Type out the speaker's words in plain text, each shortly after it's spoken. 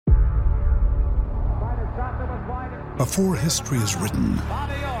Before history is written,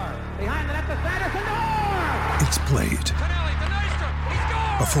 it's played.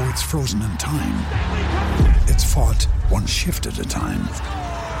 Before it's frozen in time, it's fought one shift at a time.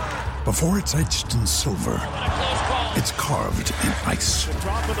 Before it's etched in silver, it's carved in ice.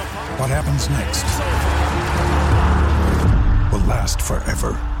 What happens next will last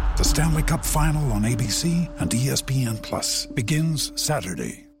forever. The Stanley Cup Final on ABC and ESPN Plus begins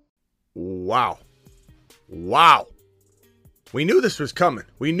Saturday. Wow. We knew this was coming.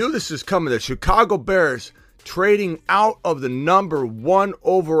 The Chicago Bears trading out of the number 1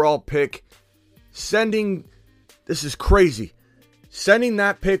 overall pick, this is crazy, sending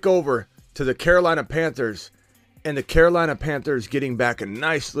that pick over to the Carolina Panthers, and the Carolina Panthers getting back a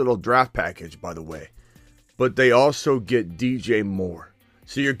nice little draft package, by the way. But they also get DJ Moore.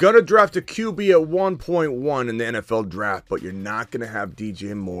 So you're going to draft a QB at 1.1 in the NFL draft, but you're not going to have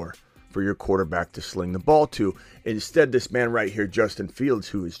DJ Moore for your quarterback to sling the ball to. Instead, this man right here, Justin Fields,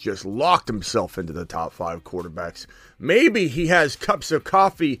 who has just locked himself into the top 5 quarterbacks. Maybe he has cups of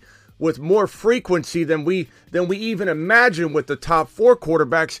coffee with more frequency than we even imagine with the top 4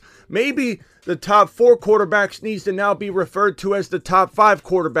 quarterbacks. Maybe the top 4 quarterbacks needs to now be referred to as the top 5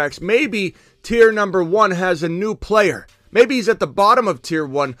 quarterbacks. Maybe tier number 1 has a new player. Maybe he's at the bottom of tier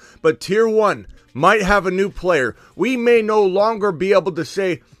 1, but tier 1 might have a new player. We may no longer be able to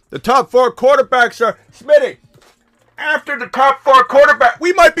say the top 4 quarterbacks are, Smitty, after the top 4 quarterback.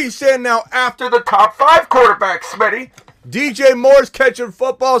 We might be saying now after the top 5 quarterbacks, Smitty. DJ Moore's catching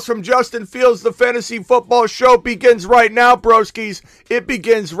footballs from Justin Fields. The Fantasy Football Show begins right now, broskies. It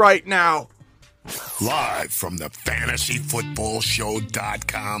begins right now. Live from the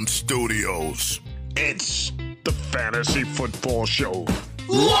FantasyFootballShow.com studios. It's the Fantasy Football Show.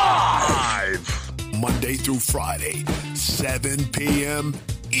 Live! Monday through Friday, 7 p.m.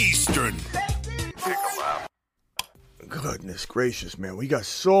 Eastern. Goodness gracious, man. We got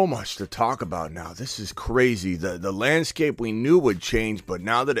so much to talk about now. This is crazy. The landscape we knew would change, but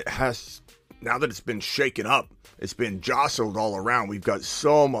now that it's been shaken up, it's been jostled all around. We've got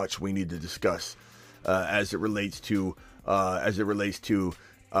so much we need to discuss as it relates to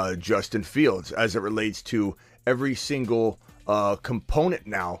Justin Fields, as it relates to every single component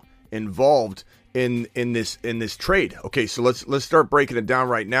now involved in this trade. Okay, so let's start breaking it down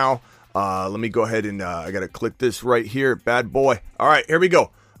right now. Let me go ahead and I gotta click this right here, bad boy. All right, here we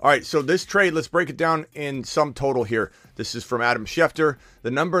go. All right, so this trade, let's break it down in sum total here. This is from Adam Schefter.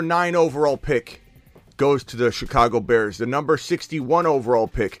 The number 9 overall pick goes to the Chicago Bears. The number 61 overall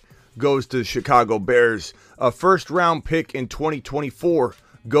pick goes to the Chicago Bears. A first-round pick in 2024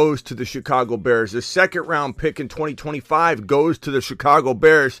 goes to the Chicago Bears. The second-round pick in 2025 goes to the Chicago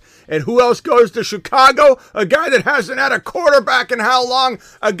Bears. And who else goes to Chicago? A guy that hasn't had a quarterback in how long?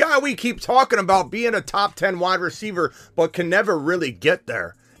 A guy we keep talking about being a top 10 wide receiver, but can never really get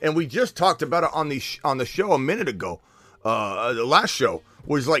there. And we just talked about it on the show a minute ago. The last show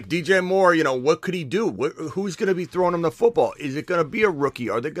was like DJ Moore, what could he do? Who's going to be throwing him the football? Is it going to be a rookie?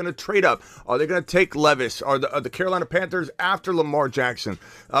 Are they going to trade up? Are they going to take Levis? Are the Carolina Panthers after Lamar Jackson?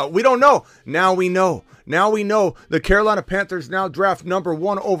 We don't know. Now we know. The Carolina Panthers now draft number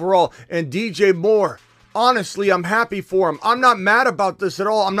 1 overall, and DJ Moore, honestly, I'm happy for him. I'm not mad about this at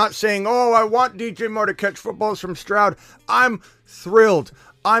all. I'm not saying, I want DJ Moore to catch footballs from Stroud. I'm thrilled.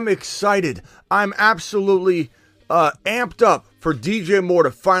 I'm excited. I'm absolutely amped up for DJ Moore to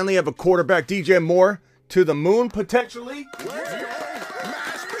finally have a quarterback. DJ Moore to the moon, potentially.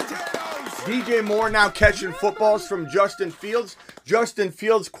 DJ Moore now catching footballs from Justin Fields. Justin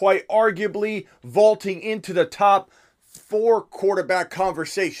Fields quite arguably vaulting into the top 4 quarterback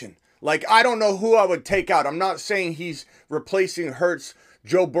conversation. Like, I don't know who I would take out. I'm not saying he's replacing Hurts,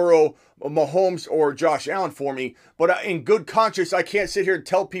 Joe Burrow, Mahomes, or Josh Allen for me, but in good conscience, I can't sit here and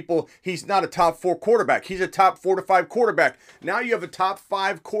tell people he's not a top 4 quarterback. He's a top 4 to 5 quarterback. Now you have a top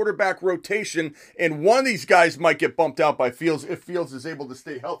 5 quarterback rotation, and one of these guys might get bumped out by Fields if Fields is able to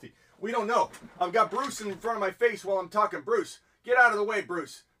stay healthy. We don't know. I've got Bruce in front of my face while I'm talking. Bruce, get out of the way,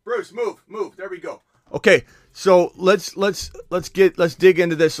 Bruce. Bruce, move. There we go. Okay, so let's dig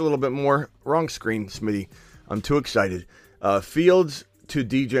into this a little bit more. Wrong screen, Smitty. I'm too excited. Fields to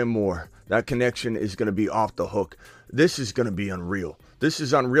DJ Moore. That connection is going to be off the hook. This is going to be unreal. This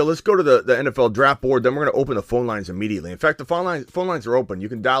is unreal. Let's go to the NFL draft board. Then we're going to open the phone lines immediately. In fact, the phone lines are open. You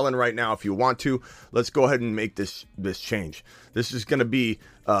can dial in right now if you want to. Let's go ahead and make this change. This is going to be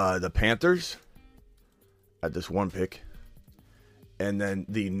the Panthers at this 1 pick. And then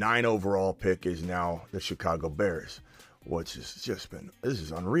the 9 overall pick is now the Chicago Bears, which has just been, this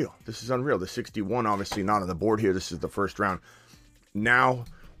is unreal. The 61, obviously not on the board here. This is the first round. Now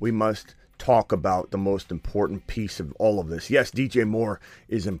we must talk about the most important piece of all of this. Yes, DJ Moore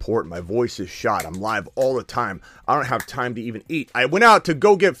is important. My voice is shot. I'm live all the time. I don't have time to even eat. I went out to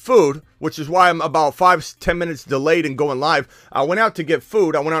go get food, which is why I'm about 5-10 minutes delayed in going live. I went out to get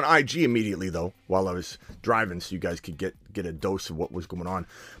food. I went on IG immediately, though, while I was driving, so you guys could get a dose of what was going on.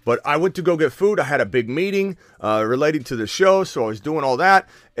 But I went to go get food. I had a big meeting relating to the show, so I was doing all that.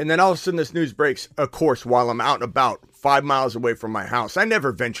 And then all of a sudden this news breaks, of course, while I'm out and about 5 miles away from my house. I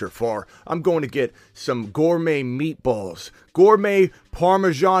never venture far. I'm going to get some gourmet meatballs, gourmet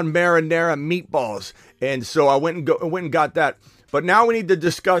Parmesan marinara meatballs. And so I went and got that. But now we need to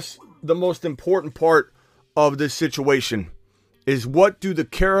discuss the most important part of this situation is what do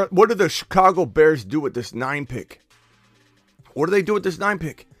the Chicago Bears do with this 9 pick? What do they do with this 9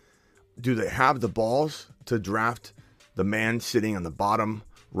 pick? Do they have the balls to draft the man sitting on the bottom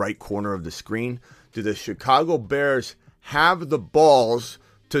right corner of the screen? Do the Chicago Bears have the balls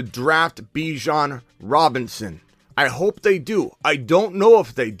to draft Bijan Robinson? I hope they do. I don't know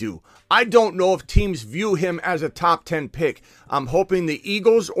if they do. I don't know if teams view him as a top 10 pick. I'm hoping the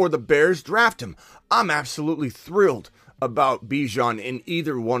Eagles or the Bears draft him. I'm absolutely thrilled about Bijan in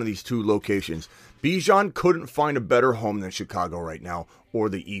either one of these two locations. Bijan couldn't find a better home than Chicago right now or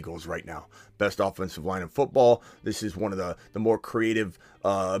the Eagles right now. Best offensive line in football. This is one of the more creative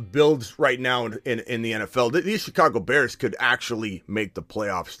builds right now in the NFL. These Chicago Bears could actually make the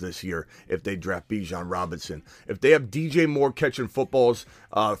playoffs this year if they draft Bijan Robinson. If they have DJ Moore catching footballs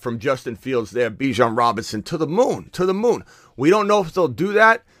from Justin Fields, they have Bijan Robinson to the moon. We don't know if they'll do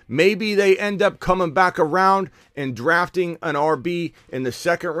that. Maybe they end up coming back around and drafting an RB in the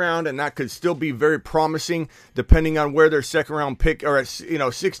second round, and that could still be very promising depending on where their second round pick, or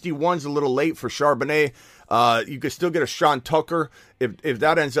 61's a little late for Charbonnet. You could still get a Sean Tucker if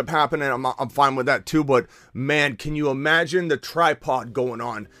that ends up happening. I'm fine with that too. But man, can you imagine the tripod going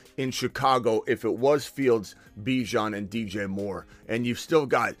on in Chicago if it was Fields, Bijan, and DJ Moore? And you've still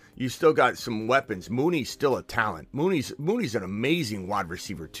got some weapons. Mooney's still a talent. Mooney's an amazing wide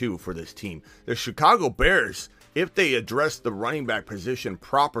receiver too for this team. The Chicago Bears, if they address the running back position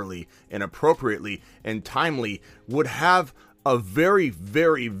properly and appropriately and timely, would have a very,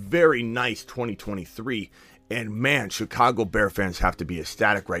 very, very nice 2023. And man, Chicago Bear fans have to be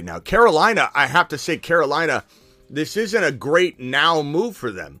ecstatic right now. Carolina, I have to say, this isn't a great now move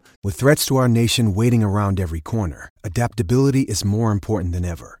for them. With threats to our nation waiting around every corner, adaptability is more important than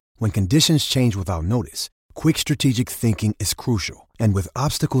ever. When conditions change without notice, quick strategic thinking is crucial. And with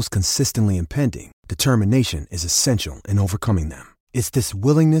obstacles consistently impending, determination is essential in overcoming them. It's this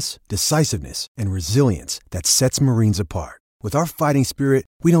willingness, decisiveness, and resilience that sets Marines apart. With our fighting spirit,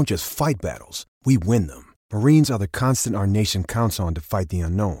 we don't just fight battles, we win them. Marines are the constant our nation counts on to fight the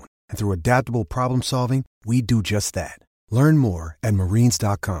unknown. And through adaptable problem solving, we do just that. Learn more at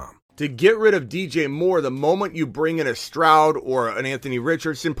marines.com. To get rid of DJ Moore, the moment you bring in a Stroud or an Anthony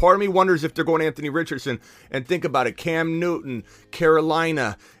Richardson, part of me wonders if they're going Anthony Richardson. And think about it, Cam Newton,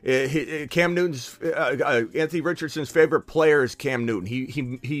 Carolina. Anthony Richardson's favorite player is Cam Newton.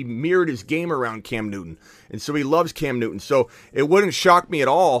 He mirrored his game around Cam Newton, and so he loves Cam Newton. So it wouldn't shock me at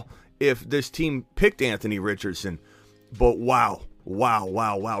all if this team picked Anthony Richardson. But wow.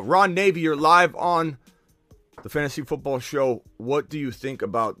 Ron Navy, you're live on the Fantasy Football Show. What do you think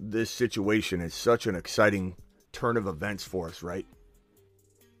about this situation? It's such an exciting turn of events for us, right?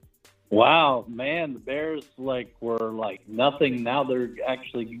 Wow, man, the Bears were nothing. Now they're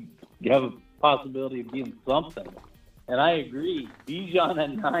actually have a possibility of being something. And I agree. Bijan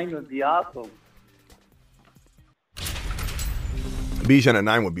at 9 would be awesome. Bijan at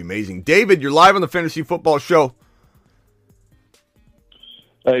 9 would be amazing. David, you're live on the Fantasy Football Show.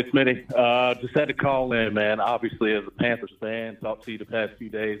 Hey, Smitty. Just had to call in, man. Obviously, as a Panthers fan, talked to you the past few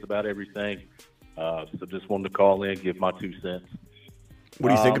days about everything. So just wanted to call in, give my 2 cents. What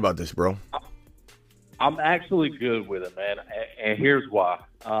do you think about this, bro? I'm actually good with it, man. And here's why.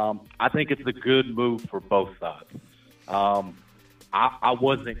 I think it's a good move for both sides. I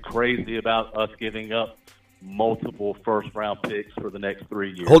wasn't crazy about us giving up multiple first-round picks for the next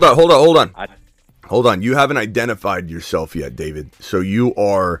 3 years. Hold on. Hold on. You haven't identified yourself yet, David. So you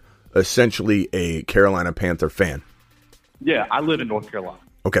are essentially a Carolina Panther fan. Yeah, I live in North Carolina.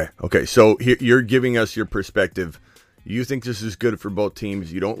 Okay. So you're giving us your perspective. You think this is good for both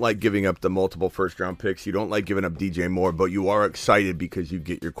teams. You don't like giving up the multiple first-round picks. You don't like giving up DJ Moore, but you are excited because you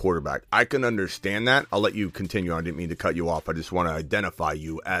get your quarterback. I can understand that. I'll let you continue on. I didn't mean to cut you off. I just want to identify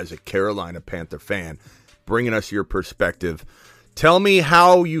you as a Carolina Panther fan, bringing us your perspective. Tell me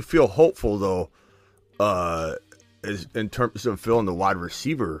how you feel hopeful, though, in terms of filling the wide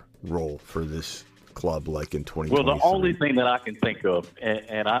receiver role for this club like in 2023. Well, the only thing that I can think of,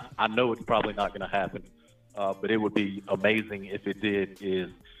 and I know it's probably not going to happen, but it would be amazing if it did, is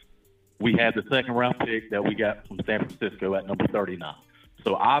we had the second-round pick that we got from San Francisco at number 39.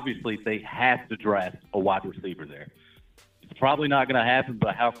 So, obviously, they had to draft a wide receiver there. It's probably not going to happen,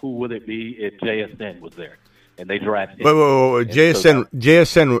 but how cool would it be if JSN was there and they drafted him? Wait.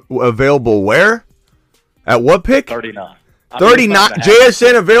 JSN available where? At what pick? 39. 39.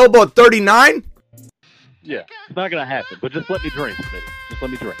 JSN available at 39? Yeah, it's not going to happen, but just let me dream, Smitty. Just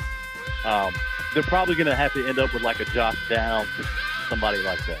let me dream. They're probably going to have to end up with like a Josh Downs, somebody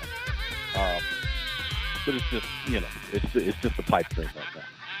like that. But it's just, it's just a pipe dream right now.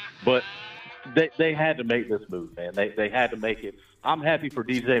 But they had to make this move, man. They had to make it. I'm happy for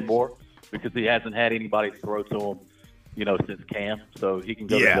DJ Moore because he hasn't had anybody throw to him, since Cam, so he can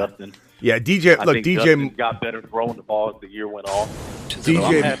go to Justin. Yeah, DJ Justin got better throwing the ball as the year went on. So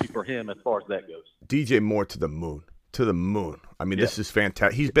I'm happy for him as far as that goes. DJ Moore to the moon. To the moon. I mean, This is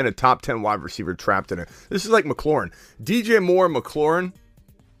fantastic. He's been a top 10 wide receiver trapped in it. This is like McLaurin. DJ Moore and McLaurin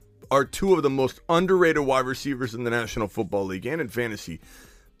are two of the most underrated wide receivers in the National Football League and in fantasy.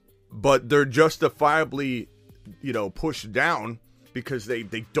 But they're justifiably, pushed down because they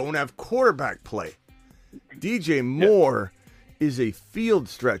don't have quarterback play. DJ Moore is a field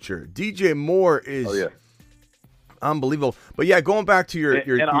stretcher. DJ Moore is unbelievable. But going back to your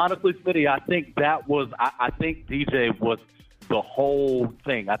honestly, Smitty, I think that was I think DJ was the whole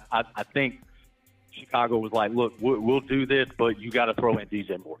thing. I think Chicago was like, look, we'll do this, but you got to throw in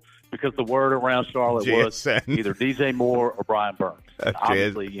DJ Moore because the word around Charlotte was either DJ Moore or Brian Burns.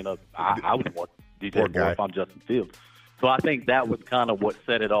 Obviously, I would want DJ Moore if I'm Justin Fields. So I think that was kind of what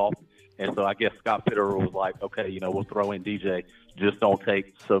set it off. And so I guess Scott Fitterer was like, okay, we'll throw in DJ. Just don't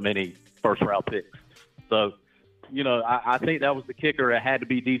take so many first-round picks. So, I think that was the kicker. It had to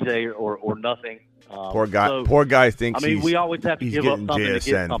be DJ or nothing. Poor guy thinks we always have to give up something JSN. to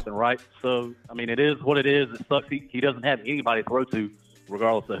get something, right? So, it is what it is. It sucks. He doesn't have anybody to throw to,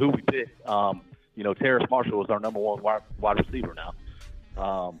 regardless of who we pick. Terrace Marshall is our number one wide receiver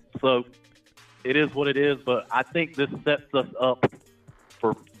now. So, it is what it is. But I think this sets us up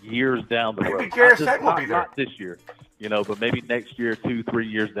for years down the road. Not this year, but maybe next year,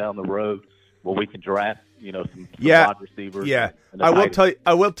 2-3 years down the road, where we can draft, some wide receivers. Yeah, I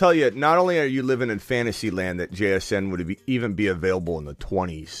will tell you. Not only are you living in fantasy land, that JSN would even be available in the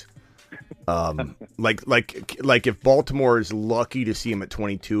 20s. Like if Baltimore is lucky to see him at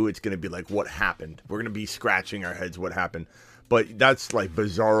 22, it's going to be like, what happened? We're going to be scratching our heads. What happened? But that's like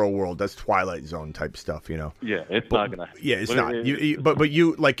Bizarro World. That's Twilight Zone type stuff, Yeah, it's not gonna. Yeah, it's not. But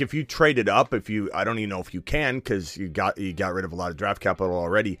you like if you traded up, I don't even know if you can because you got rid of a lot of draft capital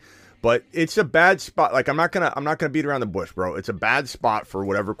already. But it's a bad spot. Like I'm not gonna beat around the bush, bro. It's a bad spot for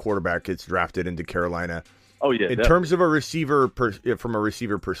whatever quarterback gets drafted into Carolina. Oh yeah. In terms of a receiver, from a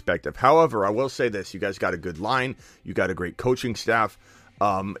receiver perspective. However, I will say this: you guys got a good line. You got a great coaching staff.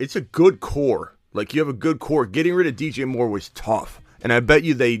 It's a good core. Like, you have a good core. Getting rid of DJ Moore was tough. And I bet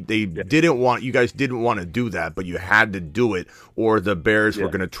you you guys didn't want to do that, but you had to do it, or the Bears were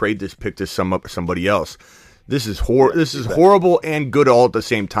going to trade this pick to somebody else. This is horrible and good all at the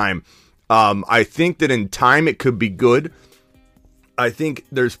same time. I think that in time it could be good. I think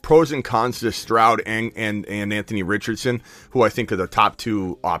there's pros and cons to Stroud and Anthony Richardson, who I think are the top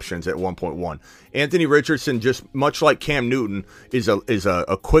two options at 1.1. Anthony Richardson, just much like Cam Newton, is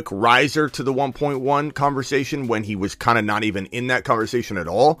a quick riser to the 1.1 conversation when he was kind of not even in that conversation at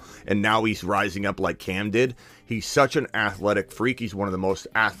all, and now he's rising up like Cam did. He's such an athletic freak. He's one of the most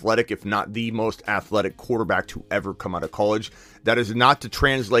athletic, if not the most athletic quarterback to ever come out of college. That is not to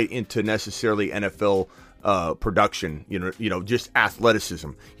translate into necessarily NFL production, just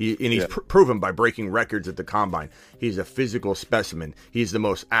athleticism. He's proven by breaking records at the combine. He's a physical specimen. He's the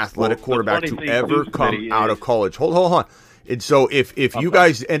most athletic quarterback to ever come out of college. Hold on. And so if you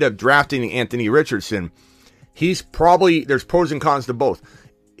guys end up drafting Anthony Richardson, there's pros and cons to both.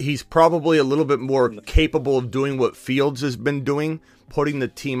 He's probably a little bit more capable of doing what Fields has been doing, putting the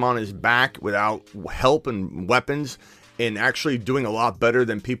team on his back without help and weapons, and actually doing a lot better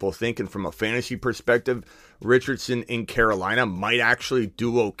than people think. And from a fantasy perspective, Richardson in Carolina might actually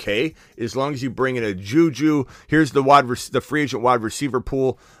do okay as long as you bring in a Juju. Here's the free agent wide receiver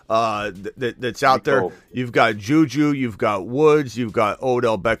pool that's out there. You've got Juju, you've got Woods, you've got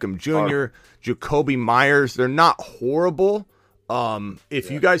Odell Beckham Jr., Jacoby Myers. They're not horrible.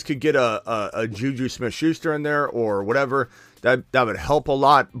 If you guys could get a Juju Smith-Schuster in there or whatever, that would help a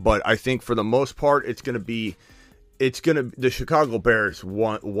lot. But I think for the most part, the Chicago Bears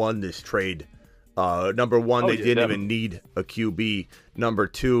won this trade Number one, they didn't definitely. even need a QB. Number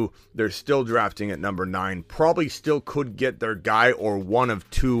two, they're still drafting at number 9. Probably still could get their guy or one of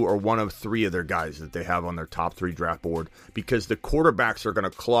 2 or one of 3 of their guys that they have on their top 3 draft board, because the quarterbacks are going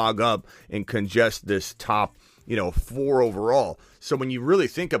to clog up and congest this top, 4 overall. So when you really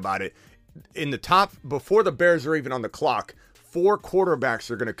think about it, in the top, before the Bears are even on the clock, 4 quarterbacks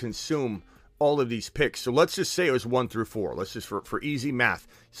are going to consume all of these picks. So let's just say it was 1 through 4. Let's just for easy math.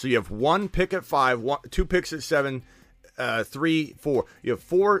 So you have 1 pick at 5, 2 picks at 7, 3, 4. You have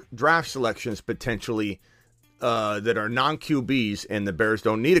 4 draft selections potentially that are non-QBs, and the Bears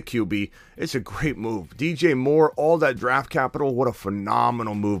don't need a QB. It's a great move. DJ Moore, all that draft capital, what a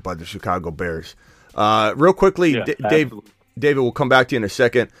phenomenal move by the Chicago Bears. Real quickly, Absolutely. David, we'll come back to you in a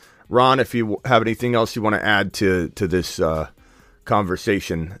second. Ron, if you have anything else you want to add to this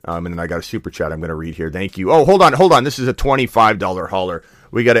conversation, and then I got a super chat I'm going to read here. Thank you. Oh, hold on. This is a $25 hauler.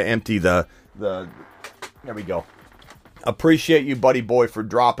 We got to empty the. There we go. Appreciate you, buddy boy, for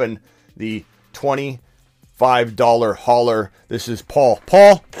dropping the $25 hauler. This is Paul.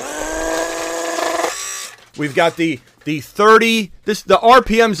 Paul, we've got the 30. The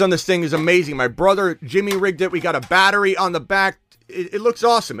RPMs on this thing is amazing. My brother Jimmy rigged it. We got a battery on the back. It looks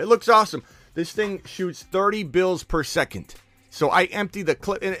awesome. This thing shoots 30 bills per second. So I empty the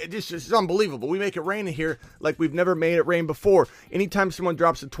clip, and it's unbelievable. We make it rain in here like we've never made it rain before. Anytime someone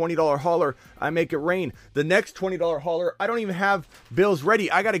drops a $20 hauler, I make it rain. The next $20 hauler, I don't even have bills ready.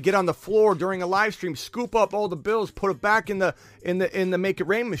 I got to get on the floor during a live stream, scoop up all the bills, put it back in the make it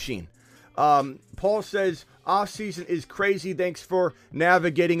rain machine. Paul says off season is crazy. Thanks for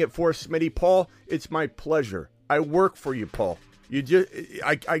navigating it for us, Smitty. Paul, it's my pleasure. I work for you, Paul.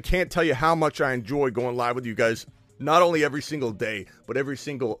 I can't tell you how much I enjoy going live with you guys. Not only every single day, but every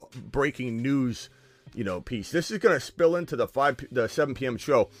single breaking news, piece. This is going to spill into the 7 p.m.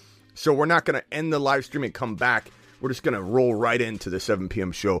 show. So we're not going to end the live stream and come back. We're just going to roll right into the 7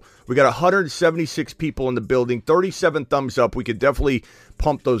 p.m. show. We got 176 people in the building, 37 thumbs up. We could definitely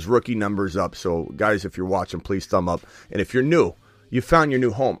pump those rookie numbers up. So guys, if you're watching, please thumb up. And if you're new, you found your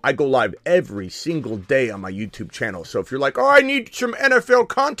new home. I go live every single day on my YouTube channel. So if you're like, I need some NFL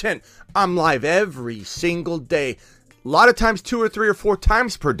content, I'm live every single day. A lot of times 2 or 3 or 4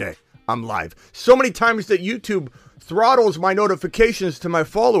 times per day, I'm live. So many times that YouTube throttles my notifications to my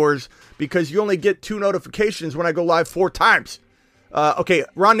followers because you only get 2 notifications when I go live 4 times. Okay,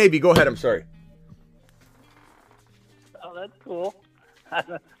 Ron Navy, go ahead. I'm sorry. Oh, that's cool.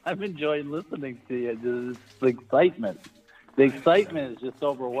 I'm enjoying listening to you. The excitement. The excitement is just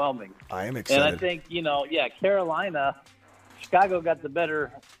overwhelming. I am excited. And I think, Carolina, Chicago got the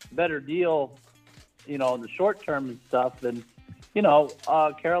better deal, in the short term and stuff. And,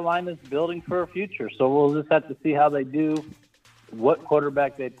 Carolina's building for a future. So we'll just have to see how they do, what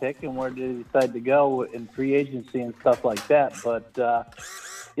quarterback they pick, and where they decide to go in free agency and stuff like that. But,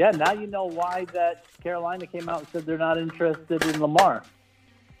 now you know why that Carolina came out and said they're not interested in Lamar,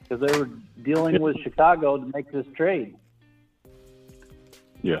 because they were dealing with Chicago to make this trade.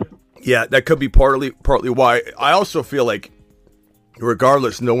 Yeah, that could be partly why. I also feel like,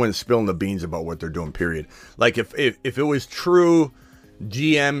 regardless, no one's spilling the beans about what they're doing, period. Like, if it was true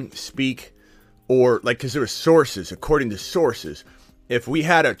GM speak, or like, because there were sources, according to sources, if we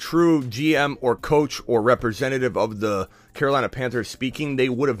had a true GM or coach or representative of the Carolina Panthers speaking, they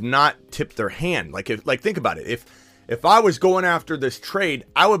would have not tipped their hand. Think about it. If I was going after this trade,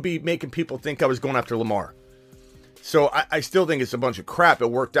 I would be making people think I was going after Lamar. So I still think it's a bunch of crap.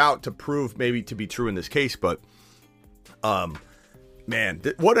 It worked out to prove maybe to be true in this case, but man,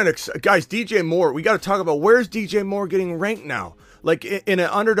 guys, DJ Moore, we got to talk about, where's DJ Moore getting ranked now? Like, in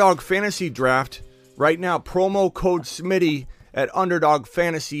an Underdog Fantasy draft right now, promo code Smitty at Underdog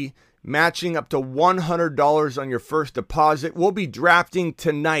Fantasy, matching up to $100 on your first deposit. We'll be drafting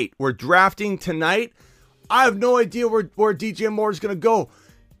tonight. We're drafting tonight. I have no idea where DJ Moore is going to go.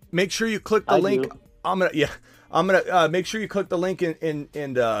 Make sure you click the link. I'm gonna make sure you click the link and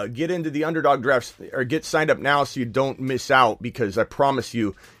get into the Underdog drafts, or get signed up now so you don't miss out, because I promise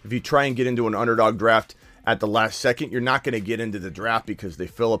you, if you try and get into an Underdog draft at the last second, you're not going to get into the draft because they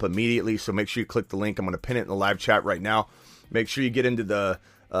fill up immediately. So make sure you click the link. I'm going to pin it in the live chat right now. Make sure you get into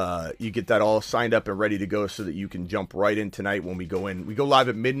you get that all signed up and ready to go so that you can jump right in tonight when we go in. We go live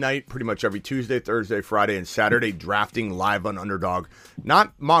at midnight pretty much every Tuesday, Thursday, Friday, and Saturday, drafting live on Underdog.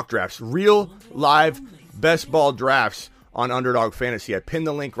 Not mock drafts, real live best ball drafts on Underdog Fantasy. I pinned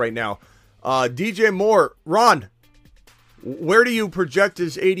the link right now. DJ Moore, Ron, where do you project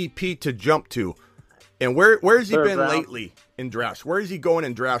his ADP to jump to? And where has he been lately in drafts? Where is he going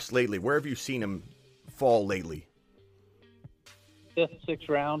in drafts lately? Where have you seen him fall lately? 5th, 6th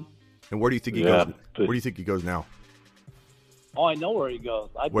round. And where do you think he Yeah. goes? Where do you think he goes now? Oh, I know where he goes.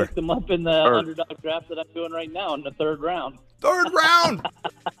 I Where? picked him up in the underdog draft that I'm doing right now in the third round. Third round.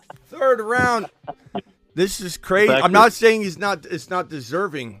 Third round. This is crazy. Exactly. I'm not saying it's not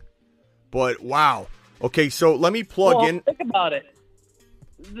deserving, but wow. Okay, so let me plug in. Think about it.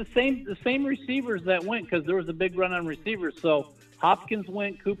 The same receivers that went, because there was a big run on receivers. So Hopkins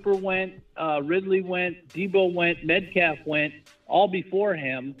went, Cooper went, Ridley went, Debo went, Metcalf went, all before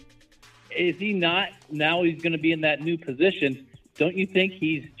him. Is he not? Now he's going to be in that new position. Don't you think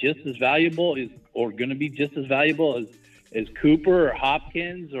he's just as valuable or going to be just as valuable as Cooper or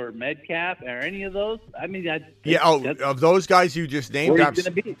Hopkins or Metcalf or any of those? I mean, of those guys you just named, where he's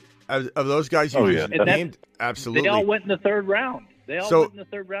going to be. of those guys you just named, absolutely. They all went in the third round. They all went in the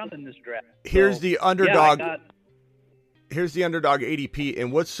third round in this draft. Here's the underdog. Yeah, Here's the underdog ADP,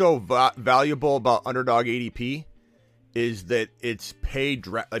 and what's so valuable about underdog ADP is that it's paid.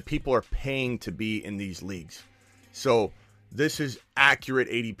 Like people are paying to be in these leagues, so this is accurate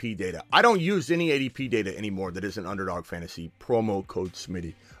ADP data. I don't use any ADP data anymore that isn't Underdog Fantasy. Promo code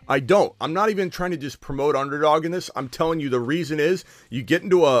Smitty. I don't. I'm not even trying to just promote underdog in this. I'm telling you the reason is you get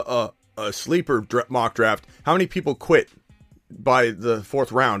into a sleeper mock draft. How many people quit by the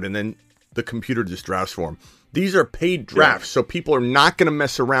fourth round and then the computer just drafts for them? These are paid drafts, so people are not going to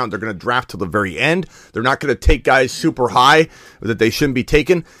mess around. They're going to draft till the very end. They're not going to take guys super high that they shouldn't be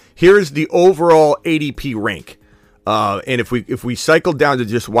taken. Here's the overall ADP rank. And if we cycle down to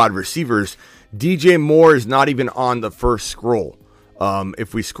just wide receivers, DJ Moore is not even on the first scroll.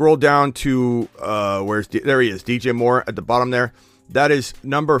 If we scroll down to there he is, DJ Moore at the bottom there. That is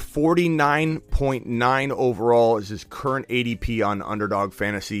number 49.9 overall is his current ADP on Underdog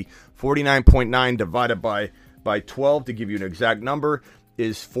Fantasy. 49.9 divided by 12 to give you an exact number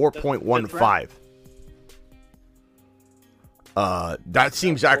is 4.15. That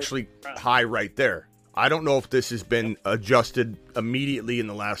seems actually high right there. I don't know if this has been adjusted immediately in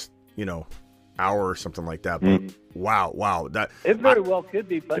the last, hour or something like that. But wow, that it very well could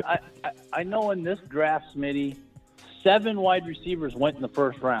be. But I know in this draft, Smitty, 7 wide receivers went in the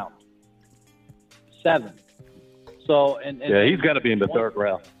first round. 7. So and he's got to be in the third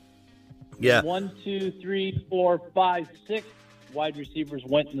round. Yeah. 1, 2, 3, 4, 5, 6 wide receivers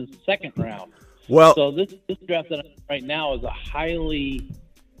went in the second round. Well, so this draft that I'm in right now is a highly,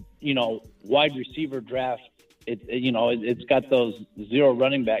 wide receiver draft. It's got those 0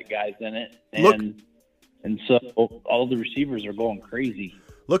 running back guys in it, and so all the receivers are going crazy.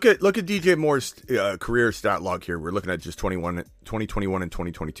 Look at DJ Moore's career stat log here. We're looking at just 2021 and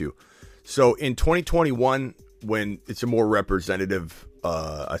 2022. So in 2021, when it's a more representative,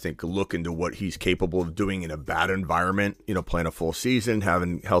 I think, look into what he's capable of doing in a bad environment, playing a full season,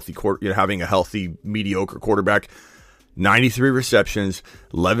 having having a healthy, mediocre quarterback, 93 receptions,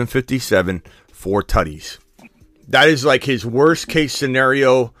 1157, 4 tutties. That is like his worst case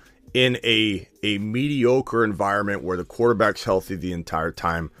scenario in a mediocre environment where the quarterback's healthy the entire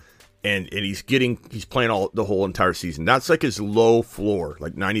time, and he's playing the whole entire season. That's like his low floor,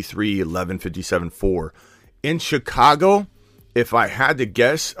 like 93, 11, 57, 4. In Chicago, if I had to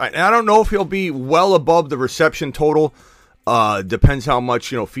guess, I don't know if he'll be well above the reception total. Depends how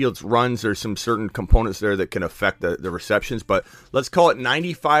much, Fields runs. There's some certain components there that can affect the receptions, but let's call it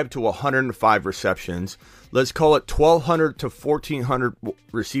 95 to 105 receptions. Let's call it 1,200 to 1,400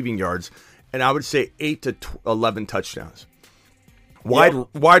 receiving yards, and I would say 8 to 11 touchdowns.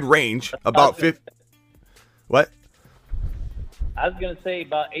 Wide range, about 50. What? I was going to say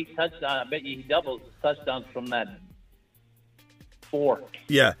about 8 touchdowns. I bet you he doubles his touchdowns from that 4.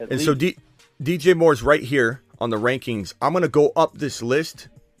 Yeah, and least. So DJ Moore's right here on the rankings. I'm going to go up this list,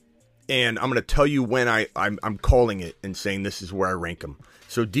 and I'm going to tell you when I'm calling it and saying this is where I rank him.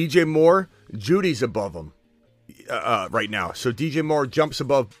 So DJ Moore, Judy's above him right now. So DJ Moore jumps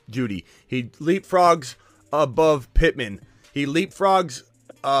above Judy. He leapfrogs above Pittman. He leapfrogs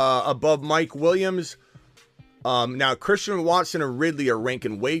above Mike Williams. Now, Christian Watson and Ridley are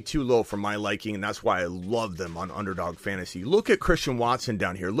ranking way too low for my liking, and that's why I love them on Underdog Fantasy. Look at Christian Watson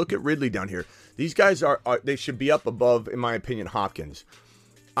down here. Look at Ridley down here. These guys they should be up above, in my opinion, Hopkins.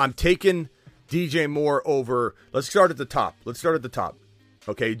 I'm taking DJ Moore over. Let's start at the top.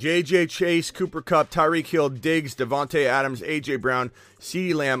 Okay, J.J. Chase, Cooper Kupp, Tyreek Hill, Diggs, Devontae Adams, A.J. Brown,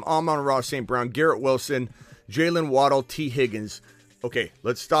 CeeDee Lamb, Amon-Ra St. Brown, Garrett Wilson, Jalen Waddle, T. Higgins. Okay,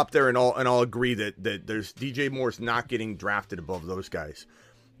 let's stop there and I'll agree that there's DJ Moore's not getting drafted above those guys.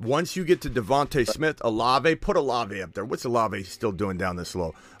 Once you get to Devontae Smith, Olave, put Olave up there. What's Olave still doing down this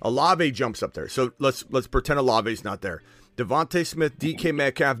low? Olave jumps up there. So let's pretend Olave's not there. Devontae Smith, DK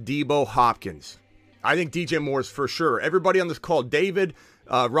Metcalf, Debo, Hopkins. I think DJ Moore's for sure. Everybody on this call, David,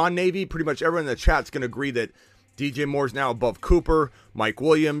 Ron Navy, pretty much everyone in the chat's going to agree that DJ Moore's now above Cooper, Mike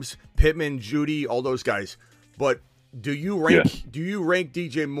Williams, Pittman, Judy, all those guys. But do you rank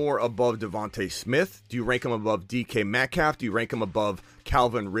DJ Moore above Devontae Smith? Do you rank him above DK Metcalf? Do you rank him above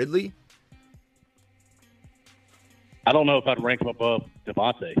Calvin Ridley? I don't know if I'd rank him above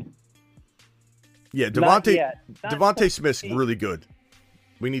Devontae. Yeah, Devontae Smith's really good.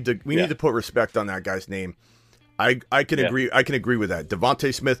 We need to put respect on that guy's name. I can agree. I can agree with that.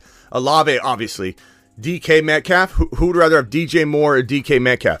 Devontae Smith, Olave, obviously. DK Metcalf. Who would rather have DJ Moore or DK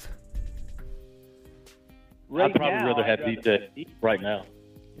Metcalf? I'd probably rather have DJ right now.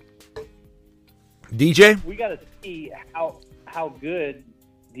 DJ? We got to see how good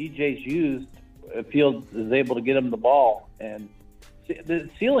DJ's used. Fields is able to get him the ball, and the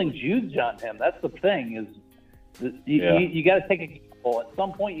ceiling's huge on him. That's the thing you got to take a gamble. At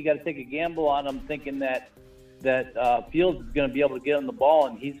some point, you got to take a gamble on him, thinking that Fields is going to be able to get him the ball,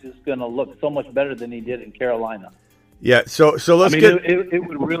 and he's just going to look so much better than he did in Carolina. Yeah. So let's it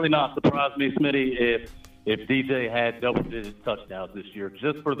would really not surprise me, Smitty, if DJ had double-digit touchdowns this year,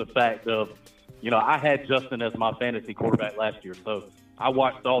 just for the fact of, I had Justin as my fantasy quarterback last year, so I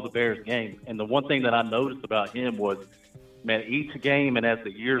watched all the Bears games, and the one thing that I noticed about him was, man, each game and as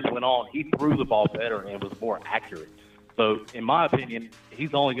the years went on, he threw the ball better and was more accurate. So, in my opinion,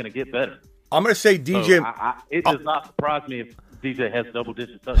 he's only going to get better. I'm going to say DJ. So it does not surprise me if DJ has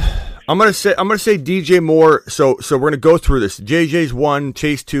double-digit touchdowns. I'm going to say DJ Moore. So we're going to go through this. JJ's 1,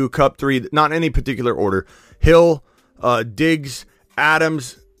 Chase 2, Cup 3, not in any particular order. Hill, Diggs,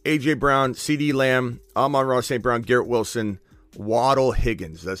 Adams, AJ Brown, CD Lamb, Amon-Ra St. Brown, Garrett Wilson, Waddle,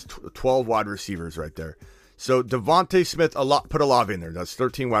 Higgins. That's 12 wide receivers right there. So Devontae Smith, put Olave in there. That's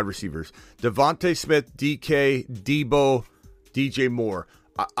 13 wide receivers. Devontae Smith, DK, Debo, DJ Moore.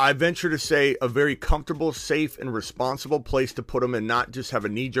 I venture to say a very comfortable, safe, and responsible place to put him and not just have a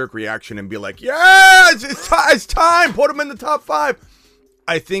knee-jerk reaction and be like, yeah, it's time. Put him in the top 5.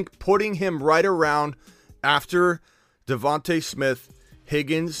 I think putting him right around after Devontae Smith,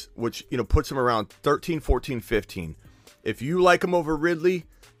 Higgins, which puts him around 13, 14, 15. If you like him over Ridley,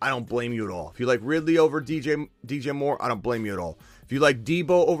 I don't blame you at all. If you like Ridley over DJ Moore, I don't blame you at all. If you like Debo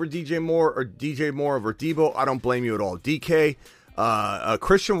over DJ Moore or DJ Moore over Debo, I don't blame you at all. DK,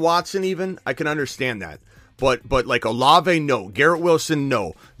 Christian Watson even, I can understand that. But like Olave, no. Garrett Wilson,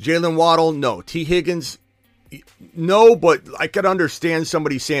 no. Jalen Waddle, no. T. Higgins, no. But I could understand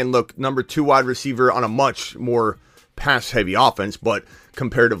somebody saying, look, number 2 wide receiver on a much more pass-heavy offense, but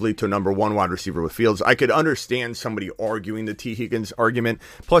comparatively to number 1 wide receiver with Fields, I could understand somebody arguing the T. Higgins argument.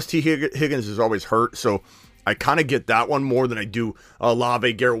 Plus, T. Higgins is always hurt, so I kind of get that one more than I do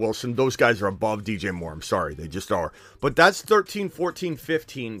Olave, Garrett Wilson. Those guys are above DJ Moore. I'm sorry, they just are. But that's 13, 14,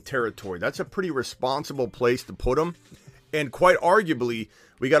 15 territory. That's a pretty responsible place to put them. And quite arguably,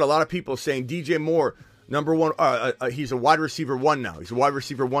 we got a lot of people saying DJ Moore, number 1, he's a wide receiver 1 now. He's a wide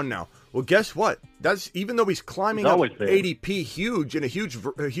receiver 1 now. Well, guess what? That's even though he's climbing up ADP huge in a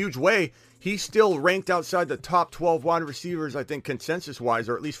huge way, he's still ranked outside the top 12 wide receivers, I think, consensus-wise,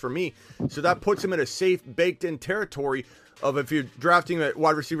 or at least for me. So that puts him in a safe, baked-in territory of if you're drafting at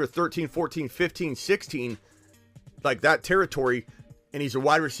wide receiver 13, 14, 15, 16, like that territory, and he's a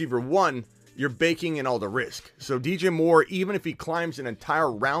wide receiver 1, you're baking in all the risk. So DJ Moore, even if he climbs an entire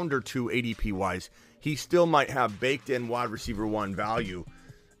round or 2 ADP-wise, he still might have baked-in wide receiver 1 value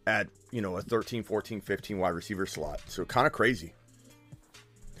at, a 13, 14, 15 wide receiver slot. So kind of crazy.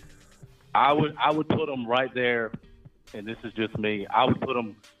 I would put him right there, and this is just me. I would put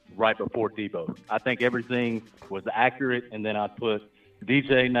him right before Debo. I think everything was accurate, and then I'd put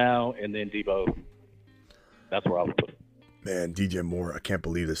DJ now, and then Debo. That's where I would put him. Man, DJ Moore, I can't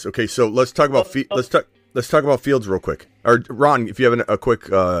believe this. Okay, so let's talk about let's talk about Fields real quick. Or Ron, if you have a quick.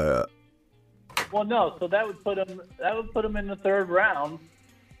 Well, no. So that would put him in the 3rd round.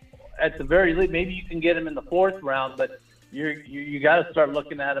 At the very least, maybe you can get him in the 4th round, but you got to start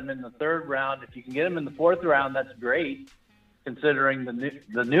looking at him in the 3rd round. If you can get him in the 4th round, that's great, considering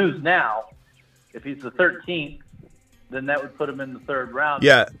the news now. If he's the 13th, then that would put him in the 3rd round.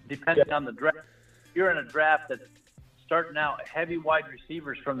 Yeah. Depending on the draft. If you're in a draft that's starting out heavy wide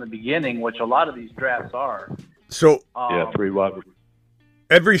receivers from the beginning, which a lot of these drafts are. So 3 wide receivers.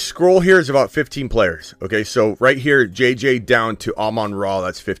 Every scroll here is about 15 players. Okay, so right here, JJ down to Amon-Ra,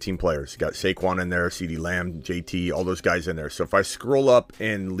 that's 15 players. You got Saquon in there, CD Lamb, JT, all those guys in there. So if I scroll up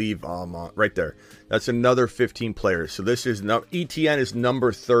and leave Amon right there, that's another 15 players. So this is ETN is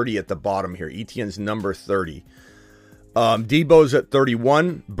number 30 at the bottom here. ETN's number 30. Debo's at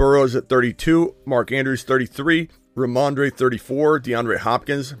 31, Burrow's at 32, Mark Andrews 33, Ramondre 34, DeAndre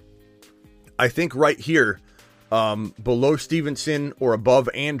Hopkins. I think right here, below Stevenson or above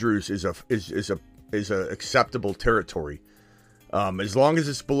Andrews is a acceptable territory. As long as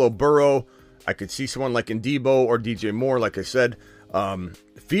it's below Burrow, I could see someone like Ndebo or DJ Moore. Like I said,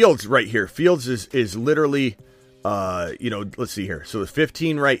 Fields right here. Fields is literally, let's see here. So the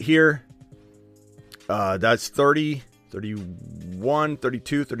 15 right here. That's 30, 31,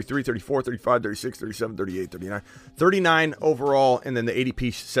 32, 33, 34, 35, 36, 37, 38, 39. 39 overall, and then the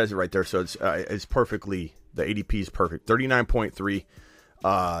ADP says it right there. So it's perfectly, the ADP is perfect. 39.3.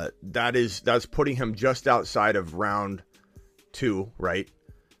 That's putting him just outside of round 2, right?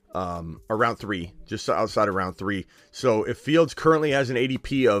 Or round 3, just outside of round 3. So if Fields currently has an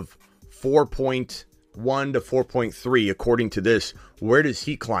ADP of 4.1 to 4.3, according to this, where does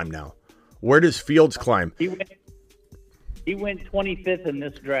he climb now? Where does Fields climb? He went 25th in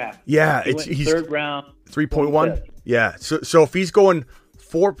this draft. Yeah, he's third round, 3.1. Yeah, so if he's going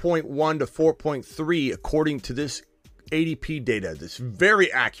 4.1 to 4.3, according to this ADP data, that's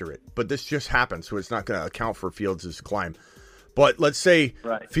very accurate. But this just happened, so it's not going to account for Fields' climb. But let's say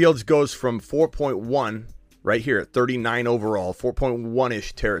Fields goes from 4.1 right here at 39 overall,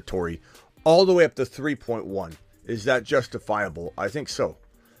 4.1-ish territory, all the way up to 3.1. Is that justifiable? I think so.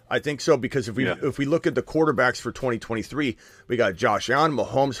 Because if we look at the quarterbacks for 2023, we got Josh Allen,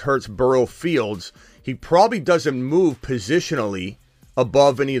 Mahomes, Hurts, Burrow, Fields. He probably doesn't move positionally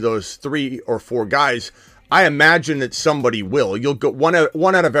above any of those 3 or 4 guys. I imagine that somebody will. You'll go one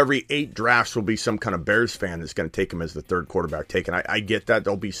out of every 8 drafts will be some kind of Bears fan that's going to take him as the third quarterback taken. I get that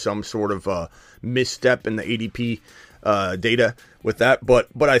there'll be some sort of misstep in the ADP data with that, but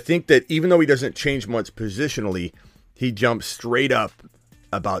I think that even though he doesn't change much positionally, he jumps straight up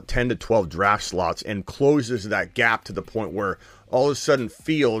about 10 to 12 draft slots and closes that gap to the point where all of a sudden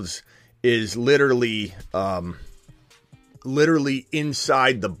Fields is literally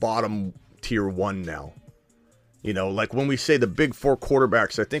inside the bottom tier 1 now. Like when we say the big 4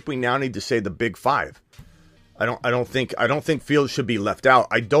 quarterbacks, I think we now need to say the big 5. I don't think Fields should be left out.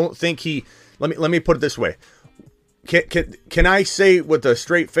 I don't think let me put it this way. Can I say with a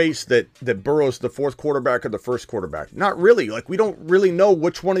straight face that Burrow's the 4th quarterback or the 1st quarterback? Not really. Like, we don't really know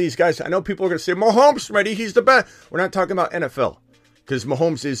which one of these guys. I know people are going to say, Mahomes, ready, he's the best. We're not talking about NFL, because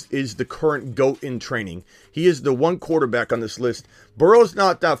Mahomes is the current GOAT in training. He is the one quarterback on this list. Burrow's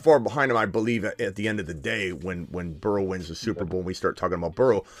not that far behind him, I believe, at the end of the day when Burrow wins the Super Bowl and we start talking about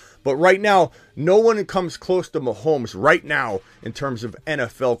Burrow. But right now, no one comes close to Mahomes right now in terms of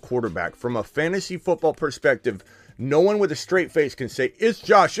NFL quarterback. From a fantasy football perspective, no one with a straight face can say, it's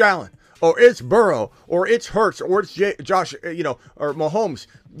Josh Allen, or it's Burrow, or it's Hurts, or it's Josh, or Mahomes.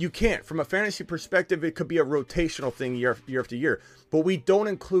 You can't. From a fantasy perspective, it could be a rotational thing year after year. But we don't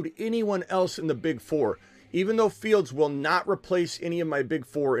include anyone else in the big 4. Even though Fields will not replace any of my big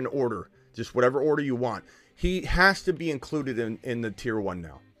 4 in order, just whatever order you want, he has to be included in the tier 1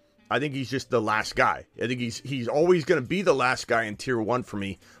 now. I think he's just the last guy. I think he's always going to be the last guy in tier 1 for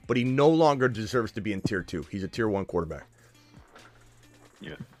me, but he no longer deserves to be in tier 2. He's a tier 1 quarterback.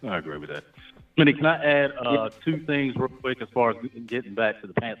 Yeah, I agree with that. Minnie, can I add 2 things real quick as far as getting back to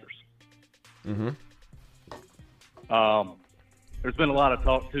the Panthers? Mm-hmm. There's been a lot of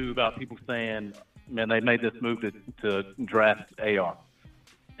talk, too, about people saying, man, they made this move to draft AR.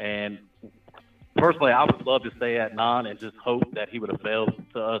 And personally, I would love to stay at 9 and just hope that he would have failed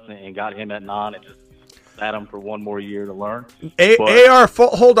to us and got him at 9 and just sat him for one more year to learn. AR,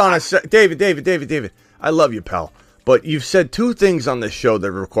 hold on a sec. David. I love you, pal. But you've said 2 things on this show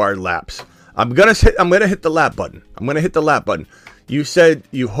that require laps. I'm gonna hit the lap button. You said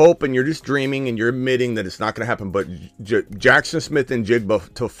you hope and you're just dreaming and you're admitting that it's not going to happen. But Jackson Smith and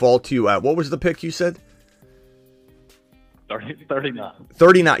Jigba to fall to you at, what was the pick you said? 39.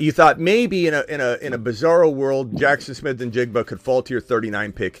 39. You thought maybe in a bizarro world, Jackson Smith and Jigba could fall to your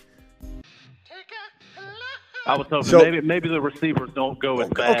 39 pick. I was hoping maybe the receivers don't go as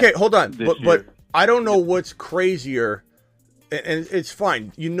bad. Okay, hold on. But I don't know what's crazier, and it's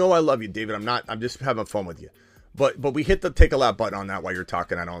fine. You know I love you, David. I'm just having fun with you. But we hit the take a lap button on that while you're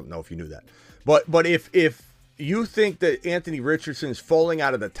talking. I don't know if you knew that. But if you think that Anthony Richardson's falling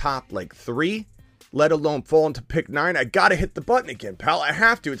out of the top like 3, let alone fall into pick 9, I got to hit the button again, pal. I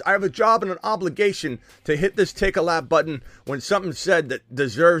have to. I have a job and an obligation to hit this take a lap button when something said that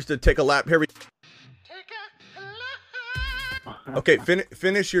deserves to take a lap. Here we Okay,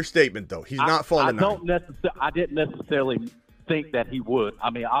 finish your statement, though. He's not falling out. I didn't necessarily think that he would. I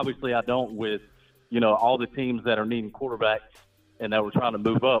mean, obviously I don't with, all the teams that are needing quarterbacks and that were trying to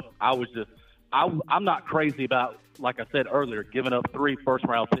move up. I'm not crazy about, like I said earlier, giving up 3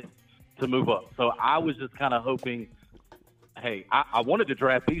 first-round picks to move up. So I was just kind of hoping, hey, I wanted to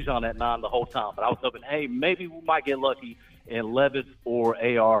draft Bijan at 9 the whole time, but I was hoping, hey, maybe we might get lucky and Levis or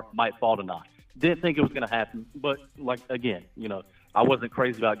AR might fall to 9. Didn't think it was going to happen, but, again, I wasn't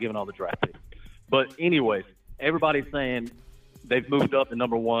crazy about giving all the draft picks. But anyways, everybody's saying they've moved up to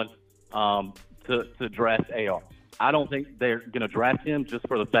number 1 to draft AR. I don't think they're going to draft him just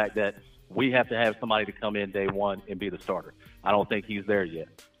for the fact that we have to have somebody to come in day 1 and be the starter. I don't think he's there yet.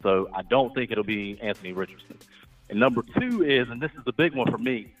 So I don't think it'll be Anthony Richardson. And number 2 is, and this is the big one for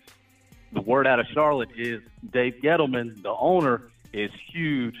me, the word out of Charlotte is Dave Gettleman, the owner, is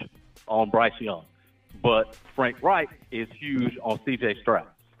huge on Bryce Young. But Frank Reich is huge on C.J. Stroud.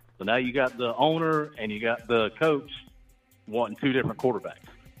 So now you got the owner and you got the coach wanting 2 different quarterbacks.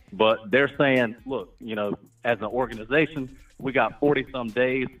 But they're saying, look, as an organization, we got 40-some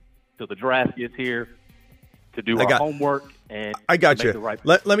days till the draft gets here to do our homework. And I got make you. The right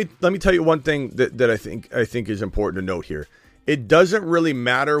let me tell you one thing that I think is important to note here. It doesn't really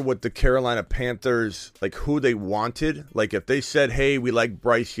matter what the Carolina Panthers, who they wanted. If they said, hey, we like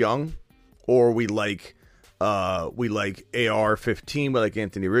Bryce Young, or we like AR-15, we like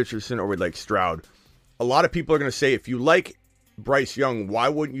Anthony Richardson, or we like Stroud. A lot of people are going to say, if you like Bryce Young, why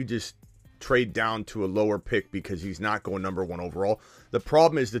wouldn't you just trade down to a lower pick because he's not going number 1 overall? The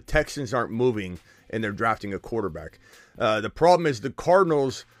problem is the Texans aren't moving and they're drafting a quarterback. The problem is the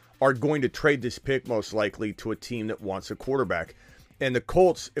Cardinals are going to trade this pick most likely to a team that wants a quarterback. And the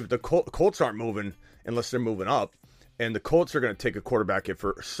Colts, if the Colts aren't moving, unless they're moving up, and the Colts are going to take a quarterback if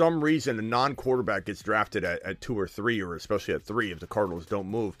for some reason a non-quarterback gets drafted at 2 or 3, or especially at 3 if the Cardinals don't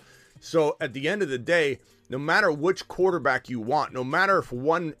move. So at the end of the day, no matter which quarterback you want, no matter if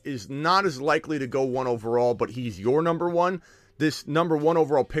one is not as likely to go 1 overall, but he's your number 1, this number 1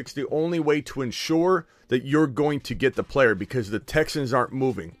 overall pick's the only way to ensure that you're going to get the player because the Texans aren't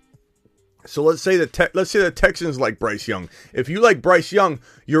moving. So let's say the Texans like Bryce Young. If you like Bryce Young,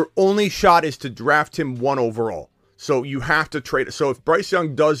 your only shot is to draft him 1 overall. So you have to trade it. So if Bryce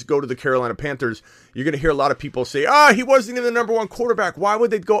Young does go to the Carolina Panthers, you're going to hear a lot of people say, he wasn't even the number 1 quarterback. Why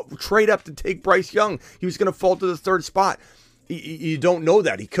would they go trade up to take Bryce Young? He was going to fall to the 3rd spot. You don't know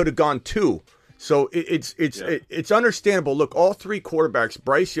that. He could have gone 2. So it's understandable. Look, all 3 quarterbacks,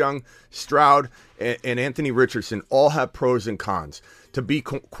 Bryce Young, Stroud, and Anthony Richardson, all have pros and cons. To be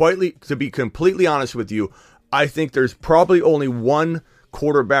completely honest with you, I think there's probably only 1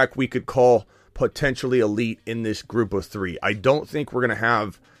 quarterback we could call potentially elite in this group of 3. I don't think we're going to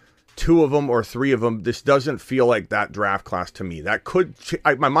have 2 of them or 3 of them. This doesn't feel like that draft class to me. That could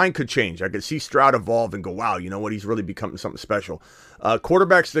my mind could change. I could see Stroud evolve and go, wow, you know what? He's really becoming something special.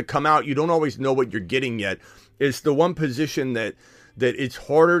 Quarterbacks that come out, you don't always know what you're getting yet. It's the one position that it's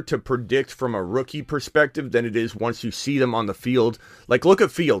harder to predict from a rookie perspective than it is once you see them on the field. Look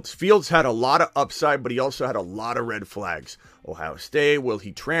at Fields. Fields had a lot of upside, but he also had a lot of red flags. Ohio State, will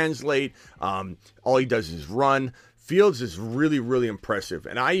he translate? All he does is run. Fields is really, really impressive,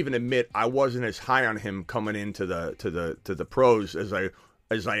 and I even admit I wasn't as high on him coming into the pros as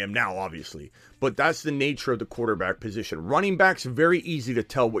I am now, obviously. But that's the nature of the quarterback position. Running backs, very easy to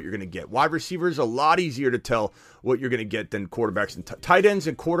tell what you're going to get. Wide receivers, a lot easier to tell what you're going to get than quarterbacks. And tight ends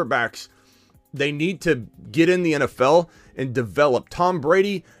and quarterbacks, they need to get in the NFL and develop. Tom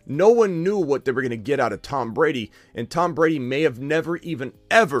Brady, no one knew what they were going to get out of Tom Brady. And Tom Brady may have never even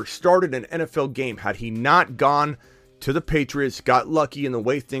ever started an NFL game had he not gone to the Patriots, got lucky in the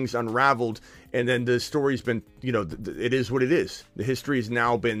way things unraveled. And then the story's been, it is what it is. The history has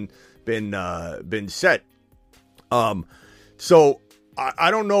now been set. So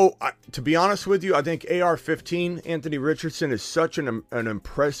I don't know. To be honest with you, I think AR-15, Anthony Richardson, is such an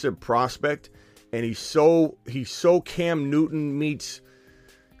impressive prospect. And he's so Cam Newton meets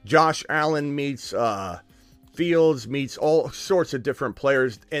Josh Allen meets Fields meets all sorts of different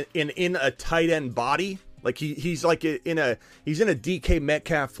players in a tight end body. He's in a DK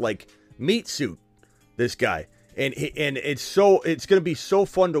Metcalf meat suit. This guy. And it's going to be so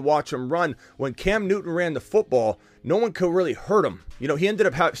fun to watch him run. When Cam Newton ran the football, no one could really hurt him. He ended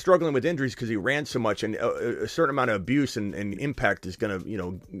up struggling with injuries because he ran so much, and a certain amount of abuse and impact is going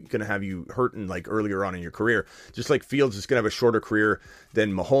to have you hurting earlier on in your career. Just like Fields is going to have a shorter career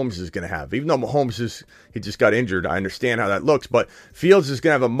than Mahomes is going to have. Even though Mahomes he just got injured, I understand how that looks, but Fields is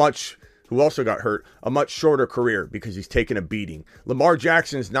going to have who also got hurt, a much shorter career because he's taken a beating. Lamar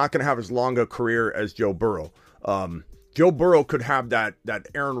Jackson is not going to have as long a career as Joe Burrow. Joe Burrow could have that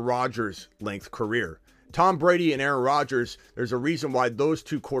Aaron Rodgers length career. Tom Brady and Aaron Rodgers, there's a reason why those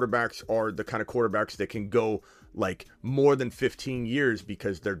 2 quarterbacks are the kind of quarterbacks that can go more than 15 years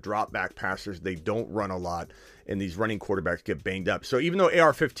because they're drop back passers. They don't run a lot, and these running quarterbacks get banged up. So even though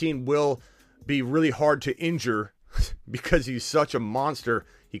AR-15 will be really hard to injure, because he's such a monster,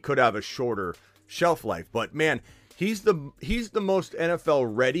 he could have a shorter shelf life. But man, he's the most NFL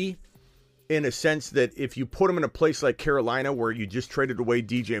ready in a sense that if you put him in a place like Carolina where you just traded away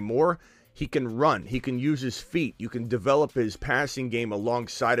DJ Moore, he can run. He can use his feet. You can develop his passing game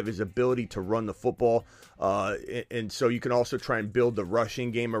alongside of his ability to run the football. And so you can also try and build the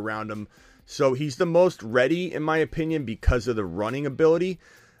rushing game around him. So he's the most ready, in my opinion, because of the running ability.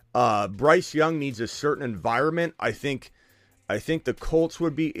 Bryce Young needs a certain environment. I think the Colts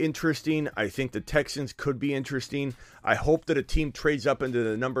would be interesting. I think the Texans could be interesting. I hope that a team trades up into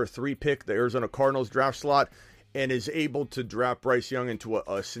the number 3 pick, the Arizona Cardinals draft slot, and is able to draft Bryce Young into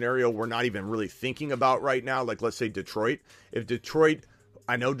a scenario we're not even really thinking about right now. Like, let's say Detroit. If Detroit,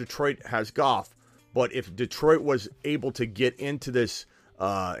 I know Detroit has Goff, but if Detroit was able to get into this,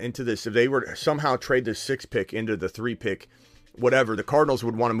 if they were to somehow trade the 6 pick into the 3 pick, whatever, the Cardinals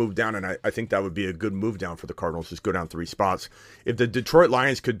would want to move down, and I think that would be a good move down for the Cardinals, just go down 3 spots. If the Detroit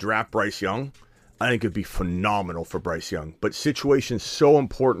Lions could draft Bryce Young, I think it'd be phenomenal for Bryce Young. But situation's so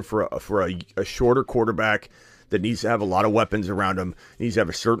important for a shorter quarterback that needs to have a lot of weapons around him, needs to have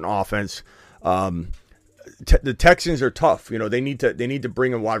a certain offense. The Texans are tough. You know, they need to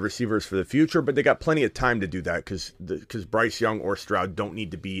bring in wide receivers for the future, but they got plenty of time to do that because Bryce Young or Stroud don't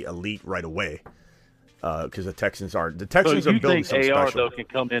need to be elite right away. Because the Texans are building some special. So you think AR though can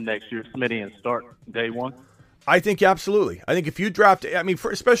come in next year, Smitty, and start day one? I think absolutely. I think if you draft,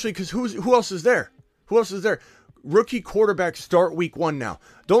 especially because who else is there? Who else is there? Rookie quarterbacks start week 1 now.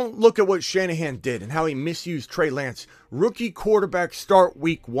 Don't look at what Shanahan did and how he misused Trey Lance. Rookie quarterbacks start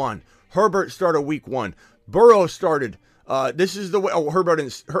week 1. Herbert started week 1. Burrow started. This is the way. Oh,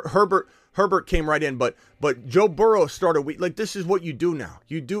 Herbert came right in, but Joe Burrow started week. Like, this is what you do now.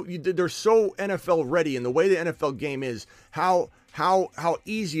 They're so NFL ready, and the way the NFL game is, how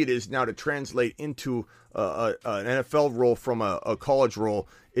easy it is now to translate into an NFL role from a college role.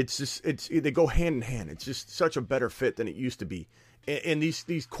 They go hand in hand. It's just such a better fit than it used to be. And these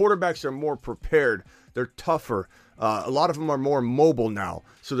quarterbacks are more prepared. They're tougher. A lot of them are more mobile now.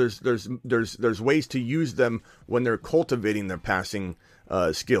 So there's ways to use them when they're cultivating their passing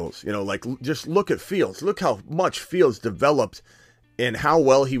skills. You know, like just look at Fields. Look how much Fields developed and how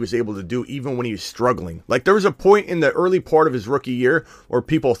well he was able to do even when he was struggling. Like, there was a point in the early part of his rookie year where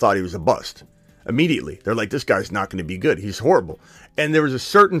people thought he was a bust. Immediately, they're like, this guy's not going to be good. He's horrible. And there was a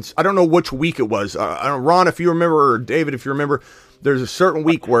certain, I don't know which week it was. I don't, Ron, if you remember, or David, if you remember, there's a certain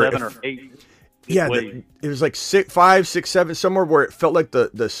week where 7 or 8. Yeah, it was like 5, 6, 7, somewhere where it felt like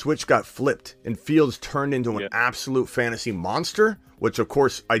the switch got flipped and Fields turned into an absolute fantasy monster, which of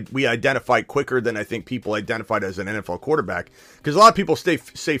course we identified quicker than I think people identified as an NFL quarterback, because a lot of people say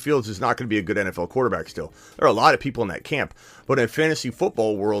Fields is not going to be a good NFL quarterback still. There are a lot of people in that camp, but in fantasy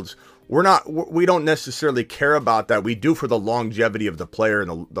football worlds, we don't necessarily care about that. We do for the longevity of the player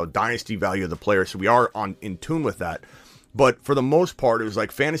and the dynasty value of the player, so we are in tune with that. But for the most part, it was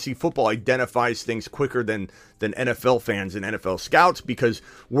like fantasy football identifies things quicker than NFL fans and NFL scouts, because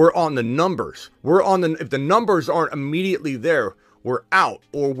we're on the numbers. If the numbers aren't immediately there, we're out,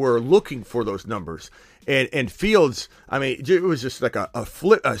 or we're looking for those numbers. And Fields, I mean, it was just like a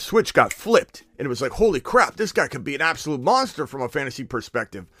switch got flipped, and it was like, holy crap, this guy could be an absolute monster from a fantasy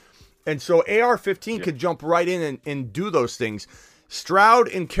perspective. And so AR-15 could jump right in and do those things. Stroud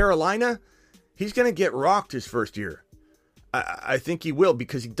in Carolina, he's going to get rocked his first year. I think he will,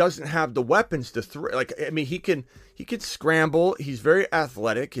 because he doesn't have the weapons to throw. Like, I mean, he can scramble. He's very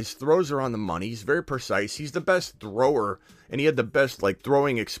athletic. His throws are on the money. He's very precise. He's the best thrower, and he had the best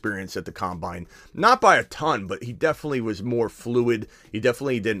throwing experience at the combine. Not by a ton, but he definitely was more fluid. He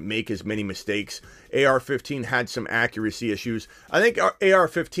definitely didn't make as many mistakes. AR-15 had some accuracy issues. I think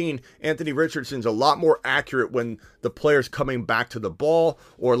AR-15, Anthony Richardson's a lot more accurate when the player's coming back to the ball,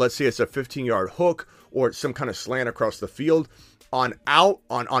 or let's say it's a 15-yard hook, or some kind of slant across the field. On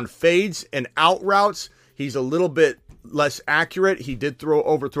fades and out routes, he's a little bit less accurate. He did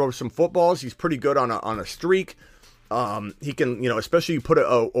overthrow some footballs. He's pretty good on a streak. He can, especially you put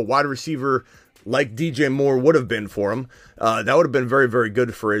a wide receiver like DJ Moore would have been for him. That would have been very, very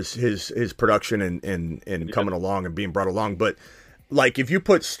good for his production and coming along and being brought along. But like if you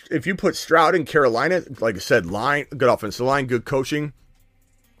put Stroud in Carolina, like I said, good offensive line, good coaching,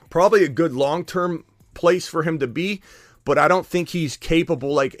 probably a good long-term place for him to be, but I don't think he's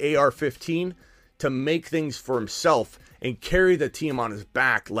capable like AR-15 to make things for himself and carry the team on his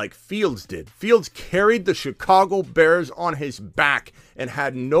back like Fields did. Fields carried the Chicago Bears on his back and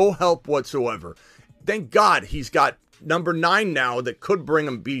had no help whatsoever. Thank God he's got number 9 now that could bring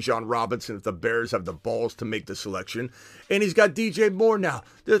him Bijan Robinson if the Bears have the balls to make the selection. And he's got DJ Moore now.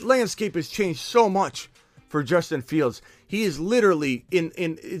 The landscape has changed so much for Justin Fields. He is literally in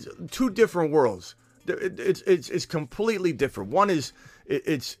two different worlds. It's completely different. One is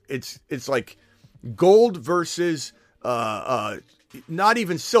it's like gold versus not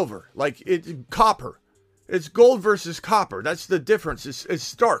even silver, like it's copper. It's gold versus copper. That's the difference. It's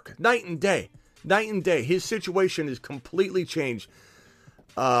stark, night and day. His situation is completely changed.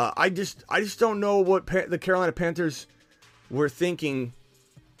 I just don't know what the Carolina Panthers were thinking.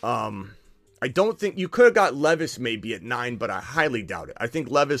 I don't think you could have got Levis maybe at 9, but I highly doubt it. I think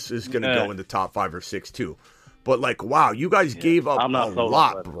Levis is going to go in the top 5 or 6 too. But like, wow, you guys gave up a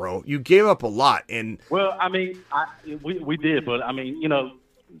lot, bro. You gave up a lot, and well, I mean, we did, but I mean,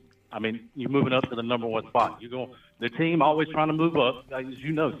 you're moving up to the number 1 spot. The team always trying to move up, as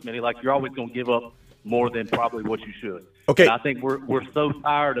you know, Smitty. Like you're always going to give up more than probably what you should. Okay, and I think we're so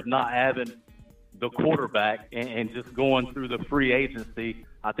tired of not having the quarterback and just going through the free agency.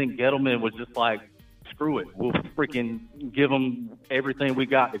 I think Gettleman was just like, screw it. We'll freaking give them everything we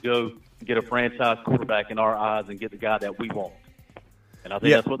got to go get a franchise quarterback in our eyes and get the guy that we want. And I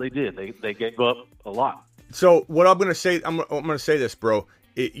think that's what they did. They gave up a lot. So what I'm going to say, I'm going to say this, bro.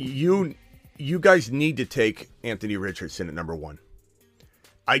 You guys need to take Anthony Richardson at number 1.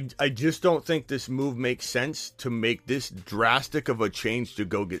 I just don't think this move makes sense to make this drastic of a change to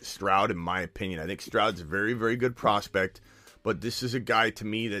go get Stroud, in my opinion. I think Stroud's a very, very good prospect, but this is a guy to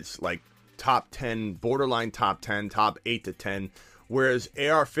me that's like top 10, borderline top 10, top 8 to 10, whereas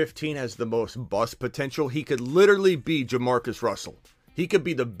AR-15 has the most bust potential. He could literally be Jamarcus Russell. He could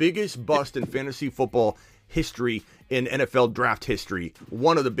be the biggest bust in fantasy football history, in NFL draft history,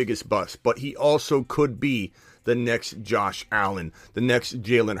 one of the biggest busts, but he also could be the next Josh Allen, the next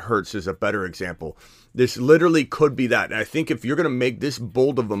Jalen Hurts is a better example. This literally could be that. And I think if you're going to make this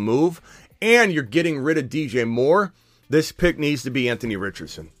bold of a move and you're getting rid of DJ Moore, this pick needs to be Anthony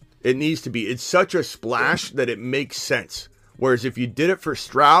Richardson. It needs to be. It's such a splash that it makes sense. Whereas if you did it for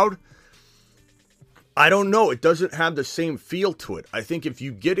Stroud, I don't know. It doesn't have the same feel to it. I think if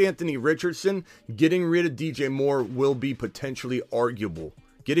you get Anthony Richardson, getting rid of DJ Moore will be potentially arguable.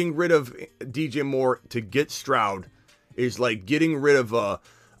 Getting rid of DJ Moore to get Stroud is like getting rid of I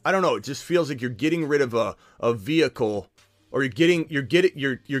don't know. It just feels like you're getting rid of a vehicle, or you're getting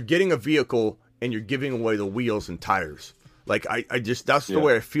a vehicle and you're giving away the wheels and tires. Like I just that's the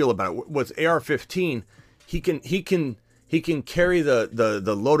way I feel about it. With AR-15, he can carry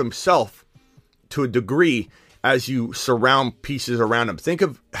the load himself to a degree as you surround pieces around him. Think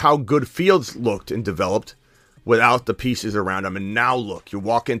of how good Fields looked and developed without the pieces around him. And now look, you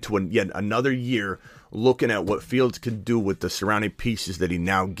walk into yet another year looking at what Fields can do with the surrounding pieces that he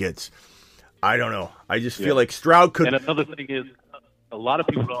now gets. I don't know. I just feel like Stroud could. And another thing is, a lot of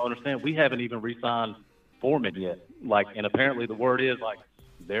people don't understand, we haven't even re-signed Foreman yet. And apparently the word is,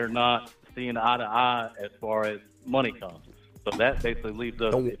 they're not seeing eye to eye as far as money comes. So that basically leaves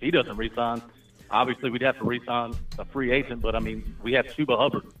us, if he doesn't re-sign, obviously we'd have to re-sign a free agent. But, we have Chuba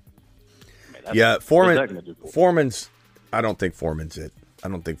Hubbard. Foreman's. I don't think Foreman's it.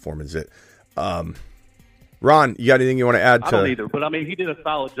 Ron, you got anything you want to add to? I don't either, but he did a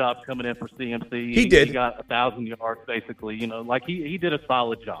solid job coming in for CMC. He did. He got 1,000 yards basically. He did a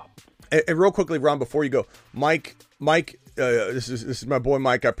solid job. And real quickly, Ron, before you go, Mike, this is my boy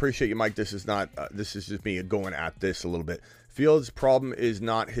Mike. I appreciate you, Mike. This is not. This is just me going at this a little bit. Fields' problem is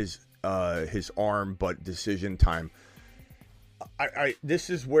not his arm, but decision time.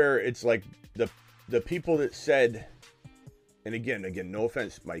 This is where it's like the people that said, and again, no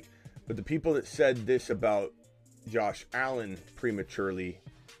offense, Mike, but the people that said this about Josh Allen prematurely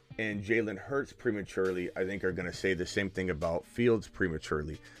and Jalen Hurts prematurely, I think are going to say the same thing about Fields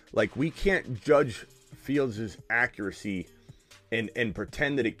prematurely. Like, we can't judge Fields' accuracy and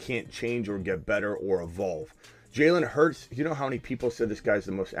pretend that it can't change or get better or evolve. Jalen Hurts, you know how many people said this guy's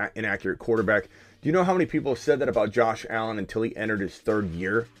the most inaccurate quarterback? Do you know how many people said that about Josh Allen until he entered his 3rd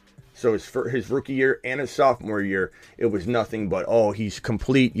year? So his rookie year and his sophomore year, it was nothing but, he's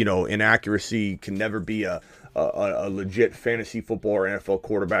complete, inaccuracy, can never be a legit fantasy football or NFL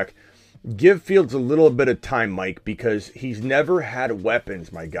quarterback. Give Fields a little bit of time, Mike, because he's never had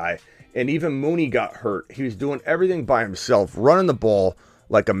weapons, my guy. And even Mooney got hurt. He was doing everything by himself, running the ball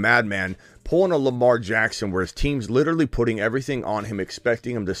like a madman, pulling a Lamar Jackson where his team's literally putting everything on him,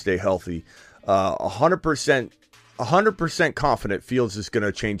 expecting him to stay healthy. 100% confident Fields is going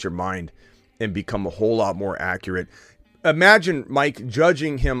to change your mind and become a whole lot more accurate. Imagine, Mike,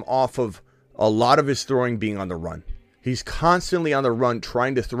 judging him off of a lot of his throwing being on the run. He's constantly on the run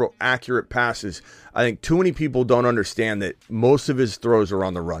trying to throw accurate passes. I think too many people don't understand that most of his throws are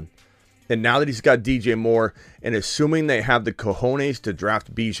on the run. And now that he's got DJ Moore, and assuming they have the cojones to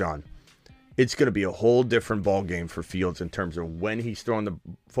draft Bijan, it's going to be a whole different ball game for Fields in terms of when he's throwing the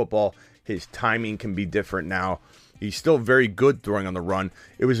football. His timing can be different now. He's still very good throwing on the run.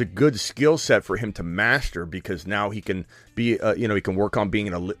 It was a good skill set for him to master because now he can be, he can work on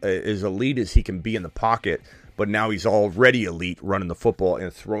being as elite as he can be in the pocket. But now he's already elite running the football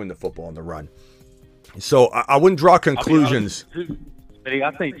and throwing the football on the run. So I wouldn't draw conclusions.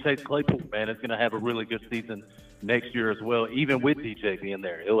 I think Chase Claypool, man, is going to have a really good season next year as well, even with DJ being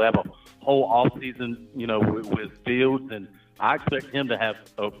there. He'll have a whole offseason, with Fields, and I expect him to have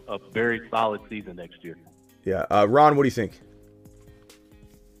a very solid season next year. Yeah. Ron, what do you think?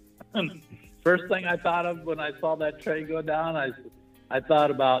 First thing I thought of when I saw that trade go down, I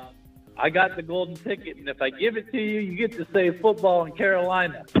thought about, I got the golden ticket, and if I give it to you, you get to say football in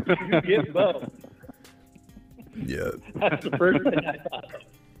Carolina. You get both. Yeah. That's the first thing I thought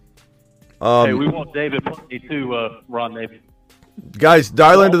of. Hey, we want David Putney too, Ron Navy. Guys,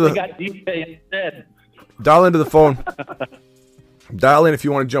 dial into We got DJ instead. Dial into the phone. Dial in if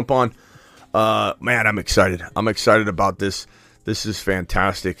you want to jump on. Man, I'm excited. I'm excited about this. This is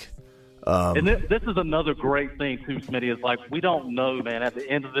fantastic. And this is another great thing too, Smitty. Is like we don't know, man. At the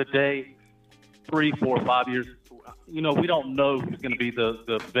end of the day, 3, 4, 5 years, we don't know who's going to be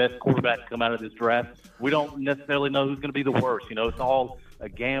the best quarterback to come out of this draft. We don't necessarily know who's going to be the worst. It's all a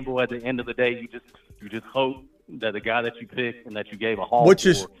gamble. At the end of the day, you just hope that the guy that you pick and that you gave a haul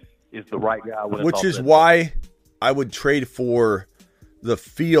is the right guy. Which is why I would trade for the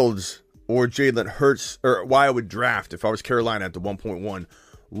Fields or Jalen Hurts, or why I would draft if I was Carolina at the 1.1.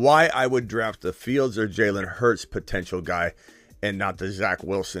 Why I would draft the Fields or Jalen Hurts potential guy and not the Zach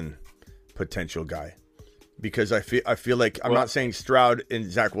Wilson potential guy. Because I feel like, I'm not saying Stroud and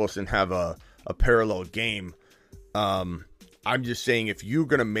Zach Wilson have a parallel game. I'm just saying if you're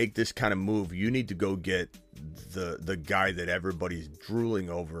going to make this kind of move, you need to go get the guy that everybody's drooling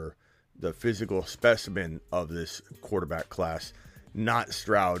over, the physical specimen of this quarterback class, not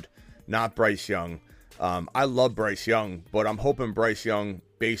Stroud, not Bryce Young. I love Bryce Young, but I'm hoping Bryce Young,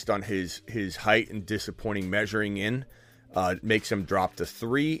 based on his height and disappointing measuring in, makes him drop to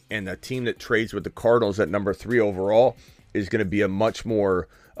 3, and the team that trades with the Cardinals at number 3 overall is going to be a much more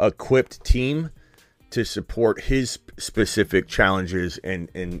equipped team to support his specific challenges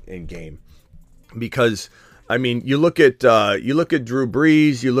in game. Because I mean, you look at Drew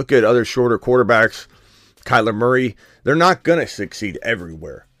Brees, you look at other shorter quarterbacks, Kyler Murray, they're not going to succeed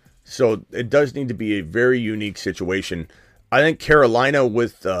everywhere. So it does need to be a very unique situation. I think Carolina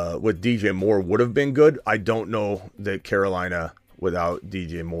with DJ Moore would have been good. I don't know that Carolina without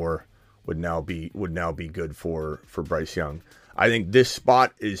DJ Moore would now be good for Bryce Young. I think this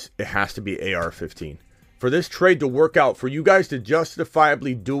spot it has to be AR-15. For this trade to work out, for you guys to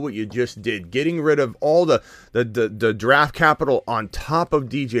justifiably do what you just did, getting rid of all the draft capital on top of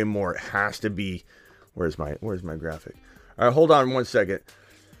DJ Moore, it has to be. Where's my graphic? All right, hold on 1 second.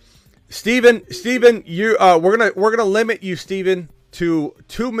 Steven, you we're gonna limit you, Steven, to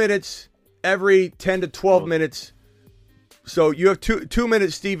 2 minutes every 10 to 12 minutes. So you have 2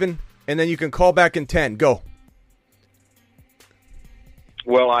 minutes, Steven, and then you can call back in 10. Go.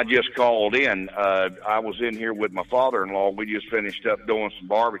 Well, I just called in. I was in here with my father-in-law. We just finished up doing some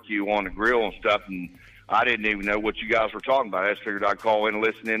barbecue on the grill and stuff, and I didn't even know what you guys were talking about. I just figured I'd call in and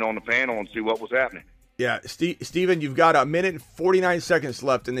listen in on the panel and see what was happening. Yeah, Steven, you've got 1 minute and 49 seconds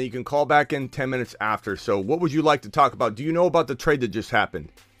left, and then you can call back in 10 minutes after. So what would you like to talk about? Do you know about the trade that just happened?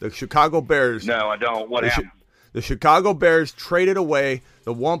 The Chicago Bears. No, I don't. What happened? The Chicago Bears traded away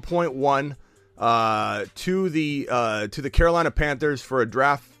the 1.1 to the Carolina Panthers for a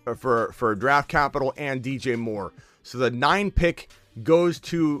draft for draft capital and DJ Moore. So the 9 pick goes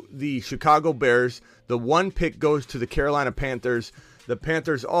to the Chicago Bears. The 1 pick goes to the Carolina Panthers. The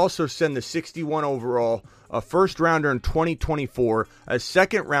Panthers also send the 61 overall, a first rounder in 2024, a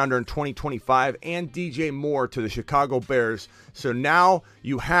second rounder in 2025, and DJ Moore to the Chicago Bears. So now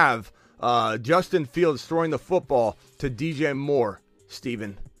you have Justin Fields throwing the football to DJ Moore,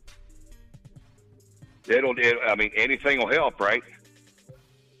 Steven. Anything will help, right?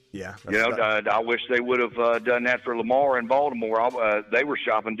 Yeah. I wish they would have done that for Lamar in Baltimore. They were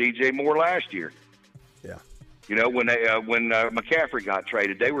shopping DJ Moore last year. Yeah. When McCaffrey got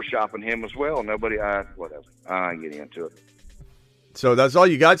traded, they were shopping him as well. Whatever. I ain't getting into it. So that's all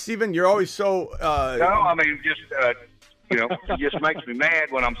you got, Steven? You're always so... it just makes me mad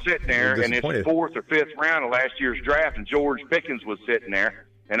when I'm sitting there and it's the 4th or 5th round of last year's draft and George Pickens was sitting there.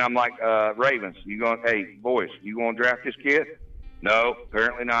 And I'm like, Ravens, hey, boys, you going to draft this kid? No,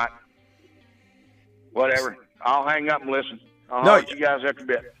 apparently not. Whatever. I'll hang up and listen. I'll holler at you guys after a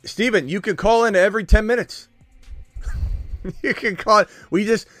bit. Steven, you can call in every 10 minutes. You can call it.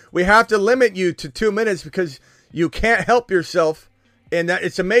 We have to limit you to 2 minutes because you can't help yourself. And that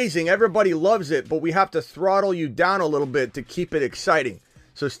it's amazing. Everybody loves it, but we have to throttle you down a little bit to keep it exciting.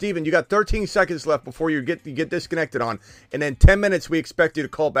 So, Steven, you got 13 seconds left before you get disconnected on. And then 10 minutes, we expect you to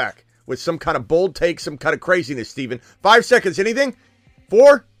call back with some kind of bold take, some kind of craziness, Steven. 5 seconds. Anything?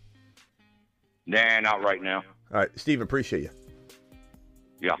 4? Nah, not right now. All right, Steven, appreciate you.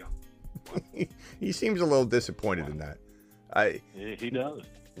 Yeah. He seems a little disappointed in that. He does.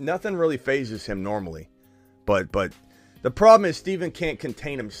 Nothing really phases him normally. But the problem is Steven can't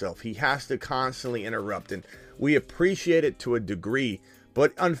contain himself. He has to constantly interrupt. And we appreciate it to a degree.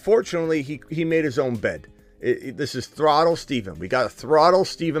 But unfortunately, he made his own bed. This is throttle Steven. We got to throttle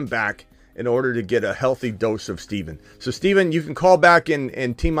Steven back in order to get a healthy dose of Steven. So, Steven, you can call back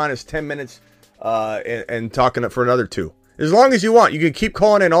in T-minus 10 minutes and talking for another 2. As long as you want. You can keep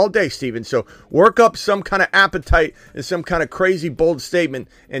calling in all day, Steven. So work up some kind of appetite and some kind of crazy, bold statement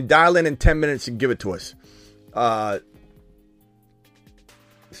and dial in 10 minutes and give it to us.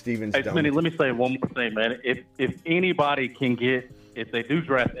 Steven's hey, done. Smitty, let me say one more thing, man. If anybody can get, if they do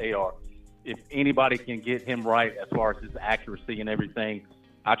draft AR, if anybody can get him right as far as his accuracy and everything,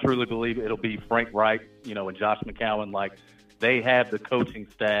 I truly believe it'll be Frank Wright, and Josh McCown. Like, they have the coaching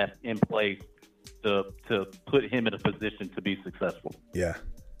staff in place to put him in a position to be successful. Yeah.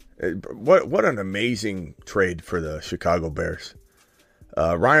 What an amazing trade for the Chicago Bears.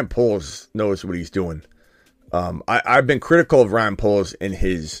 Ryan Poles knows what he's doing. I've been critical of Ryan Poles in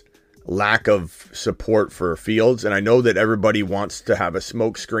his lack of support for Fields, and I know that everybody wants to have a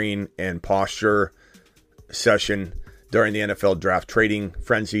smokescreen and posture session during the NFL draft trading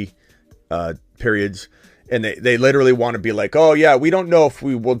frenzy periods. And they literally want to be like, oh, yeah, we don't know if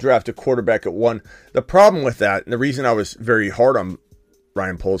we will draft a quarterback at 1. The problem with that, and the reason I was very hard on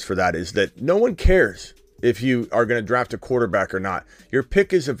Ryan Poles for that, is that no one cares if you are going to draft a quarterback or not. Your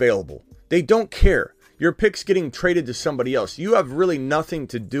pick is available. They don't care. Your pick's getting traded to somebody else. You have really nothing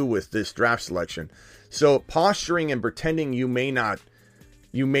to do with this draft selection. So posturing and pretending you may not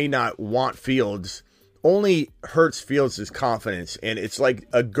want Fields only hurts Fields' confidence. And it's like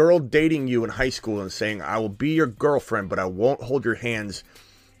a girl dating you in high school and saying, I will be your girlfriend, but I won't hold your hand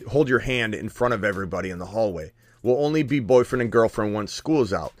in front of everybody in the hallway. We'll only be boyfriend and girlfriend once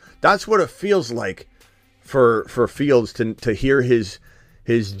school's out. That's what it feels like for Fields to hear his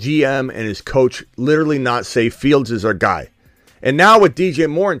GM and his coach literally not say Fields is our guy. And now with DJ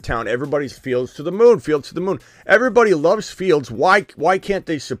Moore in town, everybody's Fields to the moon. Everybody loves Fields. Why can't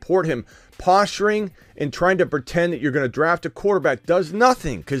they support him? Posturing and trying to pretend that you're going to draft a quarterback does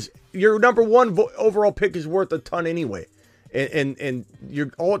nothing, because your number 1 overall pick is worth a ton anyway. And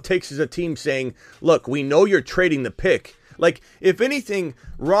all it takes is a team saying, look, we know you're trading the pick. Like, if anything,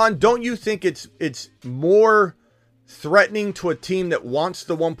 Ron, don't you think it's more threatening to a team that wants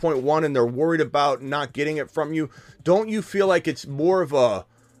the 1.1 and they're worried about not getting it from you? Don't you feel like it's more of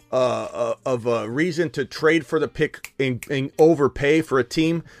a reason to trade for the pick and overpay for a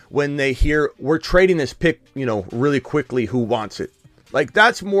team when they hear we're trading this pick, really quickly, who wants it? Like,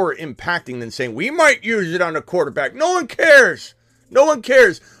 that's more impacting than saying we might use it on a quarterback. No one cares.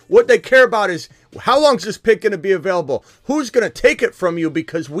 What they care about is how long is this pick going to be available? Who's going to take it from you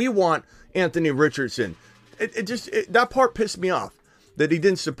because we want Anthony Richardson? That part pissed me off, that he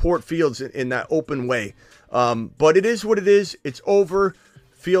didn't support Fields in that open way. But it is what it is. It's over.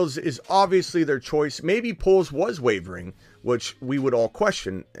 Fields is obviously their choice. Maybe Poles was wavering, which we would all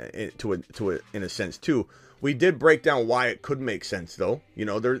question in a sense too. We did break down why it could make sense, though.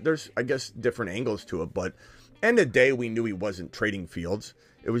 There's, I guess, different angles to it. But end of the day, we knew he wasn't trading Fields.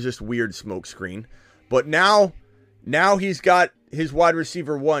 It was just weird smokescreen. But now he's got his wide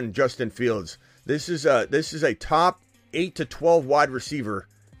receiver 1, Justin Fields. This is a top 8 to 12 wide receiver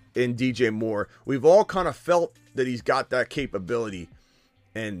in DJ Moore. We've all kind of felt that he's got that capability,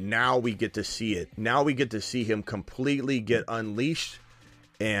 and now we get to see it. Now we get to see him completely get unleashed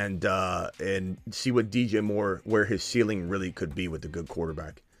and see what DJ Moore, where his ceiling really could be with a good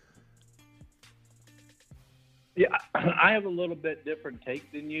quarterback. Yeah, I have a little bit different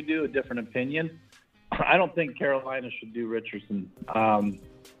take than you do, a different opinion. I don't think Carolina should do Richardson.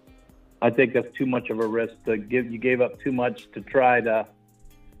 I think that's too much of a risk to give. You gave up too much to try to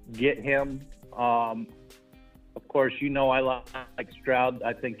get him. Of course, I like Stroud.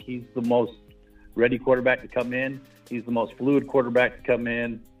 I think he's the most ready quarterback to come in. He's the most fluid quarterback to come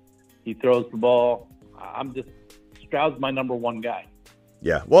in. He throws the ball. Stroud's my number 1 guy.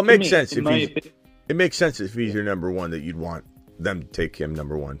 Yeah, well, it makes sense it makes sense if he's your number 1 that you'd want them to take him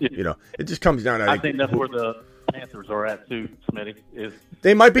number 1. Yeah. It just comes down to. I think that's where the Panthers are at too, Smitty. Is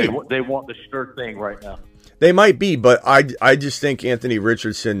they might be. They want the sure thing right now. They might be, but I just think Anthony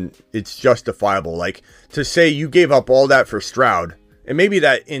Richardson, it's justifiable. Like, to say you gave up all that for Stroud, and maybe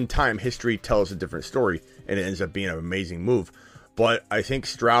that in time history tells a different story, and it ends up being an amazing move. But I think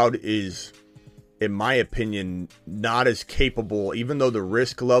Stroud is, in my opinion, not as capable, even though the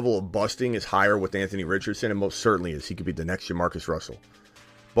risk level of busting is higher with Anthony Richardson, and most certainly is. He could be the next Jamarcus Russell.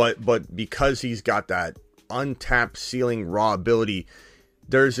 But because he's got that untapped ceiling raw ability,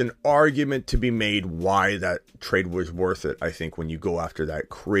 there's an argument to be made why that trade was worth it, I think, when you go after that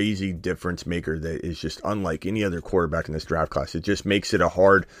crazy difference maker that is just unlike any other quarterback in this draft class. It just makes it a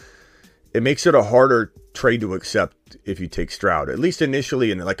harder trade to accept if you take Stroud, at least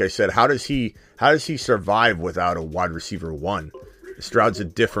initially. And like I said, how does he survive without a wide receiver 1? Stroud's a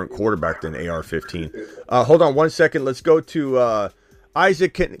different quarterback than AR-15. Hold on one second. Let's go to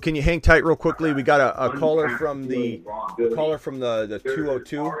Isaac. Can you hang tight real quickly? We got a caller from the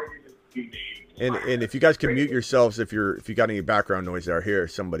 202. And if you guys can mute yourselves if you got any background noise out here,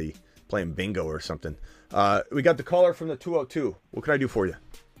 somebody playing bingo or something. We got the caller from the 202. What can I do for you?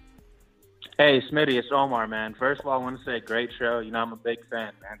 Hey, Smitty, it's Omar, man. First of all, I want to say great show. You know, I'm a big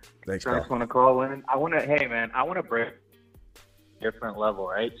fan, man. Thanks, I just want to call in. I want to break a different level,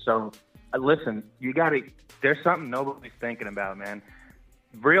 right? So, listen, there's something nobody's thinking about, man.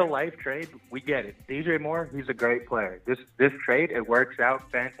 Real life trade, we get it. DJ Moore, he's a great player. This trade, it works out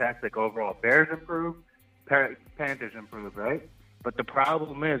fantastic overall. Bears improve, Panthers improve, right? But the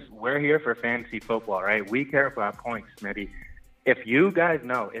problem is, we're here for fantasy football, right? We care about points, Smitty. If you guys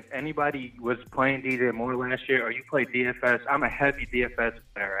know, if anybody was playing DJ Moore last year or you played DFS, I'm a heavy DFS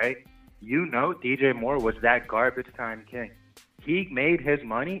player, right? You know DJ Moore was that garbage time king. He made his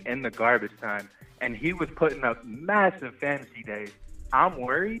money in the garbage time, and he was putting up massive fantasy days. I'm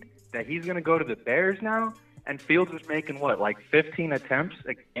worried that he's going to go to the Bears now, and Fields is making, 15 attempts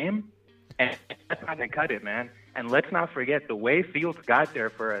a game? And that's not going to cut it, man. And let's not forget, the way Fields got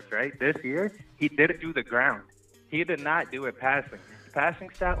there for us, right, this year, he did it through the ground. He did not do it passing. His passing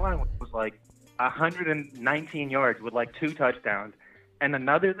stat line was 119 yards with 2 touchdowns. And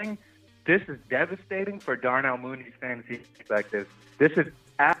another thing, this is devastating for Darnell Mooney's fantasy perspective. This is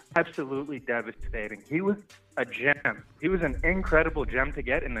absolutely devastating. He was a gem. He was an incredible gem to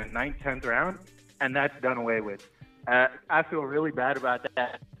get in the 9th, 10th round, and that's done away with. I feel really bad about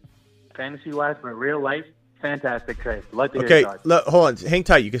that fantasy-wise, but real life, fantastic trade. Okay, hold on. Hang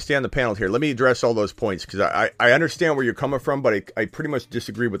tight. You can stay on the panel here. Let me address all those points because I understand where you're coming from, but I pretty much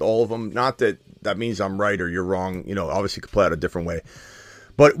disagree with all of them. Not that means I'm right or you're wrong. You know, obviously you could play out a different way.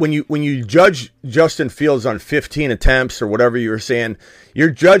 But when you judge Justin Fields on 15 attempts or whatever you were saying, you're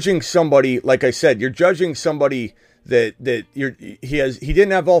judging somebody, like I said, you're judging somebody that he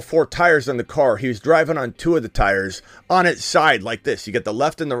didn't have all 4 tires on the car. He was driving on 2 of the tires on its side like this. You get the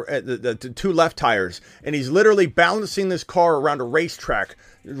left and the 2 left tires, and he's literally balancing this car around a racetrack,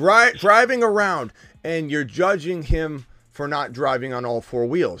 driving around, and you're judging him for not driving on all 4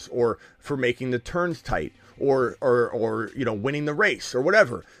 wheels or for making the turns tight. Or winning the race or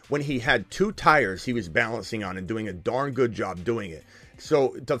whatever. When he had 2 tires he was balancing on and doing a darn good job doing it.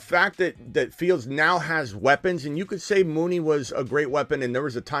 So the fact that Fields now has weapons, and you could say Mooney was a great weapon, and there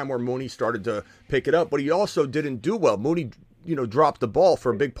was a time where Mooney started to pick it up, but he also didn't do well. Mooney, dropped the ball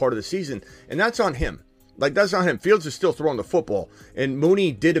for a big part of the season, and that's on him. That's on him. Fields is still throwing the football, and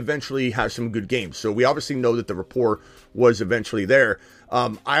Mooney did eventually have some good games. So we obviously know that the rapport was eventually there.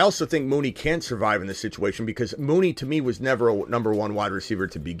 I also think Mooney can survive in this situation because Mooney, to me, was never a number 1 wide receiver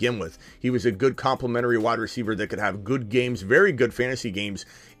to begin with. He was a good complementary wide receiver that could have good games, very good fantasy games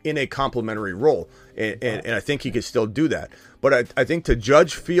in a complementary role. And I think he could still do that. But I think to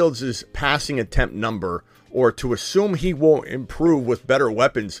judge Fields' passing attempt number or to assume he won't improve with better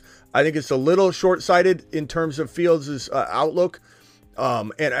weapons, I think it's a little short-sighted in terms of Fields' outlook.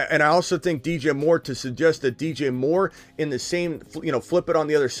 And I also think DJ Moore, to suggest that DJ Moore in the same, flip it on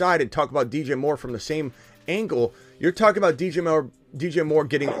the other side and talk about DJ Moore from the same angle. You're talking about DJ Moore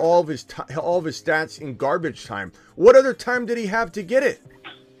getting all of his stats in garbage time. What other time did he have to get it?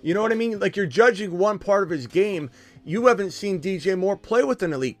 You know what I mean? Like, you're judging one part of his game. You haven't seen DJ Moore play with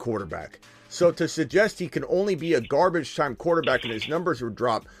an elite quarterback. So to suggest he can only be a garbage time quarterback and his numbers will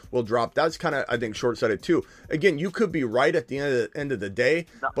drop, that's kind of, I think, short-sighted too. Again, you could be right at the end of the day,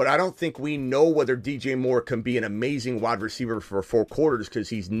 but I don't think we know whether DJ Moore can be an amazing wide receiver for 4 quarters because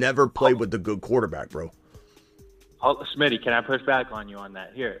he's never played with the good quarterback, bro. Oh, Smitty, can I push back on you on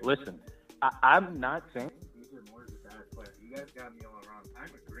that? Here, listen, I'm not saying DJ Moore is a bad player. You guys got me all wrong. I'm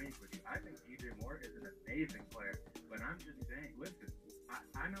agreeing with you. I think DJ Moore is an amazing player, but I'm just saying, listen,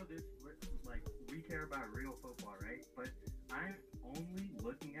 I know this. We care about real football, right? But I'm only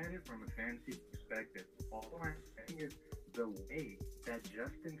looking at it from a fantasy perspective. All I'm saying is the way that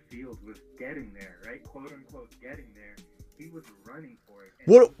Justin Fields was getting there, right? Quote unquote getting there. He was running for it.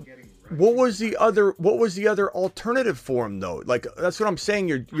 What was the other alternative for him though? Like that's what I'm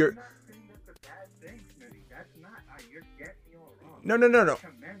saying. I'm not saying that's a bad thing, Smitty. That's not. You're getting me all wrong. No. I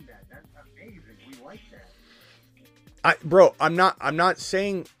commend that. That's amazing. We like that. Bro, I'm not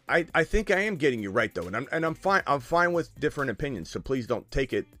saying. I think I am getting you right though, and I'm fine. I'm fine with different opinions. So please don't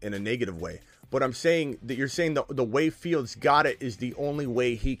take it in a negative way. But I'm saying that you're saying the way Fields got it is the only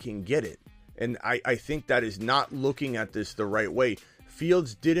way he can get it. And I think that is not looking at this the right way.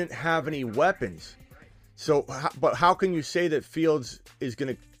 Fields didn't have any weapons. So, but how can you say that Fields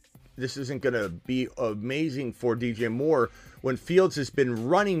this isn't going to be amazing for DJ Moore when Fields has been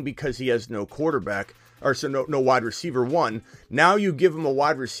running because he has no quarterback, or so no wide receiver one. Now you give him a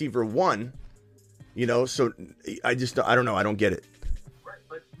wide receiver one, so I don't know. I don't get it. Right,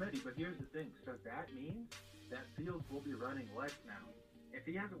 but Smitty, but here's the thing. So that means that Fields will be running less now. If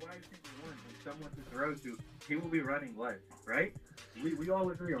he has a wide receiver one and someone to throw to, he will be running less, right? We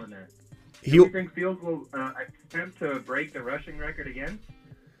all agree on that. Do you think Fields will attempt to break the rushing record again?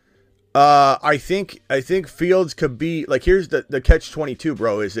 I think Fields could be like, here's the catch-22,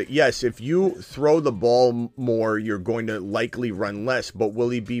 bro, is that yes, if you throw the ball more, you're going to likely run less, but will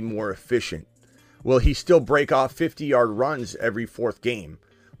he be more efficient? Will he still break off 50-yard runs every fourth game?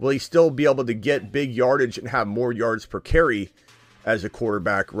 Will he still be able to get big yardage and have more yards per carry as a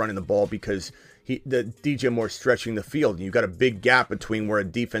quarterback running the ball because the DJ Moore's stretching the field, and you've got a big gap between where a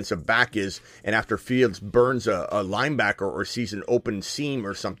defensive back is, and after Fields burns a linebacker or sees an open seam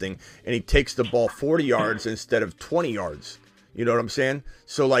or something, and he takes the ball 40 yards instead of 20 yards. You know what I'm saying?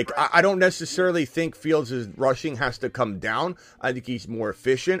 So, like, I don't necessarily think Fields' rushing has to come down. I think he's more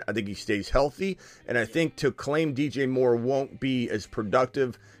efficient. I think he stays healthy. And I think to claim DJ Moore won't be as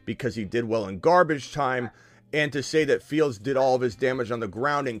productive because he did well in garbage time, and to say that Fields did all of his damage on the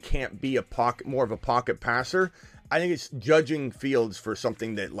ground and can't be more of a pocket passer, I think it's judging Fields for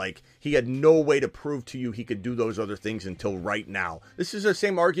something that, like, he had no way to prove to you he could do those other things until right now. This is the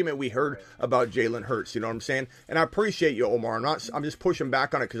same argument we heard about Jalen Hurts, you know what I'm saying? And I appreciate you, Omar. I'm just pushing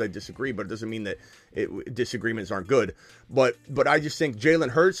back on it because I disagree, but it doesn't mean that disagreements aren't good. But I just think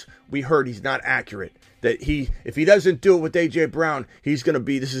Jalen Hurts, we heard he's not accurate. That if he doesn't do it with A.J. Brown, he's going to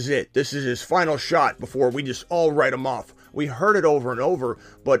be, this is it. This is his final shot before we just all write him off. We heard it over and over,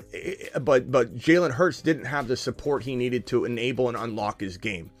 but Jalen Hurts didn't have the support he needed to enable and unlock his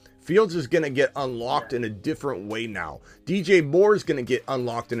game. Fields is going to get unlocked in a different way now. DJ Moore is going to get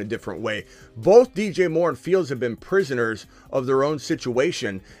unlocked in a different way. Both DJ Moore and Fields have been prisoners of their own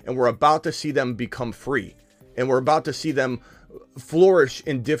situation, and we're about to see them become free. And we're about to see them flourish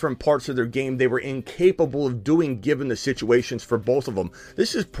in different parts of their game they were incapable of doing given the situations for both of them.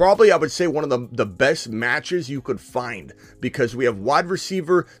 This is probably, I would say, one of the best matches you could find because we have wide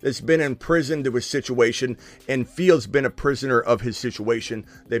receiver that's been imprisoned to his situation and Fields been a prisoner of his situation.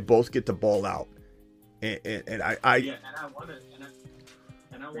 They both get the ball out. And I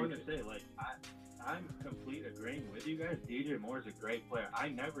want to say, like, I'm complete agreeing with you guys. DJ Moore's a great player. I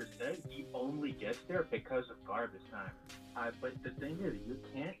never said he only gets there because of garbage time. But the thing is, you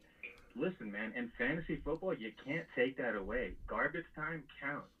can't listen, man. In fantasy football, you can't take that away. Garbage time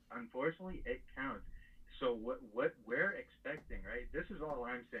counts. Unfortunately, it counts. So what we're expecting, right? This is all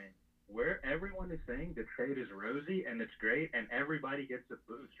I'm saying. Where everyone is saying the trade is rosy and it's great and everybody gets a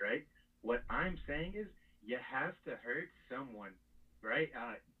boost, right? What I'm saying is you have to hurt someone, right?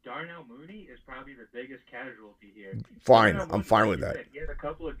 Darnell Mooney is probably the biggest casualty here. Fine, I'm fine with that. He had a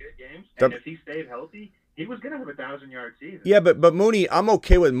couple of good games, and if he stayed healthy, he was going to have a 1,000-yard season. Yeah, but Mooney, I'm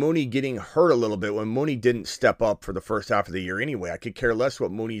okay with Mooney getting hurt a little bit when Mooney didn't step up for the first half of the year anyway. I could care less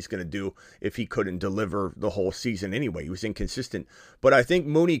what Mooney's going to do if he couldn't deliver the whole season anyway. He was inconsistent. But I think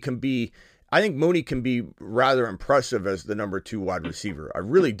Mooney can be rather impressive as the number 2 wide receiver. I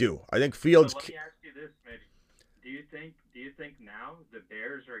really do. I think Fields. Let me ask you this, maybe. Do you think now the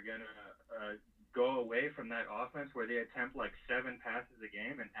Bears are going to go away from that offense where they attempt like 7 passes a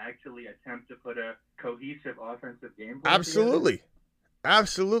game and actually attempt to put a cohesive offensive game plan Absolutely. together?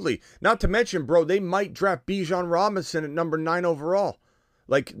 Absolutely. Not to mention, bro, they might draft Bijan Robinson at number 9 overall.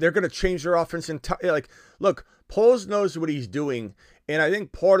 Like, they're going to change their offense entirely. Like, look, Poles knows what he's doing, and I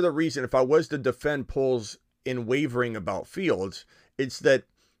think part of the reason, if I was to defend Poles in wavering about Fields, it's that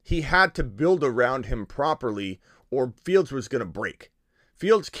he had to build around him properly or Fields was going to break.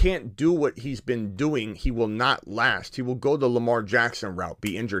 Fields can't do what he's been doing. He will not last. He will go the Lamar Jackson route,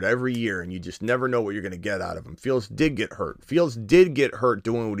 be injured every year, and you just never know what you're going to get out of him. Fields did get hurt. Fields did get hurt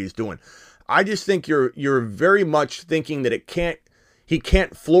doing what he's doing. I just think you're very much thinking that he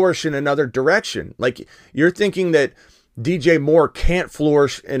can't flourish in another direction. Like, you're thinking that DJ Moore can't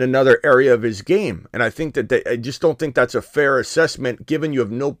flourish in another area of his game. And I think that I just don't think that's a fair assessment, given you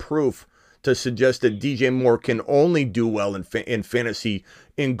have no proof to suggest that DJ Moore can only do well in fantasy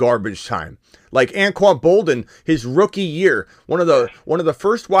in garbage time. Like Anquan Boldin, his rookie year, one of the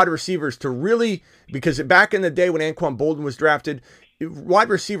first wide receivers to really, because back in the day when Anquan Boldin was drafted,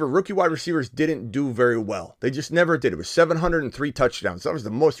 rookie wide receivers didn't do very well. They just never did. It was 703 touchdowns. That was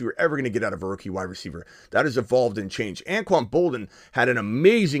the most you were ever going to get out of a rookie wide receiver. That has evolved and changed. Anquan Boldin had an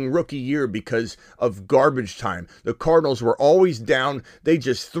amazing rookie year because of garbage time. The Cardinals were always down. They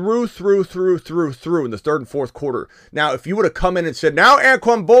just threw in the third and fourth quarter. Now, if you would have come in and said, now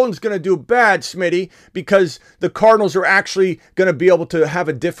Anquan Boldin's going to do bad, Smitty, because the Cardinals are actually going to be able to have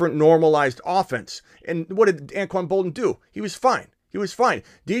a different normalized offense. And what did Anquan Boldin do? He was fine. He was fine.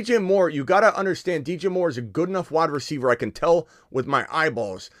 DJ Moore, you got to understand, DJ Moore is a good enough wide receiver. I can tell with my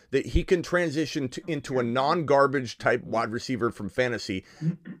eyeballs that he can transition into a non-garbage type wide receiver from fantasy.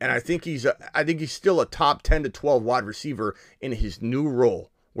 And I think he's still a top 10 to 12 wide receiver in his new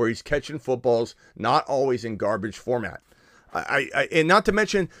role, where he's catching footballs, not always in garbage format. And not to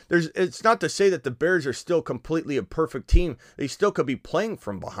mention, it's not to say that the Bears are still completely a perfect team. They still could be playing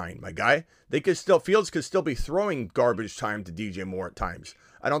from behind, my guy. Fields could still be throwing garbage time to DJ Moore at times.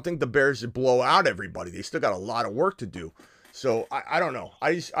 I don't think the Bears would blow out everybody. They still got a lot of work to do. So I don't know.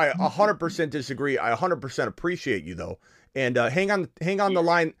 I 100% disagree. I 100% appreciate you though. And hang on the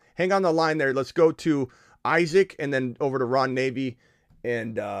line there. Let's go to Isaac and then over to Ron Navy.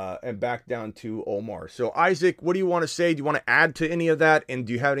 And back down to Omar. So, Isaac, what do you want to say? Do you want to add to any of that? And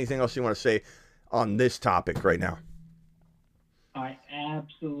do you have anything else you want to say on this topic right now? I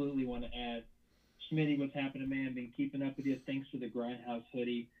absolutely want to add. Schmitty, what's happening, man? Been keeping up with you. Thanks for the Grindhouse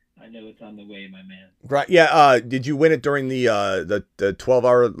hoodie. I know it's on the way, my man. Right? Yeah. Did you win it during the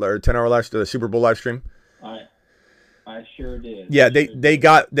 12-hour or 10-hour the Super Bowl live stream? I sure did. Yeah, they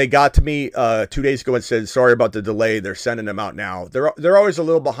got to me 2 days ago and said sorry about the delay. They're sending them out now. They're always a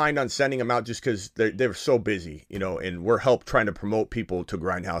little behind on sending them out just because they're so busy, and we're trying to promote people to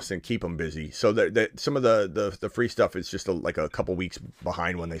Grindhouse and keep them busy. So some of the free stuff is just like a couple weeks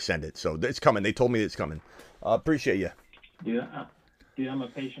behind when they send it. So it's coming. They told me it's coming. Appreciate you. Yeah, dude, I'm a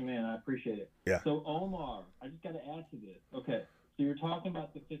patient man. I appreciate it. Yeah. So Omar, I just got to add to this. Okay. So you're talking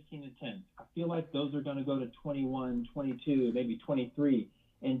about the 15 attempts. I feel like those are going to go to 21, 22, maybe 23,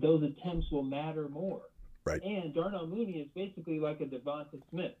 and those attempts will matter more. Right. And Darnell Mooney is basically like a Devonta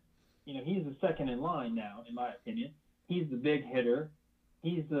Smith. He's the second in line now, in my opinion. He's the big hitter.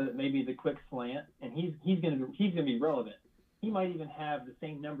 He's maybe the quick slant, and he's going to be relevant. He might even have the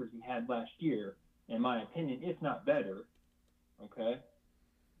same numbers he had last year, in my opinion, if not better. Okay.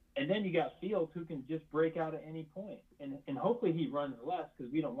 And then you got Fields, who can just break out at any point. And hopefully he runs less because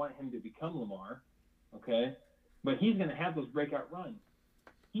we don't want him to become Lamar, okay? But he's going to have those breakout runs.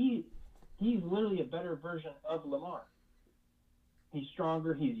 He's literally a better version of Lamar. He's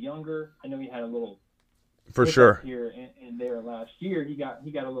stronger. He's younger. I know he had a little for sure here and there last year. He got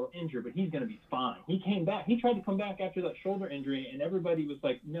a little injured, but he's going to be fine. He came back. He tried to come back after that shoulder injury, and everybody was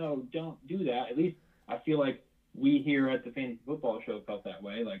like, no, don't do that. At least I feel like we here at the Fantasy Football Show felt that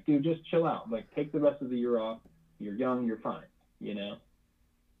way. Like, dude, just chill out. Like, take the rest of the year off. You're young. You're fine.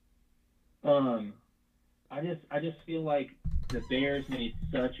 I just feel like the Bears made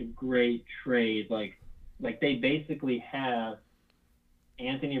such a great trade. Like they basically have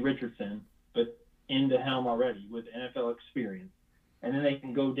Anthony Richardson, but in the helm already with NFL experience, and then they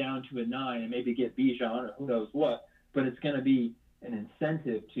can go down to a 9 and maybe get Bijan or who knows what. But it's going to be an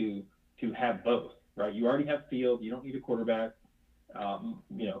incentive to have both. Right, you already have Field. You don't need a quarterback.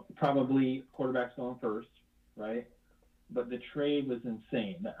 Probably quarterback's going first, right? But the trade was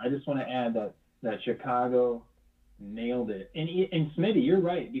insane. I just want to add that Chicago nailed it. And Smitty, you're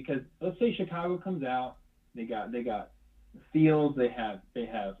right, because let's say Chicago comes out, they got Fields, they have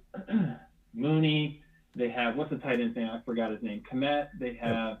Mooney, they have what's the tight end thing? I forgot his name. Komet. They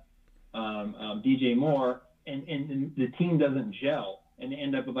have DJ Moore, and the team doesn't gel. And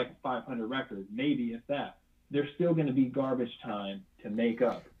end up with like a 500 record, maybe if that. There's still going to be garbage time to make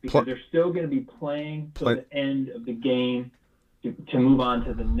up because they're still going to be playing till the end of the game to move on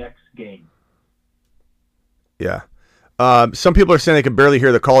to the next game. Yeah. Some people are saying they can barely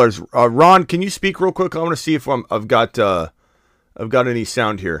hear the callers. Ron, can you speak real quick? I want to see if I've got any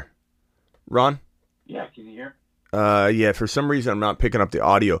sound here. Ron? Yeah, can you hear? Yeah, for some reason I'm not picking up the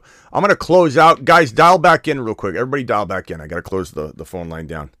audio. I'm going to close out. Guys, dial back in real quick. Everybody dial back in. I got to close the phone line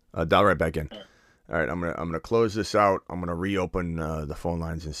down. Dial right back in. All right, I'm going to close this out. I'm going to reopen the phone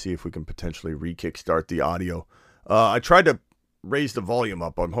lines and see if we can potentially re-kickstart the audio. I tried to raise the volume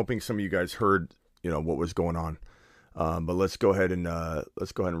up. I'm hoping some of you guys heard, what was going on. But let's go ahead and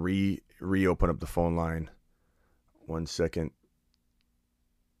reopen up the phone line. 1 second.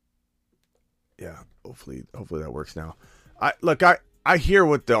 Yeah, hopefully that works now. I hear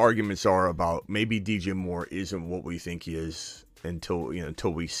what the arguments are about maybe DJ Moore isn't what we think he is until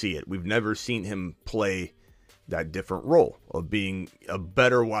we see it. We've never seen him play that different role of being a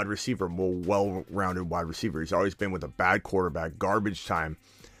better wide receiver, more well-rounded wide receiver. He's always been with a bad quarterback, garbage time.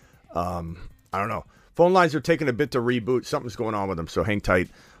 I don't know. Phone lines are taking a bit to reboot. Something's going on with them, so hang tight.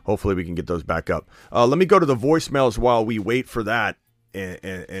 Hopefully we can get those back up. Let me go to the voicemails while we wait for that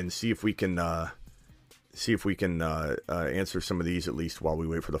and see if we can answer some of these at least while we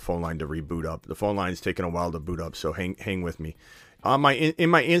wait for the phone line to reboot up. The phone line's taking a while to boot up, so hang with me. In my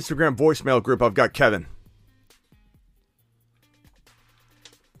Instagram voicemail group, I've got Kevin.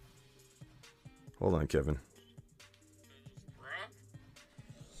 Hold on, Kevin.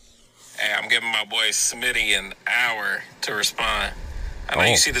 Hey, I'm giving my boy Smitty an hour to respond. I know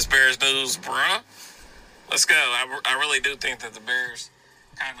you see this Bears news, bruh. Let's go. I really do think that the Bears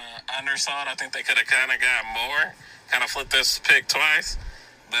kind of undersaw it. I think they could have kind of got more. Kind of flipped this pick twice.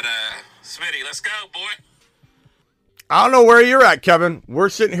 But, Smitty, let's go, boy. I don't know where you're at, Kevin. We're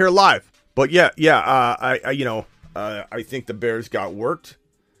sitting here live. But, I think the Bears got worked.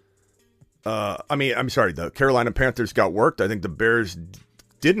 The Carolina Panthers got worked. I think the Bears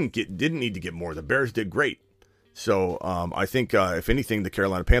didn't need to get more. The Bears did great. So I think if anything, the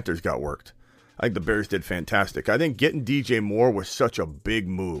Carolina Panthers got worked. I think the Bears did fantastic. I think getting DJ Moore was such a big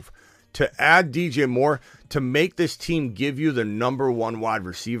move. To add DJ Moore, to make this team give you the number one wide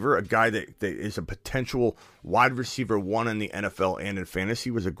receiver, a guy that is a potential wide receiver one in the NFL and in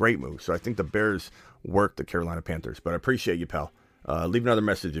fantasy, was a great move. So I think the Bears worked the Carolina Panthers. But I appreciate you, pal. Leave another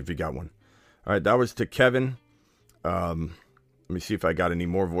message if you got one. All right, that was to Kevin. Let me see if I got any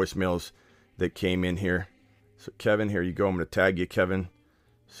more voicemails that came in here. So, Kevin, here you go. I'm going to tag you, Kevin,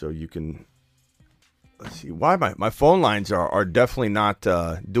 so you can... Let's see. Why my phone lines are definitely not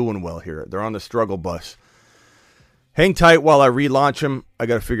doing well here. They're on the struggle bus. Hang tight while I relaunch them. I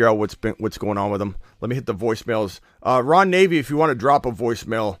got to figure out what's going on with them. Let me hit the voicemails. Ron Navy, if you want to drop a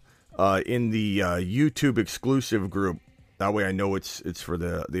voicemail in the YouTube exclusive group, that way I know it's for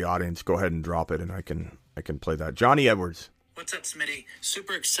the audience. Go ahead and drop it, and I can play that. Johnny Edwards. What's up, Smitty?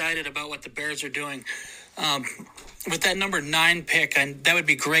 Super excited about what the Bears are doing. With that number 9 pick, and that would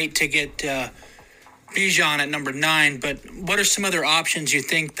be great to get Bijan at number 9. But what are some other options you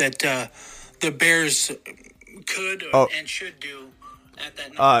think that the Bears could and should do at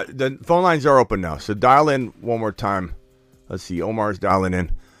that number? The phone lines are open now, so dial in one more time. Let's see. Omar's dialing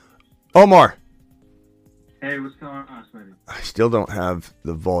in. Omar. Hey, what's going on, Smitty? I still don't have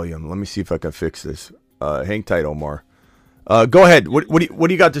the volume. Let me see if I can fix this. Hang tight, Omar. Go ahead. What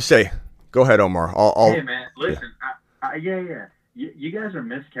do you got to say? Go ahead, Omar. Hey, man. Listen. Yeah. You guys are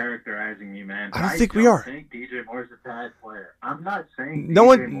mischaracterizing me, man. I don't think we are. I think DJ Moore's a bad player. I'm not saying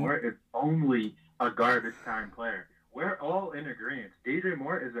DJ Moore is only a garbage time player. We're all in agreement. DJ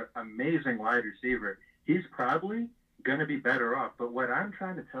Moore is an amazing wide receiver. He's probably going to be better off. But what I'm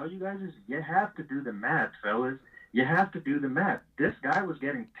trying to tell you guys is you have to do the math, fellas. You have to do the math. This guy was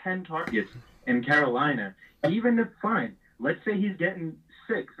getting 10 targets in Carolina. Even if, fine, let's say he's getting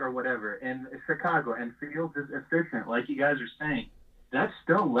 6 or whatever in Chicago and Fields is efficient, like you guys are saying. That's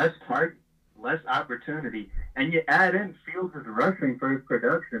still less target, less opportunity. And you add in Fields is rushing for his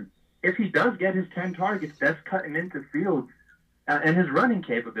production. If he does get his 10 targets, that's cutting into Fields and his running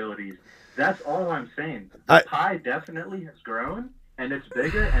capabilities. That's all I'm saying. The pie definitely has grown, and it's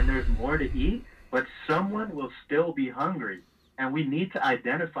bigger, and there's more to eat, but someone will still be hungry, and we need to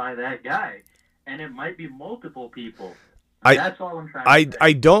identify that guy. And it might be multiple people. That's all I'm trying to say.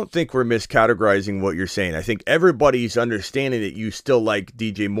 I don't think we're miscategorizing what you're saying. I think everybody's understanding that you still like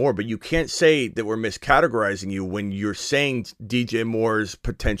DJ Moore, but you can't say that we're miscategorizing you when you're saying DJ Moore is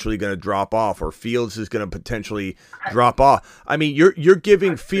potentially going to drop off or Fields is going to potentially drop off. I mean, you're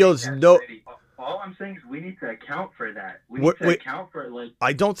giving Fields no... All I'm saying is we need to account for that. We need to account for it. Like,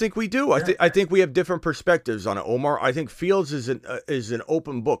 I don't think we do. I think we have different perspectives on it, Omar. I think Fields is an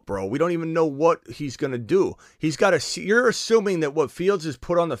open book, bro. We don't even know what he's going to do. He's got to. You're assuming that what Fields has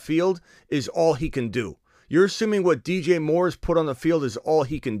put on the field is all he can do. You're assuming what DJ Moore has put on the field is all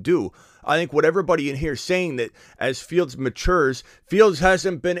he can do. I think what everybody in here is saying that as Fields matures, Fields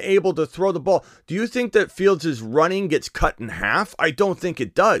hasn't been able to throw the ball. Do you think that Fields' running gets cut in half? I don't think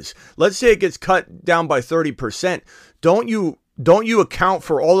it does. Let's say it gets cut down by 30%. Don't you don't you account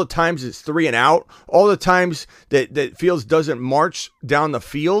for all the times it's 3 and out, all the times that Fields doesn't march down the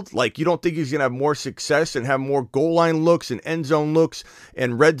field? Like, you don't think he's going to have more success and have more goal line looks and end zone looks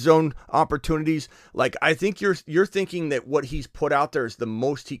and red zone opportunities? Like, I think you're thinking that what he's put out there is the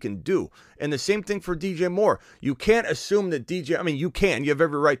most he can do. And the same thing for DJ Moore. You can't assume that you have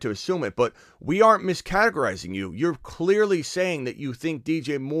every right to assume it, but we aren't miscategorizing you. You're clearly saying that you think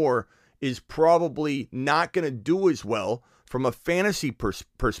DJ Moore is probably not going to do as well from a fantasy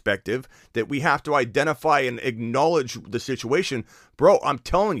perspective, that we have to identify and acknowledge the situation. Bro, I'm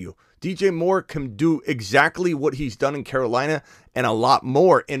telling you, DJ Moore can do exactly what he's done in Carolina and a lot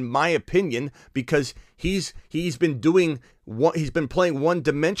more, in my opinion, because he's been playing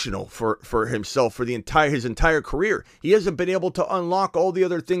one-dimensional for himself for his entire career. He hasn't been able to unlock all the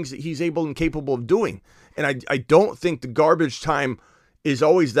other things that he's able and capable of doing. And I don't think the garbage time is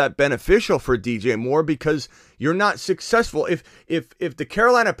always that beneficial for DJ Moore, because you're not successful. If the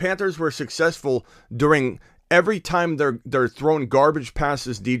Carolina Panthers were successful during every time they're throwing garbage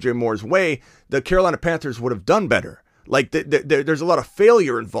passes DJ Moore's way, the Carolina Panthers would have done better. Like, there's a lot of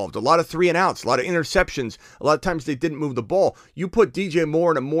failure involved, a lot of 3 and outs, a lot of interceptions. A lot of times they didn't move the ball. You put DJ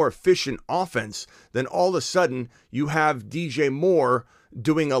Moore in a more efficient offense, then all of a sudden you have DJ Moore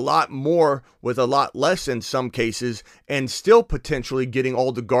doing a lot more with a lot less in some cases, and still potentially getting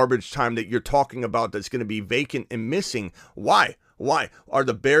all the garbage time that you're talking about that's going to be vacant and missing. Why? Are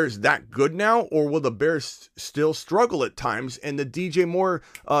the Bears that good now, or will the Bears still struggle at times, and the DJ Moore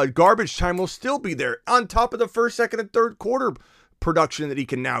garbage time will still be there on top of the first, second, and third quarter production that he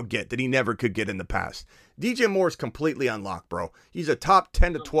can now get that he never could get in the past? DJ Moore is completely unlocked, bro. He's a top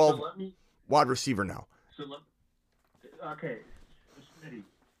 10 to 12 wide receiver now. Okay. Smitty,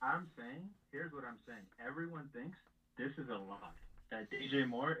 here's what I'm saying. Everyone thinks this is a lock, that DJ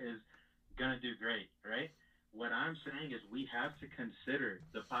Moore is going to do great, right? What I'm saying is we have to consider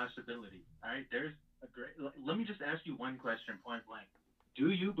the possibility, all right? Let me just ask you one question, point blank. Do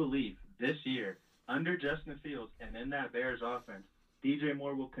you believe this year, under Justin Fields and in that Bears offense, DJ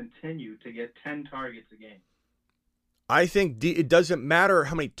Moore will continue to get 10 targets a game? I think it doesn't matter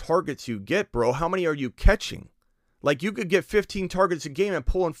how many targets you get, bro. How many are you catching? Like, you could get 15 targets a game and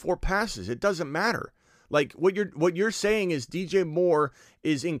pull in 4 passes. It doesn't matter. Like, what you're saying is DJ Moore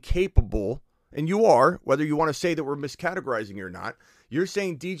is incapable, and you are, whether you want to say that we're miscategorizing you or not. You're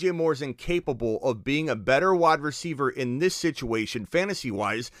saying DJ Moore is incapable of being a better wide receiver in this situation,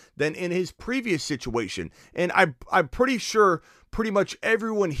 fantasy-wise, than in his previous situation. And I'm pretty sure pretty much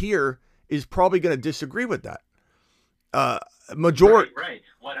everyone here is probably going to disagree with that. Right.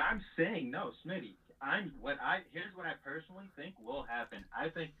 What I'm saying, no, Smitty. Here's what I personally think will happen. I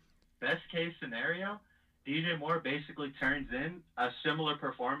think best case scenario, DJ Moore basically turns in a similar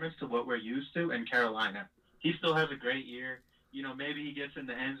performance to what we're used to in Carolina. He still has a great year. Maybe he gets in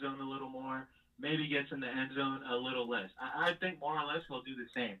the end zone a little more. Maybe he gets in the end zone a little less. I think more or less he'll do the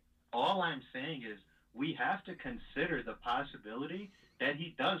same. All I'm saying is we have to consider the possibility that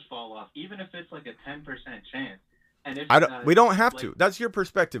he does fall off, even if it's like a 10% chance. And we don't have to. That's your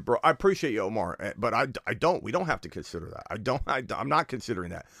perspective, bro. I appreciate you, Omar, but I don't. We don't have to consider that. I'm not considering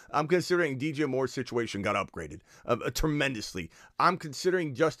that. I'm considering DJ Moore's situation got upgraded tremendously. I'm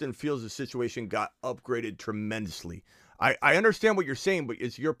considering Justin Fields' situation got upgraded tremendously. I understand what you're saying, but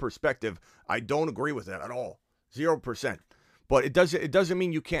it's your perspective. I don't agree with that at all. 0%. But it doesn't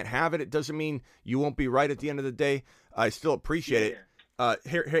mean you can't have it. It doesn't mean you won't be right at the end of the day. I still appreciate it.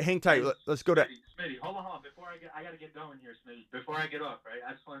 Here, hang tight. Let's go to Smitty, hold on. Before I got to get going here, Smitty. Before I get off, right?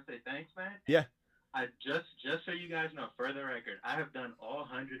 I just want to say thanks, man. Yeah. I just so you guys know, for the record, I have done all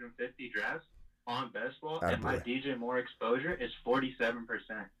 150 drafts on best ball, and my DJ Moore exposure is 47%.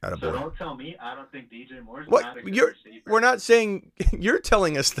 So don't tell me I don't think DJ Moore's not a good receiver. We're not saying you're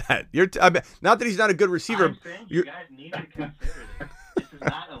telling us that. Not that he's not a good receiver. I'm saying you guys need to consider this. This is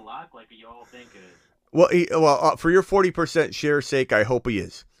not a lock like you all think it is. Well, for your 40% share sake, I hope he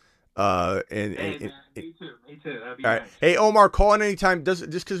is. Me too. That'd be nice. Hey, Omar, call in anytime.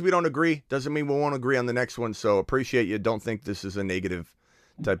 Just because we don't agree doesn't mean we won't agree on the next one. So appreciate you. Don't think this is a negative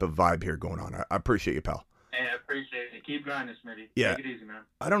type of vibe here going on. I appreciate you, pal. Hey, I appreciate it. Keep grinding, Smitty. Yeah. Take it easy, man.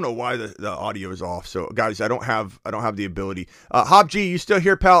 I don't know why the audio is off. So guys, I don't have the ability. Hob G, you still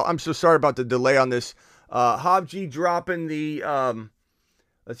here, pal? I'm so sorry about the delay on this. Hob G dropping the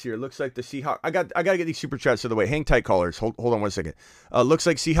let's see here. Looks like the Seahawks. I got to get these super chats out of the way. Hang tight, callers. Hold on 1 second. Looks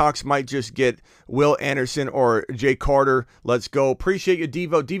like Seahawks might just get Will Anderson or Jay Carter. Let's go. Appreciate you,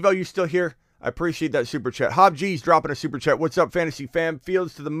 Devo. Devo, you still here? I appreciate that super chat. Hob G's dropping a super chat. What's up, fantasy fam?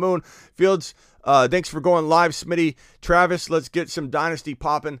 Fields to the moon. Fields, thanks for going live, Smitty. Travis, let's get some dynasty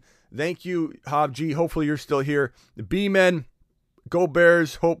popping. Thank you, Hob G. Hopefully you're still here. The B-Men, Go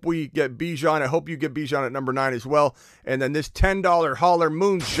Bears. Hope we get Bijan. I hope you get Bijan at number 9 as well. And then this $10 Holler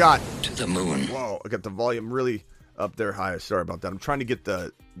Moonshot. To the moon. Whoa, I got the volume really up there high. Sorry about that. I'm trying to get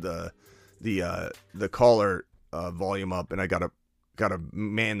the caller volume up, and I gotta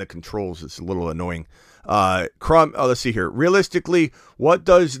man the controls. It's a little annoying. Let's see here. Realistically, what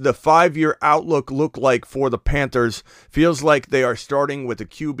does the 5-year outlook look like for the Panthers? Feels like they are starting with a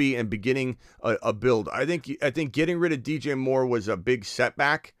QB and beginning a build. I think getting rid of DJ Moore was a big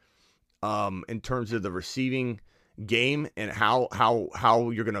setback in terms of the receiving game and how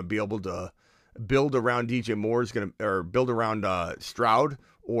you're going to be able to build around DJ Moore or build around Stroud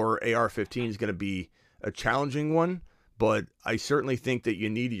or AR-15 is going to be a challenging one. But I certainly think that you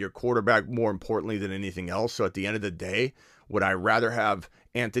need your quarterback more importantly than anything else. So at the end of the day, would I rather have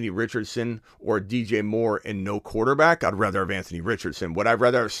Anthony Richardson or DJ Moore and no quarterback? I'd rather have Anthony Richardson. Would I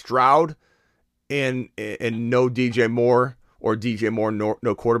rather have Stroud and no DJ Moore or DJ Moore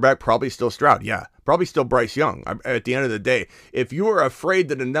no quarterback? Probably still Stroud. Yeah, probably still Bryce Young. At the end of the day, if you were afraid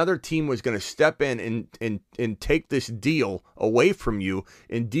that another team was going to step in and take this deal away from you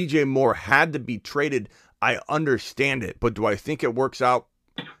and DJ Moore had to be traded, I understand it, but do I think it works out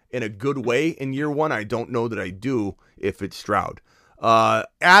in a good way in year one? I don't know that I do if it's Stroud.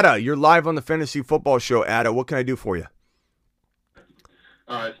 Ada, you're live on the Fantasy Football Show. Ada, what can I do for you?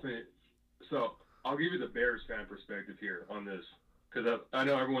 So I'll give you the Bears fan perspective here on this, because I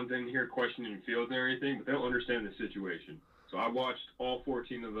know everyone's in here questioning Fields and everything, but they don't understand the situation. So I watched all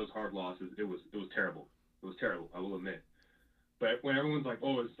 14 of those hard losses. It was terrible. It was terrible, I will admit. But when everyone's like,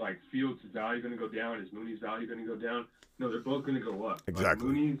 oh, it's like Fields' value going to go down, is Mooney's value going to go down? No, they're both going to go up. Exactly.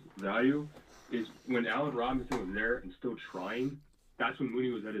 Like Mooney's value is when Allen Robinson was there and still trying, that's when Mooney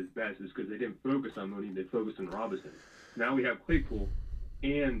was at his best, is because they didn't focus on Mooney, they focused on Robinson. Now we have Claypool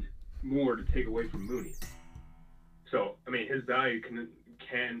and Moore to take away from Mooney. So, I mean, his value can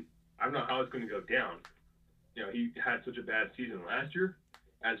I don't know how it's going to go down. You know, he had such a bad season last year,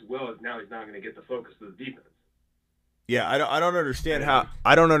 as well as now he's not going to get the focus of the defense. Yeah, I don't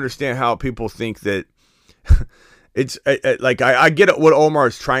understand how people think that it's like I get what Omar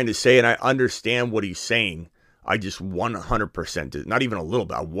is trying to say, and I understand what he's saying. I just 100%, not even a little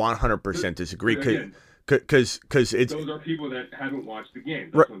bit, I 100% disagree because it's those are people that haven't watched the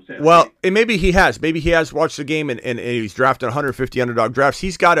game. That's what I'm saying. Well, and maybe he has watched the game and he's drafted 150 underdog drafts.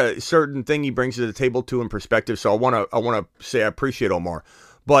 He's got a certain thing he brings to the table too in perspective. So I want to say I appreciate Omar.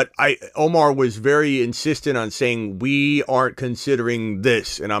 But Omar was very insistent on saying, we aren't considering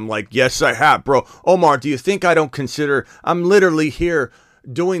this. And I'm like, yes, I have, bro. Omar, do you think I don't consider? I'm literally here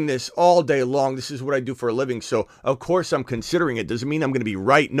doing this all day long. This is what I do for a living. So, of course, I'm considering it. Doesn't mean I'm going to be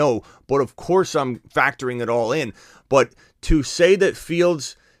right. No. But, of course, I'm factoring it all in. But to say that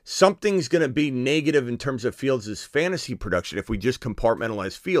Fields, something's going to be negative in terms of Fields' fantasy production if we just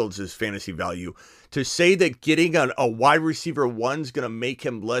compartmentalize Fields' fantasy value. To say that getting a wide receiver 1 is going to make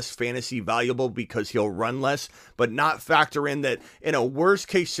him less fantasy valuable because he'll run less, but not factor in that in a worst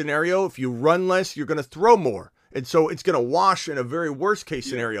case scenario, if you run less, you're going to throw more. And so it's going to wash in a very worst case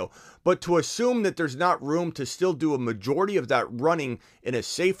scenario. But to assume that there's not room to still do a majority of that running in a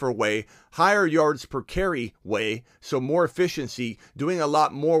safer way, higher yards per carry way, so more efficiency, doing a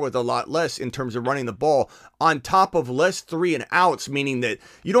lot more with a lot less in terms of running the ball, on top of less 3 and outs, meaning that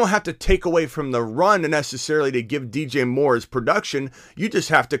you don't have to take away from the run necessarily to give DJ Moore his production. You just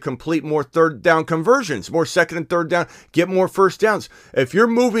have to complete more third down conversions, more second and third down, get more first downs. If you're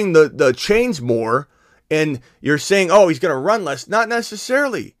moving the chains more and you're saying, oh, he's going to run less, not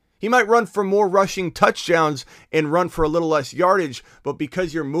necessarily. He might run for more rushing touchdowns and run for a little less yardage, but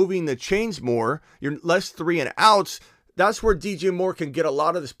because you're moving the chains more, you're less 3 and outs, that's where DJ Moore can get a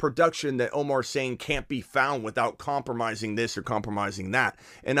lot of this production that Omar's saying can't be found without compromising this or compromising that.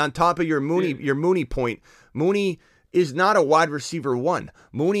 And on top of your Mooney point, Mooney is not a wide receiver 1.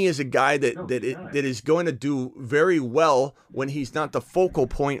 Mooney is a guy that is going to do very well when he's not the focal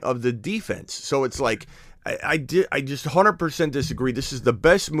point of the defense. So it's like, I just 100% disagree. This is the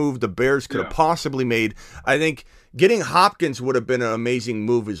best move the Bears could have possibly made. I think getting Hopkins would have been an amazing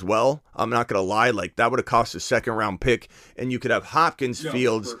move as well. I'm not going to lie. Like, that would have cost a second-round pick, and you could have Hopkins,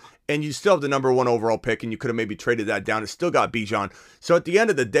 Fields, and you still have the number 1 overall pick, and you could have maybe traded that down and still got Bijan. So at the end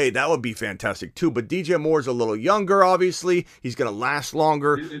of the day, that would be fantastic too. But DJ Moore's a little younger, obviously. He's going to last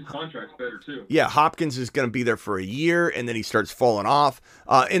longer. His contract's better too. Yeah, Hopkins is going to be there for a year, and then he starts falling off.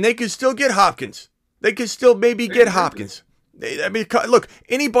 And they could still get Hopkins. They could still maybe get Hopkins. I mean, look,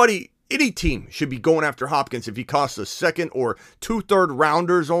 any team should be going after Hopkins if he costs a second or 2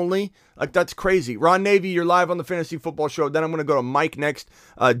 third-rounders only. Like, that's crazy. Ron Navy, you're live on the Fantasy Football Show. Then I'm going to go to Mike next.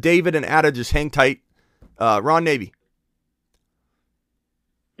 David and Ada, just hang tight. Ron Navy.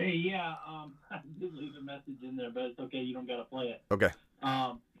 Hey, yeah, I did leave a message in there, but it's okay. You don't got to play it. Okay.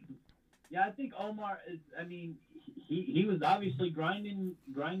 Yeah, I think Omar is. I mean, he was obviously grinding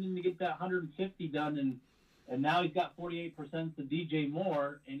to get that 150 done, and now he's got 48% to DJ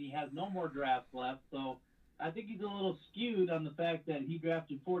Moore, and he has no more drafts left. So I think he's a little skewed on the fact that he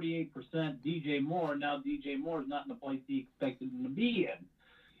drafted 48% DJ Moore. Now DJ Moore is not in the place he expected him to be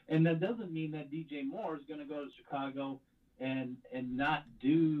in, and that doesn't mean that DJ Moore is going to go to Chicago and not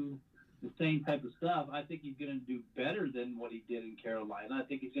do the same type of stuff. I think he's going to do better than what he did in Carolina. I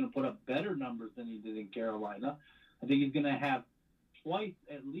think he's going to put up better numbers than he did in Carolina. I think he's going to have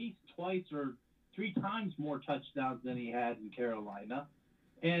at least twice or three times more touchdowns than he had in Carolina.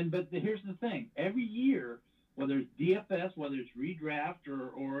 But here's the thing. Every year, whether it's DFS, whether it's redraft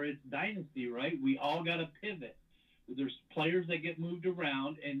or it's dynasty, right, we all got to pivot. There's players that get moved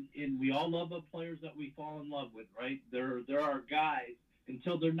around, and we all love the players that we fall in love with, right? They're our guys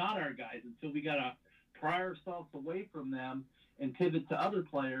until they're not our guys, until we got to pry ourselves away from them and pivot to other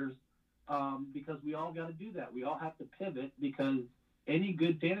players, because we all got to do that. We all have to pivot, because any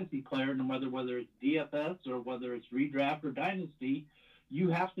good fantasy player, no matter whether it's DFS or whether it's redraft or dynasty, you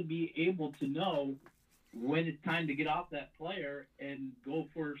have to be able to know when it's time to get off that player and go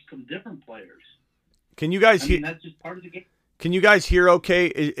for some different players. Can you guys hear? That's just part of the game. Can you guys hear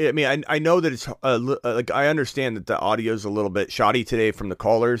okay? I mean, I know that it's like, I understand that the audio is a little bit shoddy today from the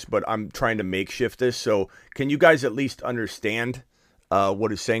callers, but I'm trying to makeshift this. So can you guys at least understand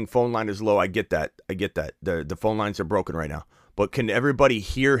what is saying? Phone line is low. I get that. The phone lines are broken right now. But can everybody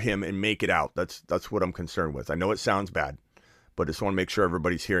hear him and make it out? That's what I'm concerned with. I know it sounds bad, but I just want to make sure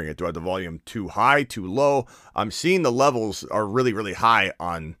everybody's hearing it. Do I have the volume too high, too low? I'm seeing the levels are really, really high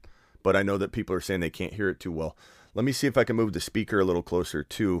on, but I know that people are saying they can't hear it too well. Let me see if I can move the speaker a little closer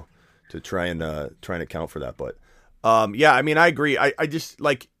to try and account for that. But yeah, I mean, I agree. I just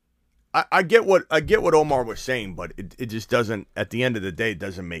like, I get what Omar was saying, but it just doesn't, at the end of the day, it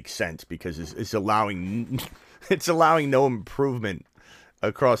doesn't make sense, because it's allowing no improvement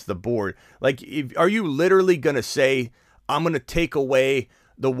across the board. Like, are you literally gonna say, I'm gonna take away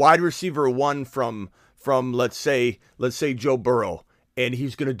the wide receiver one from let's say Joe Burrow, and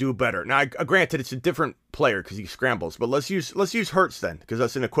he's going to do better? Now, granted, it's a different player because he scrambles, but let's use Hurts then, because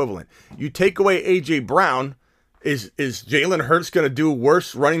that's an equivalent. You take away A.J. Brown, is Jalen Hurts going to do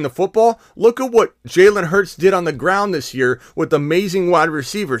worse running the football? Look at what Jalen Hurts did on the ground this year with amazing wide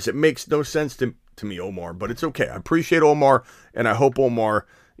receivers. It makes no sense to me, Omar, but it's okay. I appreciate Omar, and I hope Omar,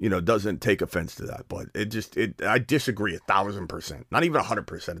 doesn't take offense to that. But I disagree 1,000%. Not even 100%,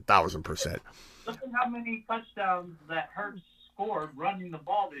 1,000%. Look at how many touchdowns that Hurts scored running the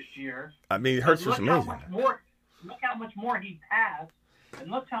ball this year. I mean, Hurts was amazing. Look how much more he passed,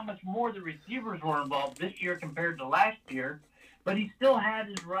 and look how much more the receivers were involved this year compared to last year. But he still had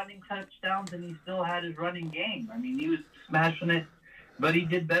his running touchdowns, and he still had his running game. I mean, he was smashing it, but he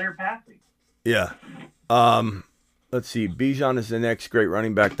did better passing. Yeah. Let's see. Bijan is the next great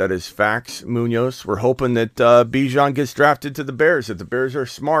running back. That is facts. Munoz. We're hoping that Bijan gets drafted to the Bears. If the Bears are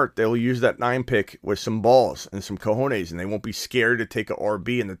smart, they'll use that 9 pick with some balls and some cojones, and they won't be scared to take a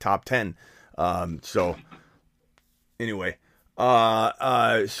RB in the top 10. So, anyway.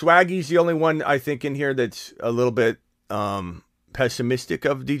 Swaggy's the only one, I think, in here that's a little bit pessimistic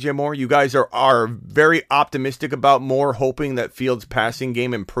of DJ Moore. You guys are very optimistic about Moore, hoping that Fields' passing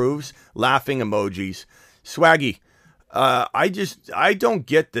game improves. Laughing emojis. Swaggy. I don't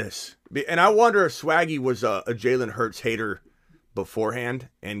get this. And I wonder if Swaggy was a Jalen Hurts hater beforehand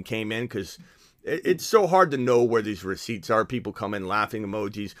and came in, because it's so hard to know where these receipts are. People come in laughing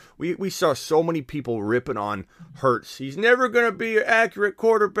emojis. We saw so many people ripping on Hurts. He's never going to be an accurate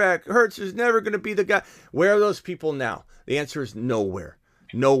quarterback. Hurts is never going to be the guy. Where are those people now? The answer is nowhere.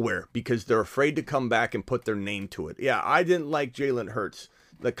 Nowhere, because they're afraid to come back and put their name to it. Yeah, I didn't like Jalen Hurts.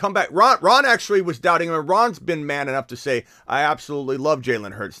 The comeback, Ron actually was doubting him. Ron's been man enough to say, I absolutely love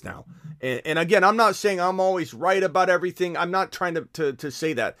Jalen Hurts now. And again, I'm not saying I'm always right about everything. I'm not trying to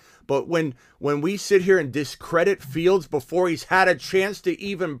say that. But when we sit here and discredit Fields before he's had a chance to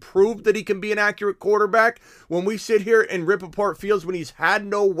even prove that he can be an accurate quarterback, when we sit here and rip apart Fields when he's had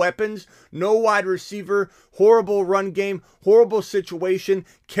no weapons, no wide receiver, horrible run game, horrible situation,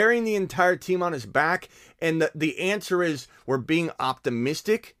 carrying the entire team on his back, and the answer is we're being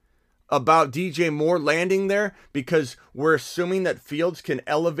optimistic about DJ Moore landing there because we're assuming that Fields can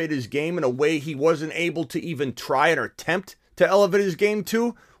elevate his game in a way he wasn't able to even try or attempt to elevate his game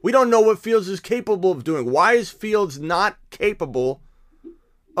to. We don't know what Fields is capable of doing. Why is Fields not capable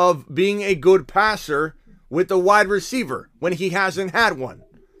of being a good passer with a wide receiver when he hasn't had one?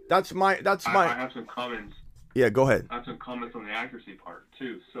 I have some comments Yeah, go ahead. I have some comments on the accuracy part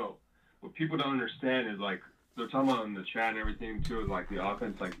too. So what people don't understand is like they're talking about in the chat and everything too, is like the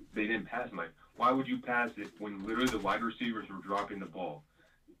offense, like they didn't pass. I'm like, why would you pass it when literally the wide receivers were dropping the ball?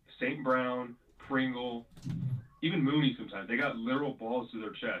 St. Brown, Pringle, even Mooney sometimes, they got literal balls to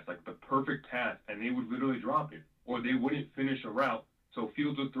their chest, like the perfect pass, and they would literally drop it. Or they wouldn't finish a route, so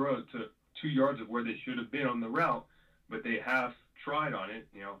Fields would throw it to 2 yards of where they should have been on the route, but they half tried on it,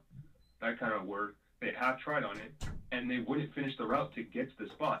 that kind of word. They half tried on it, and they wouldn't finish the route to get to the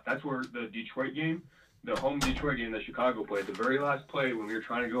spot. That's where the Detroit game, the home Detroit game that Chicago played, the very last play when we were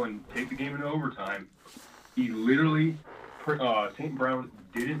trying to go and take the game into overtime, he literally, St. Brown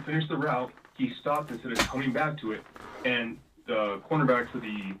didn't finish the route. He stopped instead of coming back to it, and the cornerback for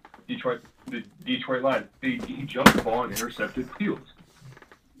the Detroit lad, he jumped the ball and intercepted Fields.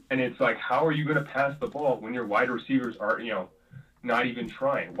 And it's like, how are you going to pass the ball when your wide receivers are, not even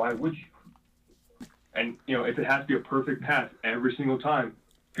trying? Why would you? And, if it has to be a perfect pass every single time,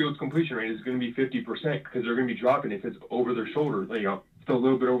 Fields' completion rate is going to be 50% because they're going to be dropping if it's over their shoulder, still a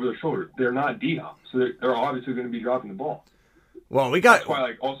little bit over their shoulder. They're not D-Hop, so they're obviously going to be dropping the ball. Well, that's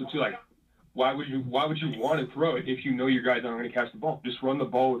why, why would you want to throw it if you know your guys aren't going to catch the ball? Just run the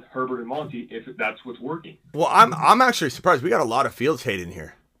ball with Herbert and Monty if that's what's working. Well, I'm actually surprised. We got a lot of Fields hate in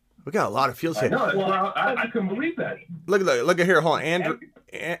here. We got a lot of Fields hate. I couldn't believe that. Look at here. Hold on.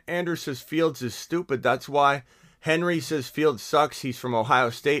 Andrew says Fields is stupid. That's why. Henry says Fields sucks. He's from Ohio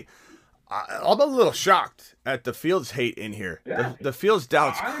State. I'm a little shocked at the Fields hate in here. Yeah. The Fields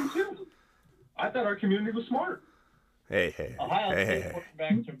doubts. I am too. I thought our community was smart. Hey. Ohio State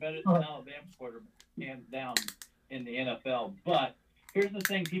quarterbacks are better than Alabama quarterbacks, hands down, in the NFL. But here's the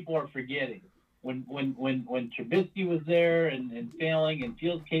thing people are forgetting. When Trubisky was there and failing and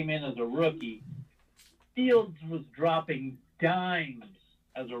Fields came in as a rookie, Fields was dropping dimes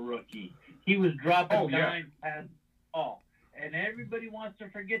as a rookie. He was dropping dimes past all. And everybody wants to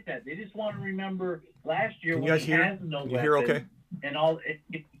forget that. They just want to remember last year when he has no weapon. You hear okay? And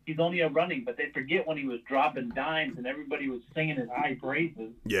he's only a running, but they forget when he was dropping dimes and everybody was singing his high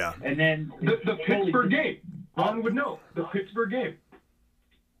praises. Yeah. And then the Pittsburgh game. Ron would know. The Pittsburgh game.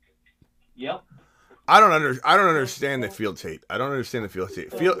 Yep. I don't understand the Fields hate. I don't understand the Fields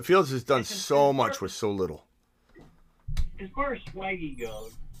hate. Fields has done so much with so little. As far as Swaggy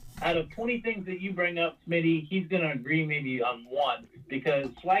goes, out of 20 things that you bring up, Smitty, he's going to agree maybe on one, because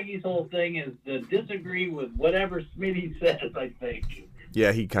Swaggy's whole thing is to disagree with whatever Smitty says, I think.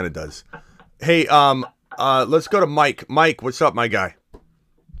 Yeah, he kind of does. Hey, let's go to Mike. Mike, what's up, my guy?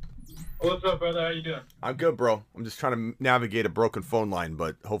 What's up, brother? How you doing? I'm good, bro. I'm just trying to navigate a broken phone line,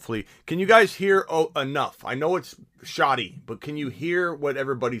 but hopefully... Can you guys hear enough? I know it's shoddy, but can you hear what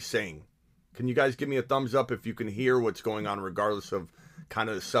everybody's saying? Can you guys give me a thumbs up if you can hear what's going on, regardless of kind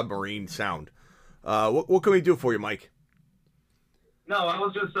of the submarine sound? What can we do for you, Mike? No, I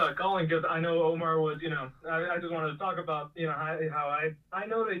was just calling because I know Omar was, I just wanted to talk about, how I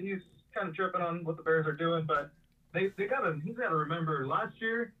know that he's kind of tripping on what the Bears are doing, but he's got to remember last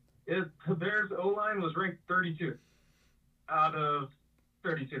year, the Bears O-line was ranked 32 out of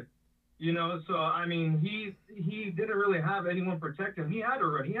 32. So I mean, he didn't really have anyone protect him. He had to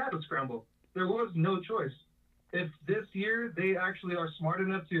run. He had to scramble. There was no choice. If this year they actually are smart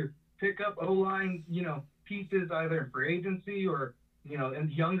enough to pick up O-line, pieces either in free agency or,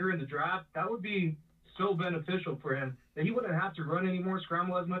 and younger in the draft, that would be so beneficial for him that he wouldn't have to run anymore,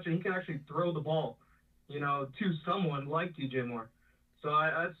 scramble as much, and he could actually throw the ball, to someone like DJ Moore. So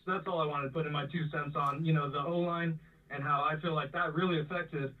that's all I wanted to put in my 2 cents on, the O-line and how I feel like that really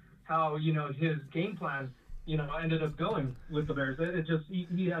affected how, his game plan, ended up going with the Bears. It just,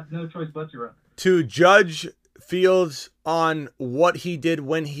 he had no choice but to run. To judge Fields on what he did,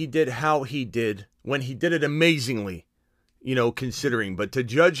 when he did, how he did, when he did it amazingly, considering. But to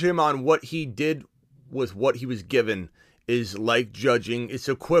judge him on what he did with what he was given is like judging, it's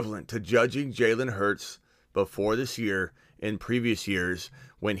equivalent to judging Jalen Hurts before this year in previous years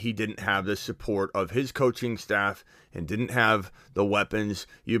when he didn't have the support of his coaching staff and didn't have the weapons.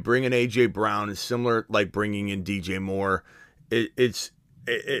 You bring in A.J. Brown, it's similar like bringing in DJ Moore.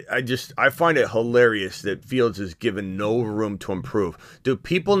 I find it hilarious that Fields is given no room to improve. Do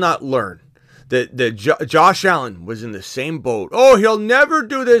people not learn that Josh Allen was in the same boat? Oh, he'll never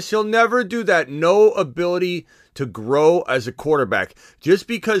do this. He'll never do that. No ability to grow as a quarterback. Just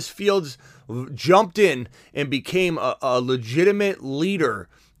because Fields jumped in and became a legitimate leader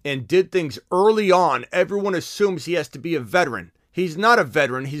and did things early on, everyone assumes he has to be a veteran. He's not a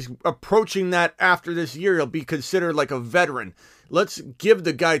veteran. He's approaching that after this year. He'll be considered like a veteran. Let's give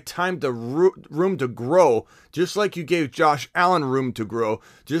the guy time to room to grow, just like you gave Josh Allen room to grow,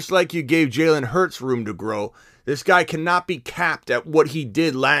 just like you gave Jalen Hurts room to grow. This guy cannot be capped at what he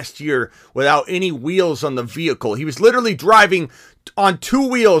did last year without any wheels on the vehicle. He was literally driving on 2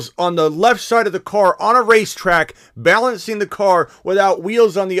 wheels on the left side of the car on a racetrack, balancing the car without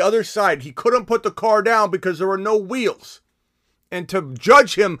wheels on the other side. He couldn't put the car down because there were no wheels. And to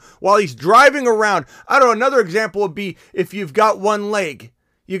judge him while he's driving around, I don't know, another example would be if you've got one leg.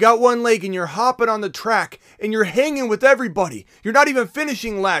 You got one leg and you're hopping on the track and you're hanging with everybody. You're not even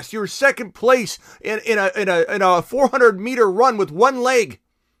finishing last. You're second place in a 400-meter run with one leg.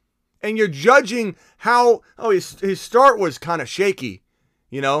 And you're judging how, his start was kind of shaky.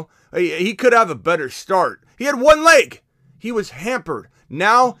 You know, he could have a better start. He had one leg. He was hampered.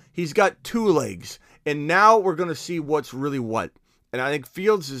 Now he's got 2 legs. And now we're going to see what's really what. And I think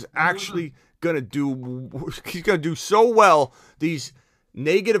Fields is actually going to do so well. These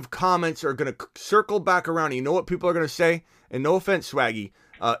negative comments are going to circle back around. You know what people are going to say? And no offense, Swaggy.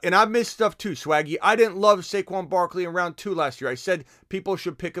 And I missed stuff too, Swaggy. I didn't love Saquon Barkley in round 2 last year. I said people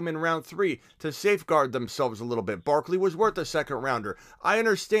should pick him in round 3 to safeguard themselves a little bit. Barkley was worth a second rounder. I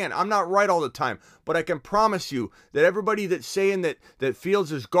understand. I'm not right all the time. But I can promise you that everybody that's saying that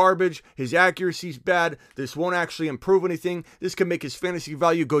Fields is garbage, his accuracy's bad, this won't actually improve anything, this can make his fantasy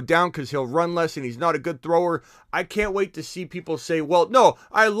value go down because he'll run less and he's not a good thrower. I can't wait to see people say, well, no,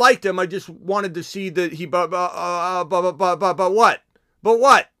 I liked him. I just wanted to see that he, but what? But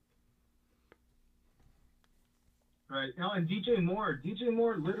what? Right. Now, and DJ Moore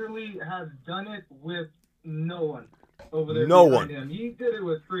literally has done it with no one over there. No one. Him. He did it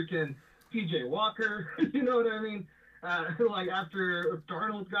with freaking PJ Walker. You know what I mean? Like after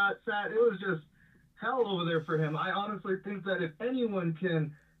Darnold got sat, it was just hell over there for him. I honestly think that if anyone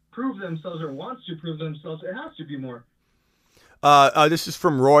can prove themselves or wants to prove themselves, it has to be Moore. This is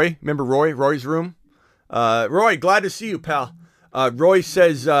from Roy. Remember Roy? Roy's room? Roy, glad to see you, pal. Roy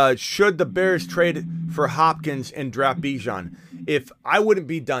says, should the Bears trade for Hopkins and draft Bijan? If I wouldn't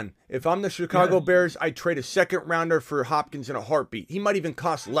be done. If I'm the Chicago Bears, I'd trade a second rounder for Hopkins in a heartbeat. He might even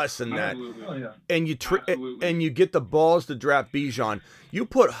cost less than that. And you get the balls to draft Bijan. You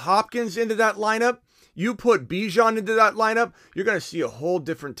put Hopkins into that lineup, you put Bijan into that lineup, you're going to see a whole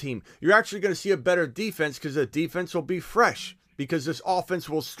different team. You're actually going to see a better defense because the defense will be fresh. Because this offense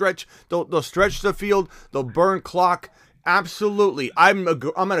will stretch. They'll stretch the field. They'll burn clock. Absolutely. I'm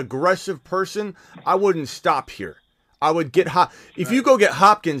an aggressive person. I wouldn't stop here. I would get if you go get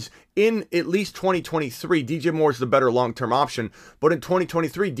Hopkins in at least 2023, DJ Moore's the better long-term option. But in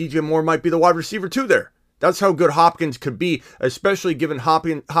 2023, DJ Moore might be the wide receiver too there. That's how good Hopkins could be, especially given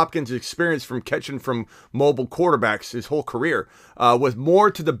Hopkins' experience from catching from mobile quarterbacks his whole career. With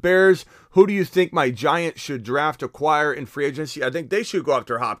Moore to the Bears, who do you think my Giants should draft, acquire in free agency? I think they should go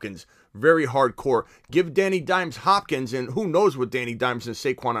after Hopkins. Very hardcore. Give Danny Dimes Hopkins, and who knows what Danny Dimes and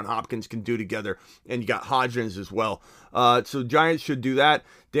Saquon and Hopkins can do together. And you got Hodgins as well. So Giants should do that.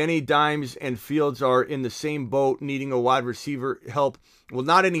 Danny Dimes and Fields are in the same boat, needing a wide receiver help. Well,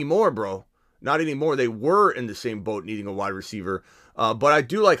 not anymore, bro. Not anymore. They were in the same boat, needing a wide receiver. But I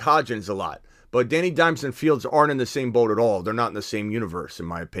do like Hodgins a lot. But Danny Dimes and Fields aren't in the same boat at all. They're not in the same universe, in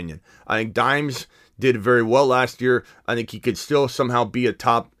my opinion. I think Dimes did very well last year. I think he could still somehow be a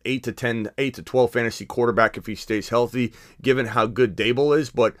top 8 to 12 fantasy quarterback if he stays healthy, given how good Dable is.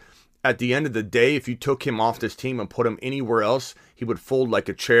 But at the end of the day, if you took him off this team and put him anywhere else, he would fold like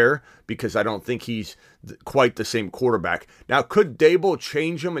a chair because I don't think he's quite the same quarterback. Now, could Dable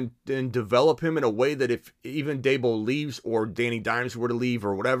change him and develop him in a way that if even Dable leaves or Danny Dimes were to leave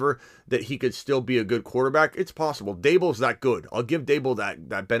or whatever, that he could still be a good quarterback? It's possible. Dable's that good. I'll give Dable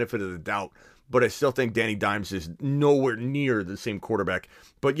that benefit of the doubt. But I still think Danny Dimes is nowhere near the same quarterback.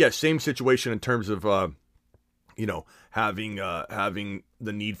 But yes, same situation in terms of, having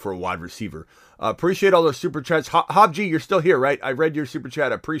the need for a wide receiver. Appreciate all those super chats. Hob G, you're still here, right? I read your super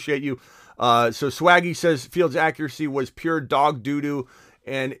chat. I appreciate you. So Swaggy says Fields' accuracy was pure dog doo-doo,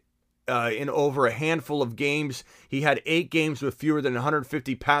 and in over a handful of games, he had 8 games with fewer than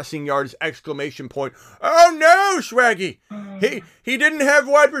 150 passing yards! Exclamation point. Oh no, Swaggy! He didn't have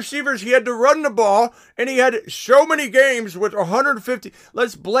wide receivers. He had to run the ball, and he had so many games with 150.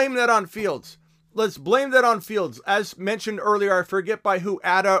 Let's blame that on Fields. Let's blame that on Fields. As mentioned earlier, I forget by who,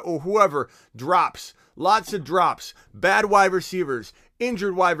 Ada or whoever, drops. Lots of drops. Bad wide receivers.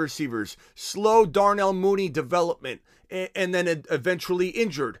 Injured wide receivers. Slow Darnell Mooney development. and then eventually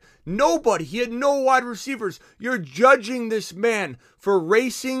injured. Nobody. He had no wide receivers. You're judging this man for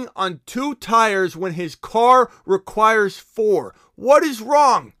racing on 2 tires when his car requires 4. What is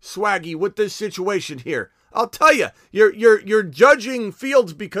wrong, Swaggy, with this situation here? I'll tell you, you're judging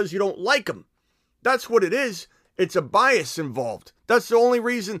Fields because you don't like him. That's what it is. It's a bias involved. That's the only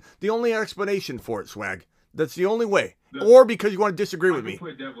reason, the only explanation for it, Swag. That's the only way. Or because you want to disagree with me. I can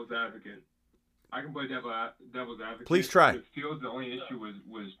play devil's advocate. Devil's advocate. Please try. With Fields, the only issue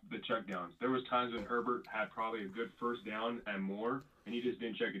was the checkdowns. There was times when Herbert had probably a good first down and more, and he just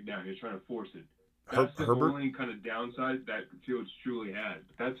didn't check it down. He was trying to force it. That's the only kind of downside that Fields truly had.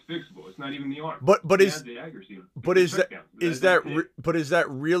 That's fixable. It's not even the arm. But is the accuracy.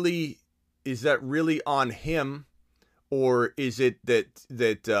 Is that really on him, or is it that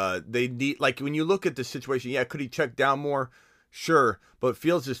they need, like, when you look at the situation? Yeah, could he check down more? Sure, but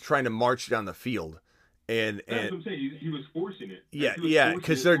Fields is trying to march down the field, and that's what I'm saying. He was forcing it. Yeah,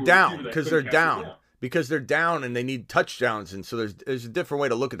 because they're down. Because they're down and they need touchdowns, and so there's a different way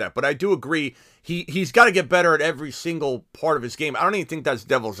to look at that. But I do agree, he's got to get better at every single part of his game. I don't even think that's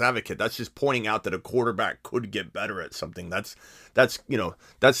devil's advocate. That's just pointing out that a quarterback could get better at something. That's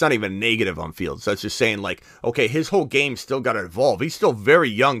not even negative on Fields. That's just saying, like, okay, his whole game still got to evolve. He's still very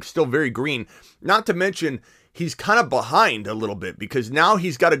young, still very green. Not to mention, he's kind of behind a little bit because now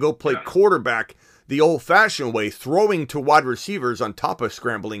he's got to go play quarterback the old-fashioned way, throwing to wide receivers on top of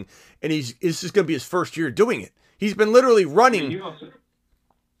scrambling, and this is going to be his first year doing it. He's been literally running.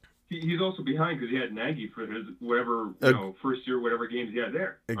 He's also behind because he had Nagy for his first year, whatever games he had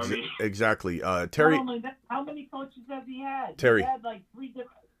there. Exactly. Terry. Not only that, how many coaches has he had? Terry. He had like 3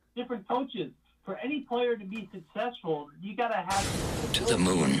 different coaches. For any player to be successful, you got to have to the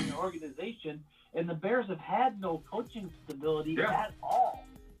moon in the organization, and the Bears have had no coaching stability at all.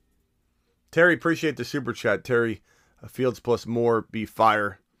 Terry, appreciate the super chat. Terry, Fields plus more, be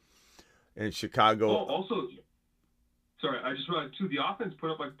fire. In Chicago. Oh, also, sorry, I just realized too. The offense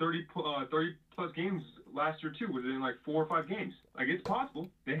put up like 30 plus games last year too, within like 4 or 5 games. Like, it's possible.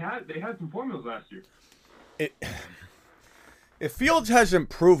 They had some formulas last year. If Fields hasn't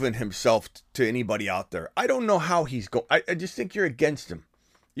proven himself to anybody out there, I don't know how he's going. I just think you're against him.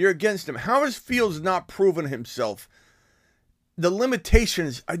 You're against him. How has Fields not proven himself? The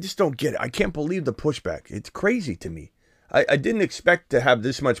limitations, I just don't get it. I can't believe the pushback. It's crazy to me. I didn't expect to have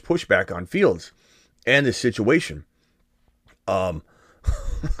this much pushback on Fields and this situation. I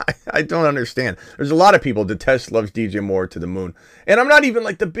don't understand. There's a lot of people detest, loves DJ Moore to the moon. And I'm not even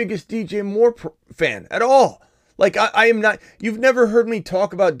like the biggest DJ Moore fan at all. Like, I am not. You've never heard me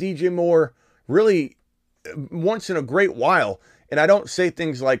talk about DJ Moore really once in a great while. And I don't say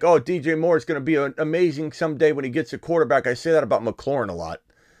things like, oh, DJ Moore is going to be amazing someday when he gets a quarterback. I say that about McLaurin a lot.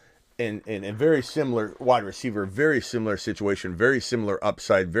 And very similar wide receiver, very similar situation, very similar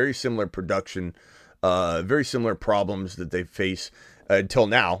upside, very similar production, very similar problems that they face until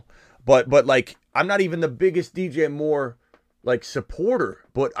now. But like, I'm not even the biggest DJ Moore like supporter,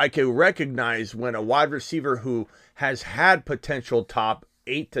 but I can recognize when a wide receiver who has had potential top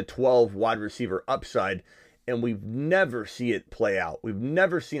 8 to 12 wide receiver upside, and we've never seen it play out. We've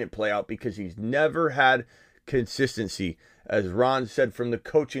never seen it play out because he's never had consistency, as Ron said, from the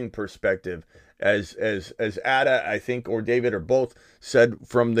coaching perspective, as Ada, I think, or David, or both said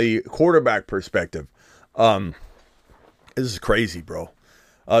from the quarterback perspective. This is crazy, bro.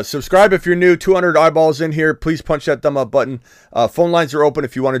 Subscribe if you're new. 200 eyeballs in here. Please punch that thumb up button. Phone lines are open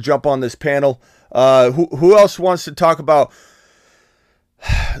if you want to jump on this panel. Who else wants to talk about?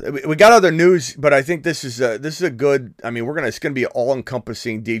 We got other news, but I think this is a good. I mean, it's going to be all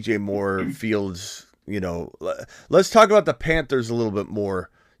encompassing. DJ Moore, Fields. You know, let's talk about the Panthers a little bit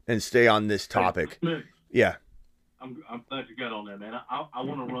more and stay on this topic. Hey, yeah. I'm glad you got on that, man. I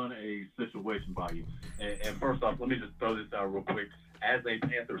want to run a situation by you. And first off, let me just throw this out real quick. As a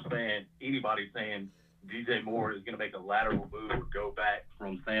Panthers fan, anybody saying DJ Moore is going to make a lateral move or go back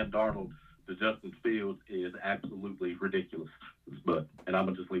from Sam Darnold to Justin Fields is absolutely ridiculous. And I'm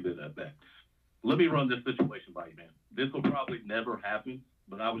going to just leave it at that. Let me run this situation by you, man. This will probably never happen,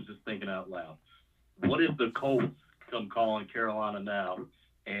 but I was just thinking out loud. What if the Colts come calling Carolina now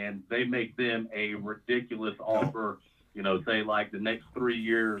and they make them a ridiculous offer, say like the next 3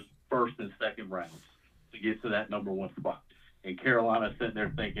 years, first and second rounds to get to that number 1 spot? And Carolina's sitting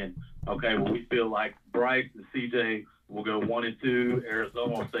there thinking, okay, well, we feel like Bryce and CJ will go 1 and 2,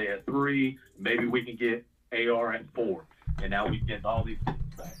 Arizona will stay at 3, maybe we can get AR at 4, and now we get all these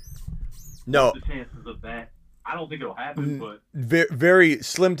things back. No. What's the chances of that? I don't think it'll happen, but very, very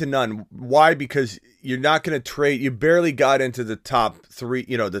slim to none. Why? Because you're not going to trade. You barely got into the top three.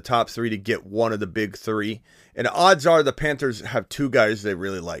 The top three to get one of the big three. And odds are the Panthers have two guys they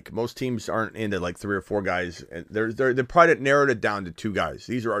really like. Most teams aren't into like three or four guys. And they're probably narrowed it down to two guys.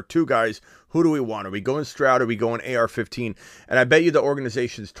 These are our two guys. Who do we want? Are we going Stroud? Or are we going AR-15? And I bet you the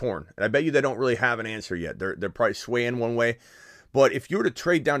organization's torn. And I bet you they don't really have an answer yet. They're probably swaying one way. But if you were to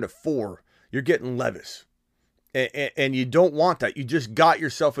trade down to 4, you're getting Levis. And you don't want that. You just got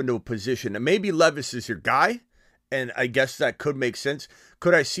yourself into a position. And maybe Levis is your guy. And I guess that could make sense.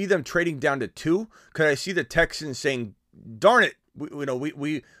 Could I see them trading down to 2? Could I see the Texans saying, darn it,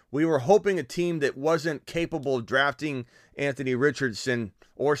 we were hoping a team that wasn't capable of drafting Anthony Richardson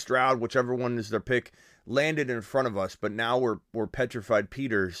or Stroud, whichever one is their pick, landed in front of us. But now we're petrified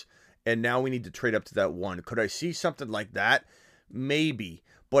Peters. And now we need to trade up to that 1. Could I see something like that? Maybe.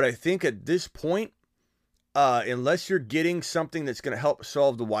 But I think at this point, unless you're getting something that's going to help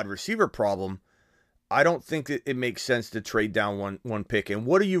solve the wide receiver problem, I don't think that it makes sense to trade down one pick. And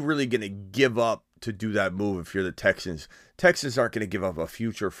what are you really going to give up to do that move if you're the Texans? Texans aren't going to give up a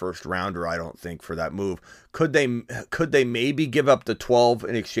future first rounder, I don't think, for that move. Could they maybe give up the 12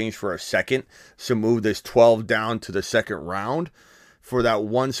 in exchange for a second? So move this 12 down to the second round for that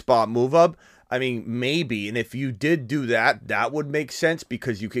one spot move up? I mean, maybe. And if you did do that, that would make sense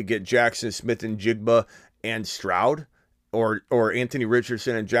because you could get Jackson Smith and Jigba and Stroud, or Anthony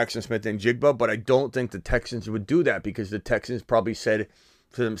Richardson and Jackson Smith and Jigba. But I don't think the Texans would do that because the Texans probably said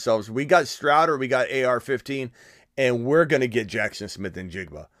to themselves, we got Stroud or we got AR-15, and we're going to get Jackson Smith and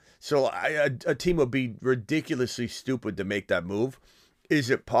Jigba. So a team would be ridiculously stupid to make that move. Is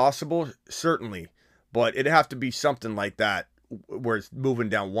it possible? Certainly. But it'd have to be something like that, where it's moving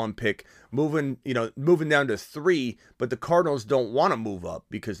down 1 pick, moving down to 3, but the Cardinals don't want to move up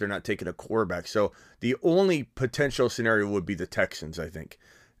because they're not taking a quarterback. So the only potential scenario would be the Texans, I think.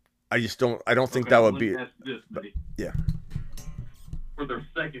 I don't think that would be. Yeah. For their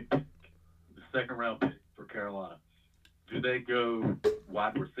the second round pick for Carolina, do they go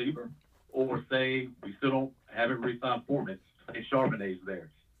wide receiver, or say we still haven't re-signed Foreman, say Charbonnet's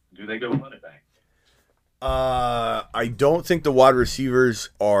there? Do they go running back? I don't think the wide receivers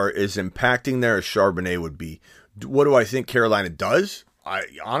are as impacting there as Charbonnet would be. What do I think Carolina does? I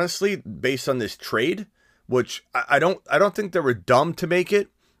honestly, based on this trade, which I don't think they were dumb to make it.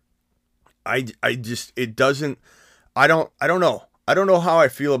 I don't know. I don't know how I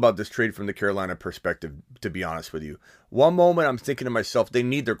feel about this trade from the Carolina perspective, to be honest with you. One moment I'm thinking to myself, they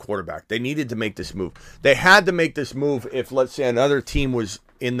need their quarterback. They needed to make this move. They had to make this move if, let's say, another team was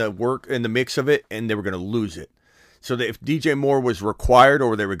in the mix of it and they were going to lose it. So that if DJ Moore was required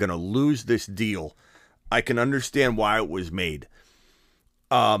or they were going to lose this deal, I can understand why it was made.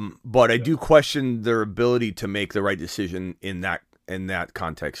 But I do question their ability to make the right decision in that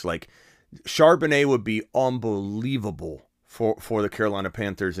context. Like, Charbonnet would be unbelievable for the Carolina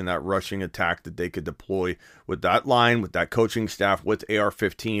Panthers in that rushing attack that they could deploy with that line, with that coaching staff, with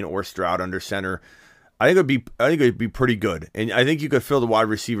AR-15 or Stroud under center. I think it'd be pretty good, and I think you could fill the wide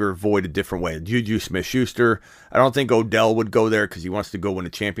receiver void a different way. Juju Smith-Schuster. I don't think Odell would go there because he wants to go win a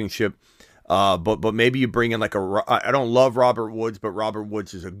championship. But maybe you bring in I don't love Robert Woods, but Robert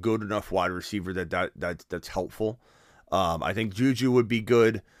Woods is a good enough wide receiver that's helpful. I think Juju would be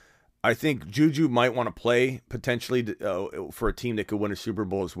good. I think Juju might want to play potentially for a team that could win a Super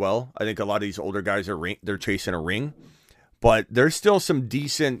Bowl as well. I think a lot of these older guys they're chasing a ring, but there's still some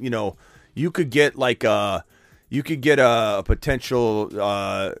decent. You could get a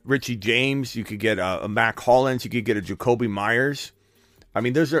potential Richie James. You could get a Mac Hollins. You could get a Jacoby Myers. I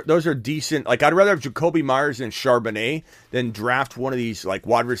mean, those are decent. Like, I'd rather have Jacoby Myers and Charbonnet than draft one of these like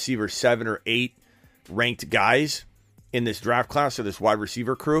wide receiver 7 or 8 ranked guys in this draft class or this wide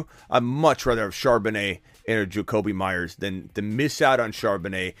receiver crew. I'd much rather have Charbonnet and a Jacoby Myers than miss out on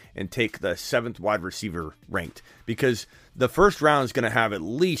Charbonnet and take the 7th wide receiver ranked, because the first round is going to have at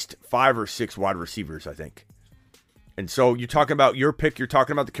least 5 or 6 wide receivers, I think. And so you're talking about your pick. You're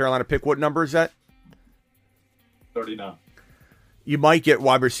talking about the Carolina pick. What number is that? 39. You might get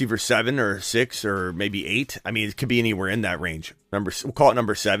wide receiver 7 or 6 or maybe 8. I mean, it could be anywhere in that range. We'll call it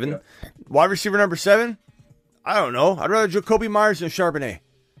number 7. Yeah. Wide receiver number 7? I don't know. I'd rather Jacoby Myers than Charbonnet.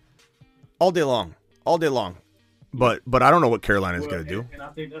 All day long. But I don't know what Carolina's going to do. And I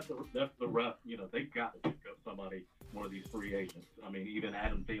think that's the rough. They got to pick up somebody, one of these free agents. I mean, even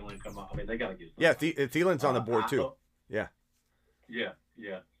Adam Thielen come up. I mean, they got to get somebody. Yeah, Thielen's on the board too. Yeah.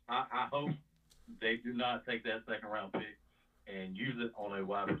 I hope they do not take that second round pick and use it on a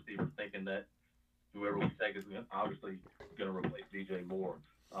wide receiver, thinking that whoever we take is obviously going to replace DJ Moore,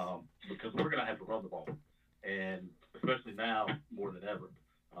 because we're going to have to run the ball. and especially now more than ever.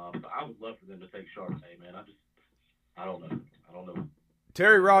 So I would love for them to take Charbonnet, man. I don't know.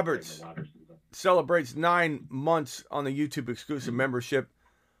 Terry Roberts celebrates 9 months on the YouTube exclusive membership.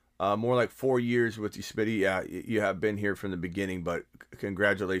 More like 4 years with you, Smitty. Yeah, you have been here from the beginning, but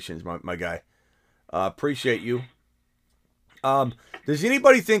congratulations, my guy. Appreciate you. Does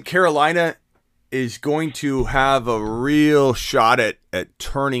anybody think Carolina is going to have a real shot at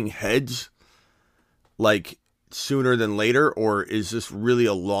turning heads, like sooner than later, or is this really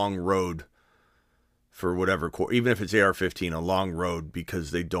a long road for whatever, even if it's AR-15, a long road because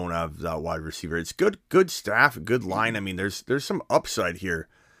they don't have that wide receiver? It's good staff, good line. I mean, there's some upside here.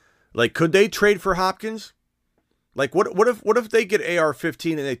 Like, could they trade for Hopkins? Like, what if they get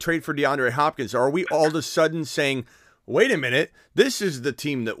AR-15 and they trade for DeAndre Hopkins? Are we all of a sudden saying, wait a minute, this is the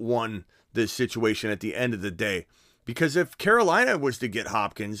team that won this situation at the end of the day? Because if Carolina was to get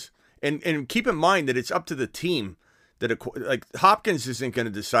Hopkins, and keep in mind that it's up to the team, that like Hopkins isn't going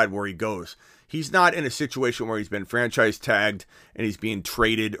to decide where he goes. He's not in a situation where he's been franchise tagged and he's being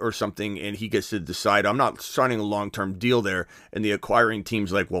traded or something and he gets to decide, I'm not signing a long-term deal there, and the acquiring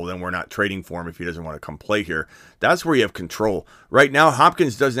team's like, well, then we're not trading for him if he doesn't want to come play here. That's where you have control. Right now,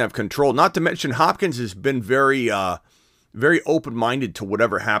 Hopkins doesn't have control. Not to mention, Hopkins has been very open-minded to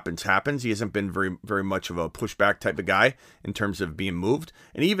whatever happens. He hasn't been very much of a pushback type of guy in terms of being moved.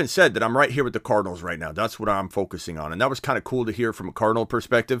 And he even said that I'm right here with the Cardinals right now. That's what I'm focusing on. And that was kind of cool to hear from a Cardinal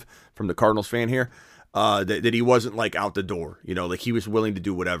perspective, from the Cardinals fan here, that he wasn't like out the door, like he was willing to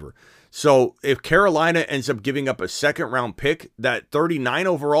do whatever. So if Carolina ends up giving up a second-round pick, that 39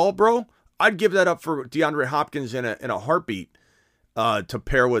 overall, bro, I'd give that up for DeAndre Hopkins in a heartbeat. To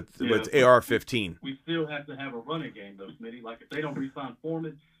pair with AR-15. We still have to have a running game, though, Smitty. Like, if they don't re-sign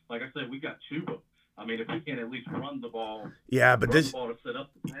Foreman, like I said, we got Chuba. I mean, if we can at least run the ball. Yeah, but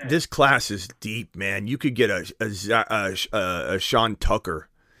this class is deep, man. You could get a Sean Tucker.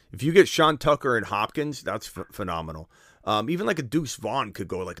 If you get Sean Tucker and Hopkins, that's phenomenal. Even like a Deuce Vaughn could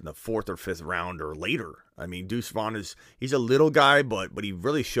go like in the 4th or 5th round or later. I mean, Deuce Vaughn he's a little guy, but he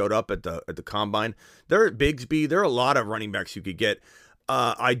really showed up at the combine. There at Bigsby, there are a lot of running backs you could get.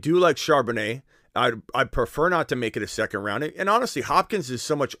 I do like Charbonnet. I prefer not to make it a second round. And honestly, Hopkins is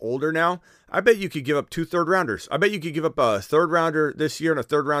so much older now. I bet you could give up 2 third-rounders. I bet you could give up a third-rounder this year and a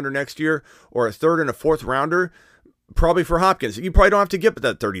third-rounder next year, or a third and a fourth-rounder, probably for Hopkins. You probably don't have to give up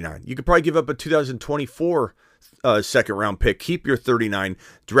that 39. You could probably give up a 2024 second round pick, keep your 39,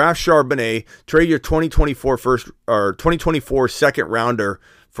 draft Charbonnet, trade your 2024 first or 2024 second rounder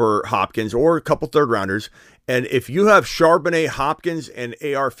for Hopkins or a couple third rounders. And if you have Charbonnet, Hopkins, and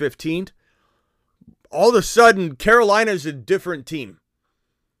AR-15, all of a sudden Carolina's a different team.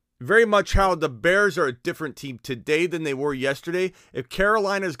 Very much how the Bears are a different team today than they were yesterday. If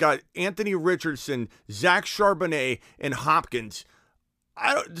Carolina's got Anthony Richardson, Zach Charbonnet, and Hopkins,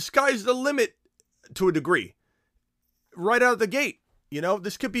 the sky's the limit to a degree. Right out of the gate,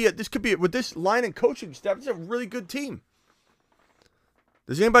 this could be with this line and coaching staff. It's a really good team.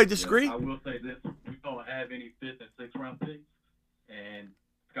 Does anybody disagree? I will say this: we don't have any 5th and 6th round picks, and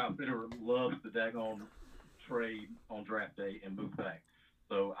Scott Fitterer loves the daggone trade on draft day and move back.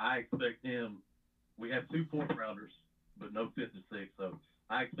 So I expect him. We have 2 4th rounders, but no 5th and 6th. So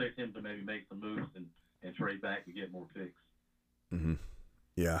I expect him to maybe make some moves and trade back to get more picks. Mm-hmm.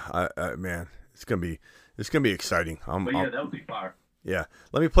 Yeah, man, it's gonna be exciting. That would be fire. Yeah,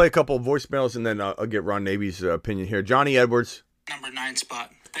 let me play a couple of voicemails and then I'll get Ron Navy's opinion here. Johnny Edwards, number 9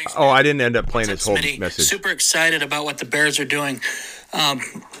 spot. Thanks, man. I didn't end up playing his whole Smitty? message. Super excited about what the Bears are doing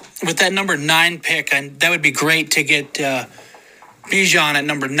with that number 9 pick. And that would be great to get Bijan at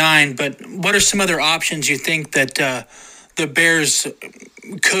number 9. But what are some other options you think that the Bears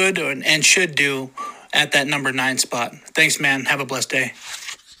could and should do at that number 9 spot? Thanks, man. Have a blessed day.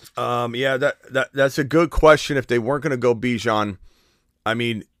 Yeah, that's a good question. If they weren't going to go Bijan, I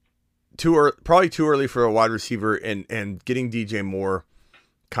mean, probably too early for a wide receiver, and getting DJ Moore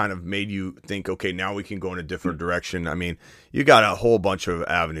kind of made you think, okay, now we can go in a different direction. I mean, you got a whole bunch of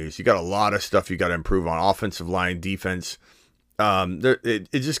avenues. You got a lot of stuff you got to improve on: offensive line, defense.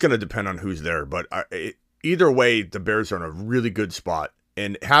 It's just going to depend on who's there. But either way, the Bears are in a really good spot,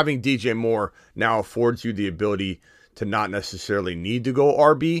 and having DJ Moore now affords you the ability to not necessarily need to go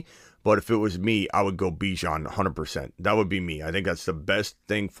RB, but if it was me, I would go Bijan 100%. That would be me. I think that's the best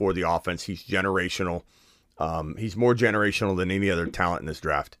thing for the offense. He's generational. He's more generational than any other talent in this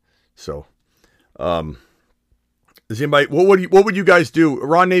draft. So, does anybody? What would you guys do?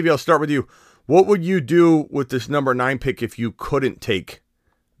 Ron Navy, I'll start with you. What would you do with this number 9 pick if you couldn't take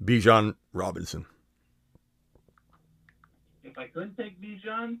Bijan Robinson? If I couldn't take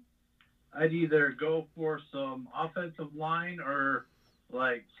Bijan, I'd either go for some offensive line or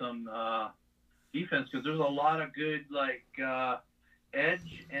like some defense, because there's a lot of good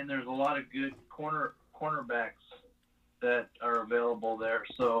edge, and there's a lot of good cornerbacks that are available there.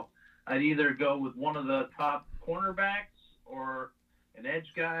 So I'd either go with one of the top cornerbacks or an edge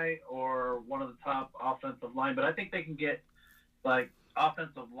guy or one of the top offensive line. But I think they can get like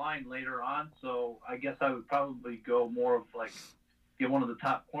offensive line later on. So I guess I would probably go more of like get one of the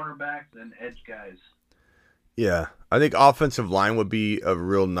top cornerbacks and edge guys. Yeah, I think offensive line would be a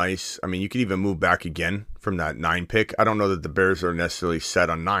real nice. I mean, you could even move back again from that 9 pick. I don't know that the Bears are necessarily set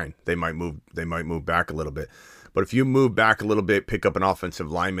on 9. They might move back a little bit. But if you move back a little bit, pick up an offensive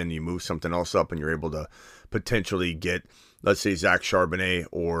lineman, you move something else up, and you're able to potentially get, let's say, Zach Charbonnet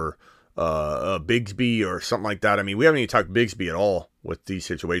or Bigsby or something like that. I mean, we haven't even talked Bigsby at all with these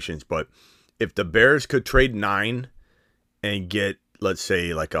situations. But if the Bears could trade 9 and get, let's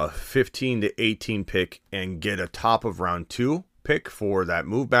say, like a 15 to 18 pick and get a top of round 2 pick for that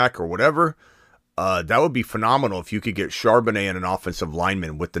move back or whatever, that would be phenomenal if you could get Charbonnet and an offensive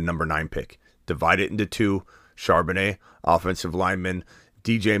lineman with the number 9 pick. Divide it into 2. Charbonnet, offensive lineman,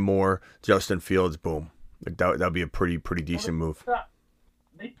 DJ Moore, Justin Fields, boom. Like that'd be a pretty decent move.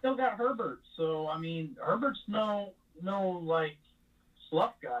 They still got Herbert, so I mean Herbert's no like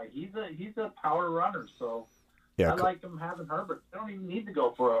slough guy. He's a power runner, so yeah, I like them having Herbert. They don't even need to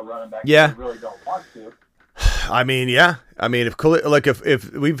go for a running back. Yeah, if they really don't want to. I mean, yeah. I mean, if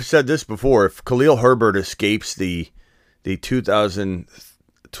we've said this before, if Khalil Herbert escapes the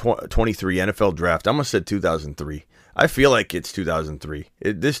 2023 NFL draft, I almost said 2003. I feel like it's 2003.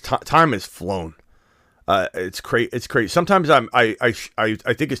 This time has flown. It's crazy. It's crazy. Sometimes I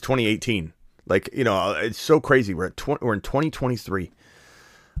think it's 2018. Like, you know, it's so crazy. We're in 2023.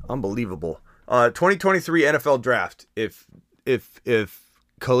 Unbelievable. 2023 NFL draft. If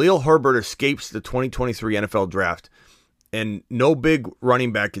Khalil Herbert escapes the 2023 NFL draft and no big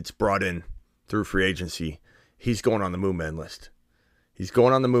running back gets brought in through free agency, he's going on the Moon Man list. He's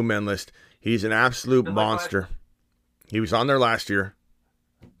going on the Moon Man list. He's an absolute monster. He was on there last year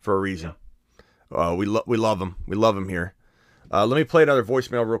for a reason. We love him. We love him here. Let me play another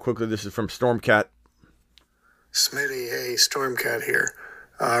voicemail real quickly. This is from Stormcat. Smitty, hey, Stormcat here.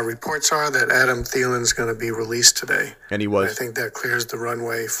 Reports are that Adam Thielen's going to be released today. And he was. I think that clears the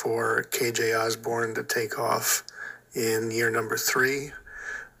runway for KJ Osborne to take off in year number 3.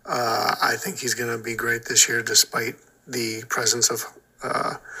 I think he's going to be great this year despite the presence of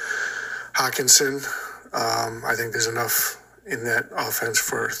Hawkinson. I think there's enough in that offense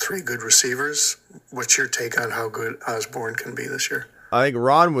for 3 good receivers. What's your take on how good Osborne can be this year? I think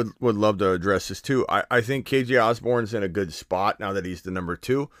Ron would love to address this too. I think KJ Osborne's in a good spot now that he's the number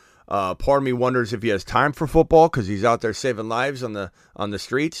 2. Part of me wonders if he has time for football because he's out there saving lives on the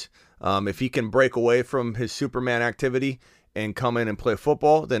streets. If he can break away from his Superman activity and come in and play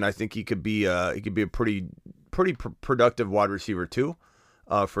football, then I think he could be a pretty productive wide receiver too,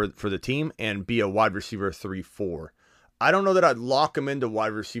 for the team, and be a wide receiver 3-4. I don't know that I'd lock him into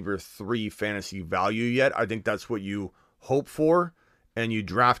wide receiver 3 fantasy value yet. I think that's what you hope for, and you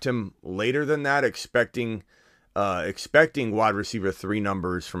draft him later than that, expecting wide receiver 3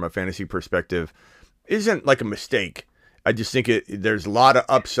 numbers from a fantasy perspective isn't like a mistake. I just think there's a lot of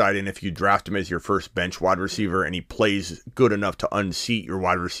upside in if you draft him as your first bench wide receiver and he plays good enough to unseat your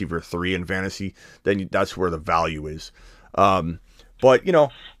wide receiver 3 in fantasy, then that's where the value is. But, you know,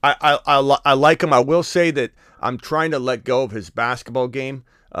 I like him. I will say that I'm trying to let go of his basketball game.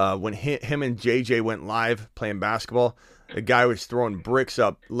 When him and JJ went live playing basketball, the guy was throwing bricks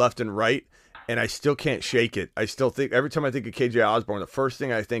up left and right, and I still can't shake it. I still think, every time I think of KJ Osborne, the first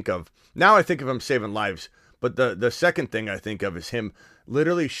thing I think of, now I think of him saving lives, but the second thing I think of is him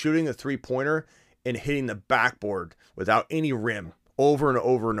literally shooting a 3-pointer and hitting the backboard without any rim over and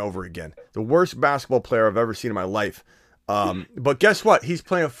over and over again. The worst basketball player I've ever seen in my life. But guess what? He's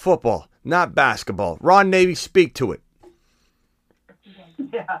playing football, not basketball. Ron Navy, speak to it.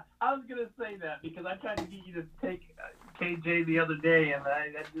 Yeah, I was going to say that because I tried to get you to take KJ the other day, and I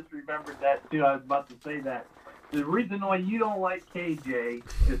just remembered that too. I was about to say that. The reason why you don't like KJ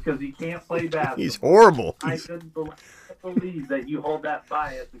is because he can't play basketball. He's horrible. I couldn't believe that you hold that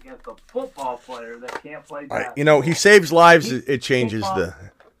bias against a football player that can't play basketball. You know, he saves lives. It changes the...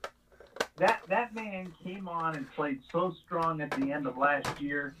 That man came on and played so strong at the end of last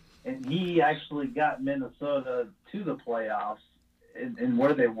year, and he actually got Minnesota to the playoffs and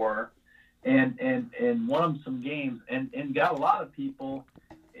where they were, and won them some games, and got a lot of people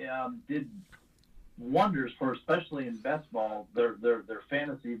did wonders for, especially in best ball, their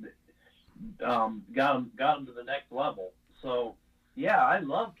fantasy got them to the next level. So Yeah, I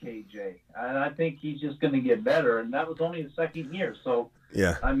love KJ, and I think he's just going to get better. And that was only his second year, so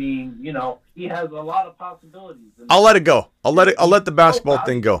Yeah. I mean, he has a lot of possibilities. And I'll let it go. I'll let the basketball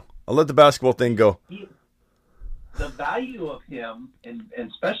thing go. I'll let the basketball thing go. The value of him, and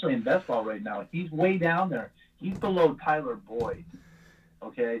especially in best ball right now, he's way down there. He's below Tyler Boyd.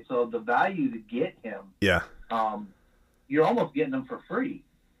 Okay, so the value to get him, you're almost getting him for free.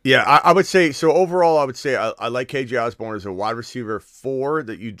 Yeah, I would say, so overall, I would say I like KJ Osborne as a wide receiver 4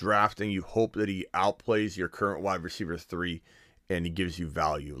 that you draft and you hope that he outplays your current wide receiver 3 and he gives you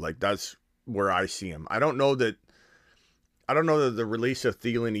value. Like, that's where I see him. I don't know that the release of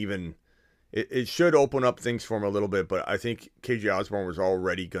Thielen even, it should open up things for him a little bit, but I think KJ Osborne was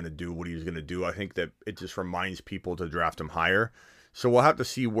already going to do what he was going to do. I think that it just reminds people to draft him higher. So we'll have to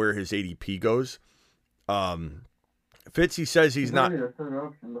see where his ADP goes. Fitzy says he's not a third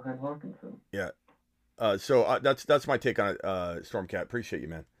option behind Hawkinson. Yeah. So that's my take on it, Stormcat. Appreciate you,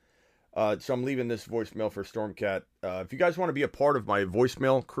 man. So I'm leaving this voicemail for Stormcat. If you guys want to be a part of my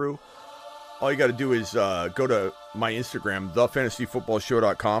voicemail crew, all you got to do is go to my Instagram,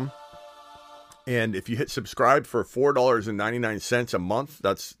 thefantasyfootballshow.com. And if you hit subscribe for $4.99 a month,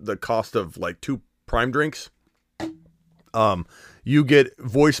 that's the cost of like 2 Prime drinks. You get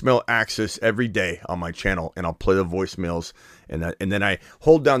voicemail access every day on my channel, and I'll play the voicemails, and then I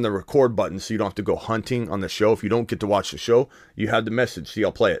hold down the record button so you don't have to go hunting on the show. If you don't get to watch the show, you have the message. See,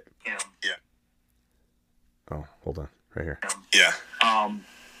 I'll play it. Yeah. Oh, hold on, right here. Yeah.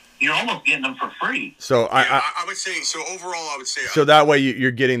 You're almost getting them for free. So I would say, so overall, I would say. So that way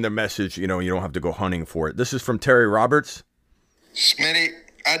you're getting the message. You don't have to go hunting for it. This is from Terry Roberts. Smitty,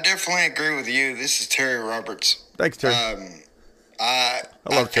 I definitely agree with you. This is Terry Roberts. Thanks, Terry. I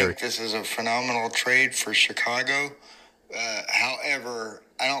love Terry. think this is a phenomenal trade for Chicago. However,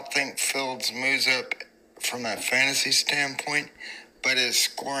 I don't think Fields moves up from a fantasy standpoint, but his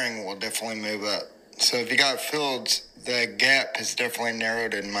scoring will definitely move up. So if you got Fields, the gap has definitely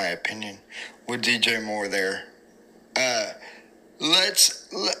narrowed, in my opinion, with DJ Moore there. And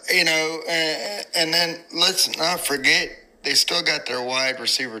then let's not forget, they still got their wide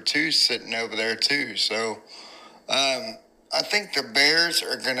receiver 2 sitting over there too. So I think the Bears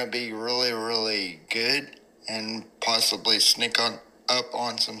are going to be really, really good and possibly sneak up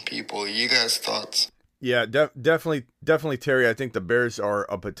on some people. You guys' thoughts? Yeah, definitely, Terry. I think the Bears are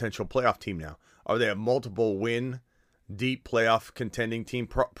a potential playoff team now. Are they a multiple win, deep playoff contending team?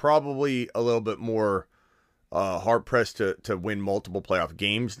 Probably a little bit more hard pressed to win multiple playoff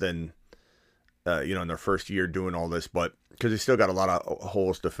games than in their first year doing all this, but because they still got a lot of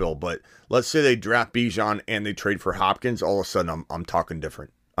holes to fill. But let's say they draft Bijan and they trade for Hopkins, all of a sudden I'm talking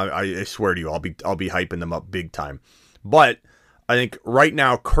different. I swear to you, I'll be hyping them up big time. But I think right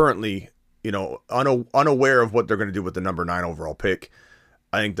now, currently, unaware of what they're going to do with the number 9 overall pick,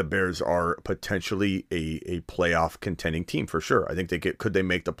 I think the Bears are potentially a playoff contending team for sure. I think could they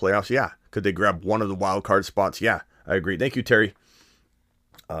make the playoffs? Yeah. Could they grab one of the wild card spots? Yeah, I agree. Thank you, Terry.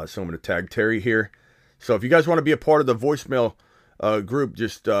 So I'm going to tag Terry here. So if you guys want to be a part of the voicemail group,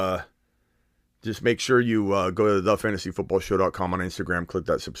 just make sure you go to thefantasyfootballshow.com on Instagram, click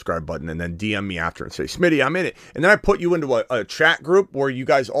that subscribe button, and then DM me after and say, Smitty, I'm in it. And then I put you into a chat group where you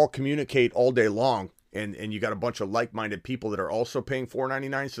guys all communicate all day long, and you got a bunch of like-minded people that are also paying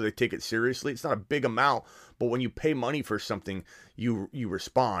 $4.99, so they take it seriously. It's not a big amount, but when you pay money for something, you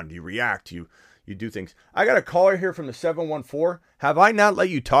respond, you react, you do things. I got a caller here from the 714. Have I not let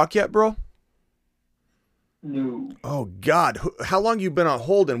you talk yet, bro? No. Oh, God. How long you been on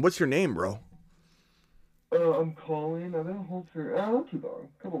hold, and what's your name, bro? I'm calling. I've been on hold for not too long.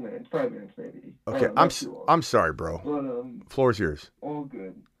 A couple minutes. 5 minutes, maybe. Okay, I'm sorry, bro. But, floor's yours. All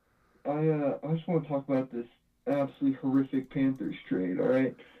good. I just want to talk about this absolutely horrific Panthers trade, all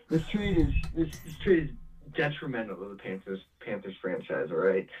right? This trade is detrimental to the Panthers franchise, all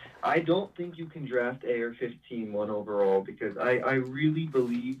right? I don't think you can draft AR-15 1 overall because I really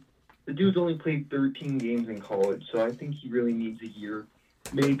believe the dude's only played 13 games in college, so I think he really needs a year,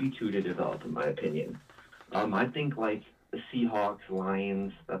 maybe 2 to develop, in my opinion. I think, like, the Seahawks,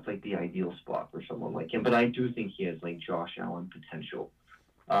 Lions, that's, like, the ideal spot for someone like him. But I do think he has, like, Josh Allen potential.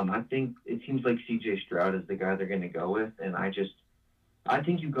 I think it seems like C.J. Stroud is the guy they're going to go with, and I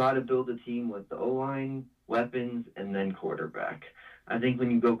think you got to build a team with the O-line, weapons, and then quarterback. I think when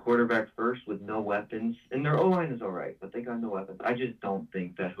you go quarterback first with no weapons, and their O-line is all right, but they got no weapons. I just don't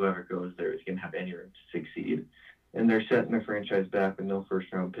think that whoever goes there is going to have any room to succeed. And they're setting their franchise back with no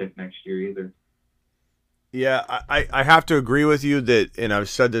first-round pick next year either. Yeah, I have to agree with you that, and I've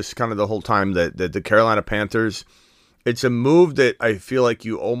said this kind of the whole time, that the Carolina Panthers, it's a move that I feel like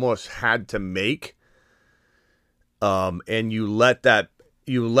you almost had to make and you let that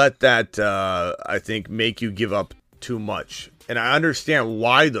I think make you give up too much. And I understand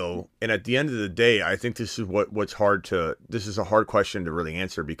why, though. And at the end of the day, I think this is what's hard to. This is a hard question to really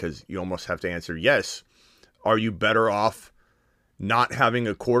answer, because you almost have to answer yes. Are you better off not having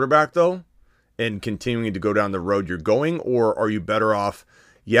a quarterback, though, and continuing to go down the road you're going, or are you better off,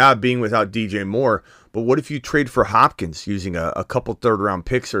 being without DJ Moore? But what if you trade for Hopkins using a couple third-round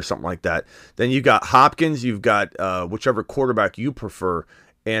picks or something like that? Then you got Hopkins, you've got whichever quarterback you prefer,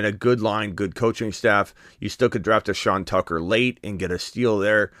 and a good line, good coaching staff. You still could draft a Sean Tucker late and get a steal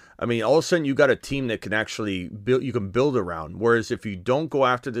there. I mean, all of a sudden you got a team that can actually build. You can build around. Whereas if you don't go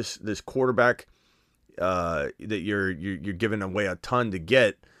after this quarterback that you're giving away a ton to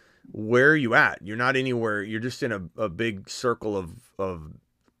get, where are you at? You're not anywhere. You're just in a big circle of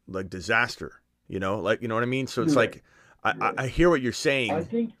like disaster. You know what I mean? So it's like I hear what you're saying. I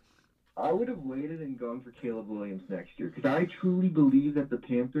think I would have waited and gone for Caleb Williams next year, because I truly believe that the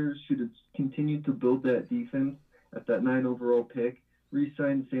Panthers should have continued to build that defense at that 9 overall pick,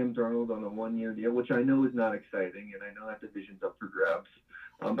 re-signed Sam Darnold on a 1-year deal, which I know is not exciting, and I know that division's up for grabs.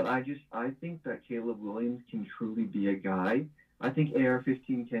 But I think that Caleb Williams can truly be a guy. I think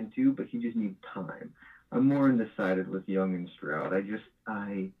AR-15 can too, but he just needs time. I'm more undecided with Young and Stroud.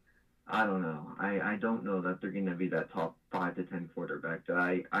 I don't know. I don't know that they're going to be that top 5 to 10 quarterback. That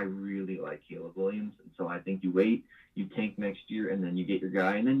I really like Caleb Williams, and so I think you wait, you tank next year, and then you get your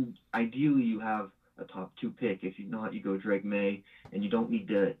guy, and then ideally you have a top 2 pick. If not, you go Drake May, and you don't need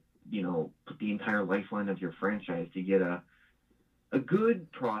to, put the entire lifeline of your franchise to get a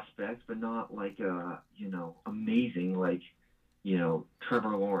good prospect, but not like amazing like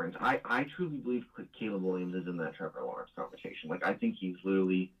Trevor Lawrence. I truly believe Caleb Williams is in that Trevor Lawrence conversation. Like, I think he's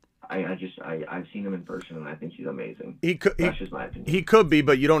literally. I've seen him in person, and I think he's amazing. That's just my opinion. He could be,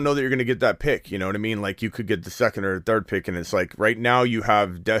 but you don't know that you're going to get that pick. You know what I mean? Like, you could get the second or third pick, and it's like right now you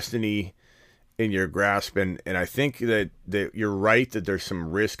have destiny in your grasp, and I think that you're right that there's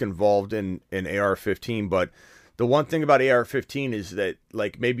some risk involved in AR-15. But the one thing about AR-15 is that,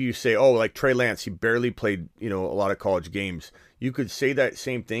 like, maybe you say, oh, like Trey Lance, he barely played a lot of college games. You could say that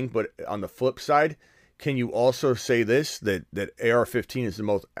same thing, but on the flip side, can you also say this, that AR-15 is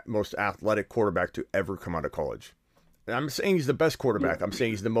the most athletic quarterback to ever come out of college? And I'm saying he's the best quarterback. I'm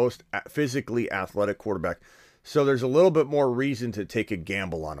saying he's the most physically athletic quarterback. So there's a little bit more reason to take a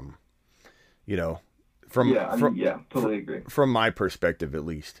gamble on him, totally agree. From my perspective, at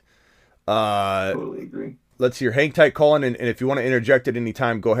least. Totally agree. Let's hear. Hang tight, Colin, and if you want to interject at any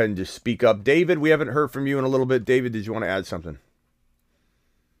time, go ahead and just speak up. David, we haven't heard from you in a little bit. David, did you want to add something?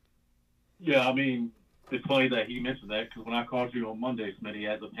 Yeah, I mean, it's funny that he mentioned that, because when I called you on Monday, Smitty,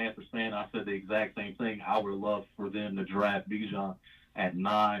 as a Panthers fan, I said the exact same thing. I would love for them to draft Bijan at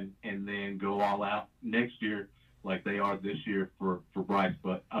 9 and then go all out next year like they are this year for Bryce.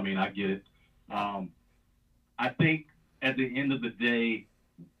 But, I mean, I get it. I think at the end of the day,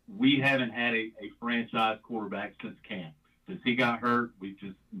 we haven't had a franchise quarterback since Cam. Since he got hurt, we've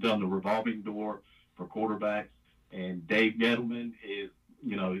just done the revolving door for quarterbacks. And Dave Gettleman is,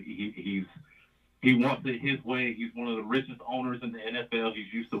 he wants it his way. He's one of the richest owners in the NFL.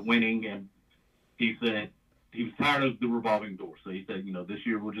 He's used to winning, and he said he was tired of the revolving door. So he said, this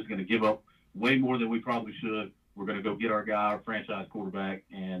year we're just going to give up way more than we probably should. We're going to go get our guy, our franchise quarterback.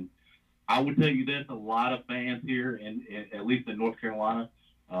 And I would tell you this, a lot of fans here, and at least in North Carolina,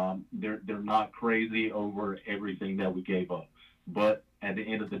 they're not crazy over everything that we gave up. But at the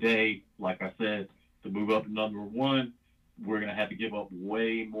end of the day, like I said, to move up to number 1, we're going to have to give up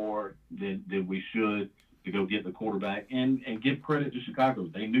way more than we should to go get the quarterback, and give credit to Chicago.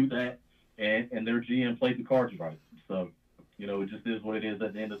 They knew that, and their GM played the cards right. So, it just is what it is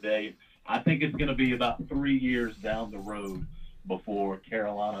at the end of the day. I think it's going to be about 3 years down the road before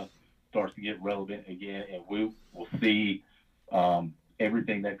Carolina starts to get relevant again, and we will see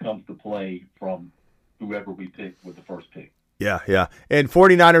everything that comes to play from whoever we pick with the first pick. Yeah. And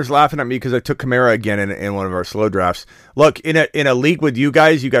 49ers laughing at me because I took Kamara again in one of our slow drafts. Look, in a league with you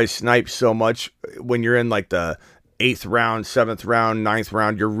guys snipe so much when you're in like the 8th round, 7th round, 9th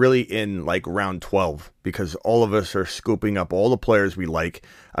round. You're really in like round 12 because all of us are scooping up all the players we like.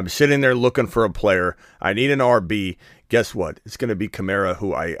 I'm sitting there looking for a player. I need an RB. Guess what? It's going to be Kamara,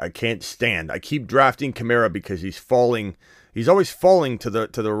 who I can't stand. I keep drafting Kamara because he's falling. He's always falling to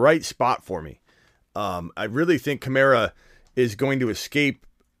the right spot for me. I really think Kamara is going to escape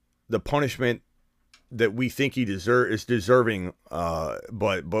the punishment that we think he is deserving.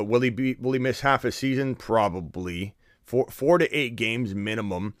 But will he miss half a season? Probably 4 to 8 games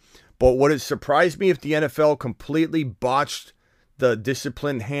minimum. But would it surprise me if the NFL completely botched the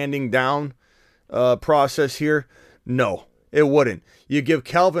discipline handing down process here? No, it wouldn't. You give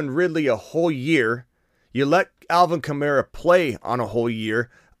Calvin Ridley a whole year. You let Alvin Kamara play on a whole year.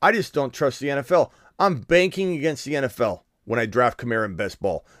 I just don't trust the NFL. I'm banking against the NFL when I draft Kamara in best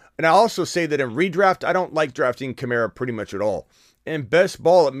ball. And I also say that in redraft, I don't like drafting Kamara pretty much at all. In best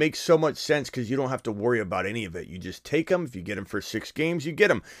ball, it makes so much sense because you don't have to worry about any of it. You just take him. If you get him for 6 games, you get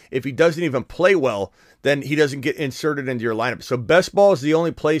him. If he doesn't even play well, then he doesn't get inserted into your lineup. So best ball is the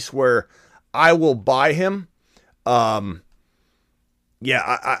only place where I will buy him. I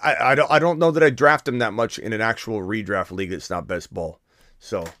don't know that I draft him that much in an actual redraft league that's not best ball.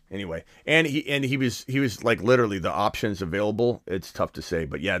 So anyway, and he was like literally the options available. It's tough to say,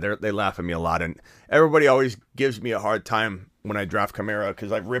 but yeah, they laugh at me a lot, and everybody always gives me a hard time when I draft Kamara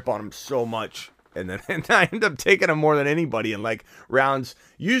because I rip on him so much, and I end up taking him more than anybody in like rounds.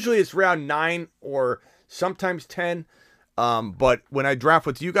 Usually it's round 9 or sometimes 10, but when I draft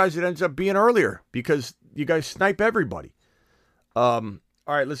with you guys, it ends up being earlier because you guys snipe everybody. All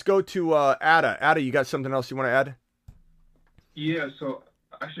right, let's go to Ada. Ada, you got something else you want to add? Yeah, so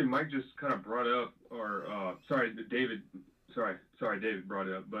actually Mike just kind of brought up, or David brought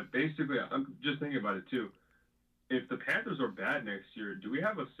it up, but basically I'm just thinking about it too. If the Panthers are bad next year, do we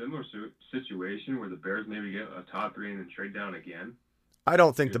have a similar situation where the Bears maybe get a top 3 and then trade down again? I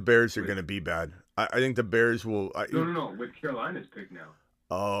don't think the Bears are going to be bad. I think the Bears will. No. With Carolina's pick now.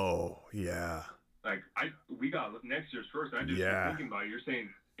 Oh yeah. Like we got next year's first. I just thinking about it. You're saying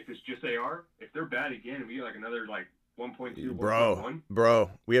if it's just AR, if they're bad again, we get like another like 1.2, 1.1.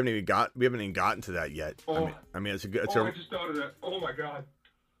 Bro, we haven't even gotten to that yet. Oh, I mean, it's a good. I just thought of that. Oh my god.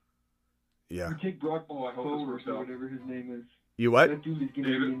 Yeah. You take Brock Bowers or whatever his name is. You what? That dude is going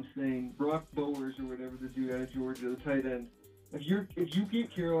to be insane. Brock Bowers or whatever the dude out of Georgia, the tight end. If you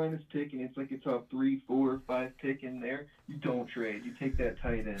get Carolina's pick and it's like a top 3, 4, 5 pick in there, you don't trade. You take that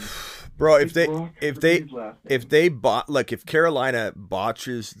tight end. Bro, if Carolina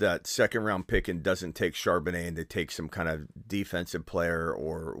botches that second round pick and doesn't take Charbonnet and they take some kind of defensive player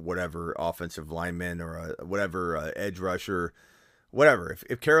or whatever, offensive lineman or whatever edge rusher, whatever.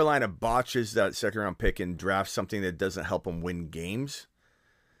 If Carolina botches that second round pick and drafts something that doesn't help them win games,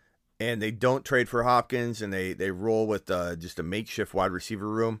 and they don't trade for Hopkins, and they roll with just a makeshift wide receiver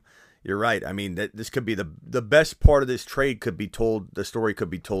room, you're right. I mean, this could be the best part of this trade could be told. The story could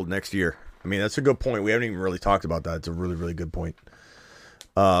be told next year. I mean, that's a good point. We haven't even really talked about that. It's a really, really good point.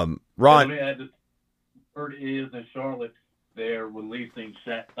 Ron. Let me add this. Word is in Charlotte, they're releasing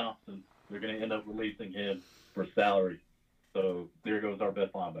Shaq Thompson. They're going to end up releasing him for salary. So there goes our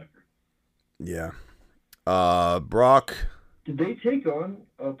best linebacker. Yeah. Brock. Did they take on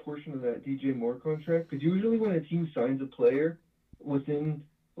a portion of that DJ Moore contract? Because usually when a team signs a player within,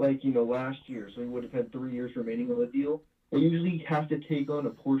 last year, so he would have had 3 years remaining on the deal, they usually have to take on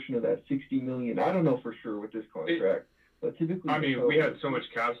a portion of that $60 million. I don't know for sure with this contract, but typically. I mean, we had so much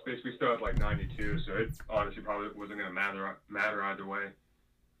cap space. We still had 92, so it honestly probably wasn't going to matter either way.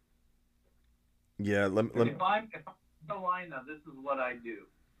 Yeah, If I'm Carolina, this is what I do.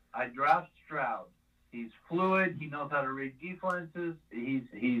 I draft Stroud. He's fluid. He knows how to read defenses.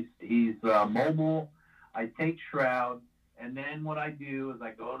 He's mobile. I take Stroud, and then what I do is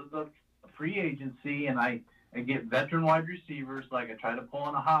I go to the free agency and I get veteran wide receivers. Like I try to pull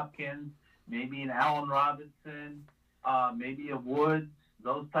in a Hopkins, maybe an Allen Robinson, maybe a Woods,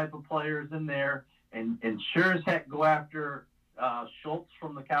 those type of players in there, and sure as heck go after Schultz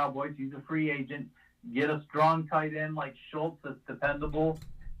from the Cowboys. He's a free agent. Get a strong tight end like Schultz that's dependable.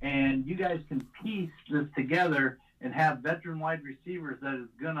 And you guys can piece this together and have veteran wide receivers that is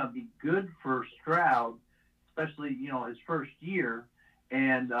going to be good for Stroud, especially, his first year,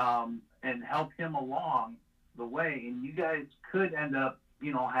 and help him along the way. And you guys could end up,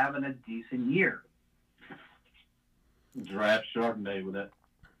 having a decent year. Draft Charbonnet with that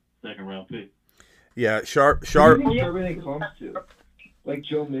second round pick. Yeah, Charbonnet comps to? Like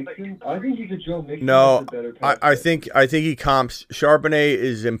Joe Mixon? I think he's a Joe Mixon. No, better I think he comps. Charbonnet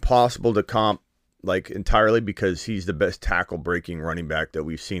is impossible to comp entirely because he's the best tackle breaking running back that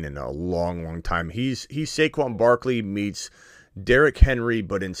we've seen in a long, long time. He's Saquon Barkley meets Derrick Henry,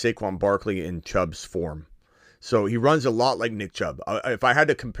 but in Saquon Barkley in Chubb's form. So he runs a lot like Nick Chubb. If I had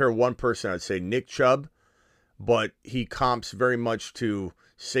to compare one person, I'd say Nick Chubb, but he comps very much to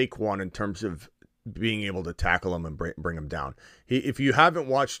Saquon in terms of being able to tackle him and bring him down. If you haven't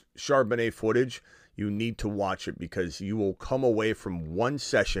watched Charbonnet footage, you need to watch it because you will come away from one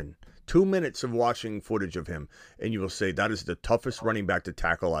session, 2 minutes of watching footage of him, and you will say, that is the toughest running back to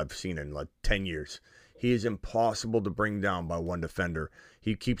tackle I've seen in 10 years. He is impossible to bring down by one defender.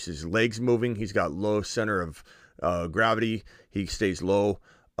 He keeps his legs moving. He's got low center of gravity. He stays low.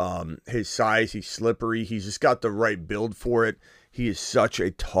 His size, he's slippery. He's just got the right build for it. He is such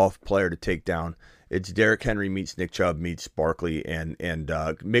a tough player to take down. It's Derrick Henry meets Nick Chubb meets Barkley, and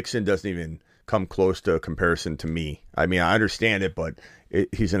Mixon doesn't even come close to a comparison to me. I mean, I understand it, but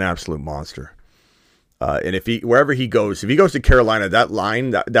he's an absolute monster. And if wherever he goes, if he goes to Carolina, that line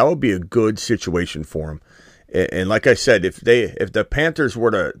that would be a good situation for him. And like I said, if the Panthers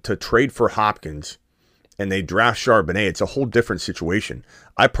were to trade for Hopkins and they draft Charbonnet, it's a whole different situation.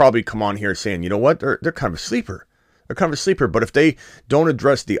 I'd probably come on here saying, you know what, they're kind of a sleeper. They're kind of a sleeper. But if they don't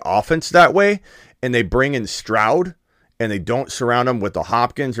address the offense that way and they bring in Stroud and they don't surround him with the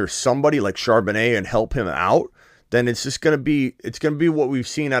Hopkins or somebody like Charbonnet and help him out, then it's just going to be what we've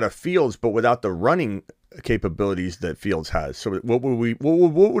seen out of Fields, but without the running capabilities that Fields has. So what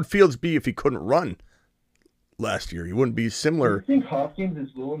would Fields be if he couldn't run last year? He wouldn't be similar. Do you think Hopkins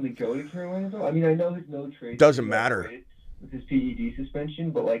is willing to go to Carolina though? I mean, I know his no trade doesn't matter with his PED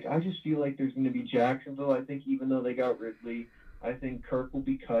suspension, but like I just feel like there's going to be Jacksonville. I think even though they got Ridley, I think Kirk will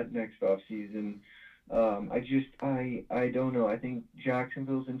be cut next offseason. I don't know. I think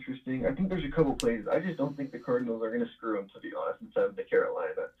Jacksonville's interesting. I think there's a couple places. I just don't think the Cardinals are going to screw him, to be honest, and send him to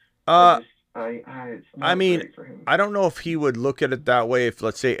Carolina. I mean, I don't know if he would look at it that way. If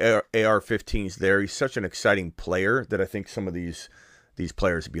let's say AR-15's there, he's such an exciting player that I think some of these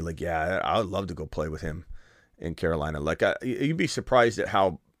players would be like, yeah, I would love to go play with him in Carolina. Like you'd be surprised at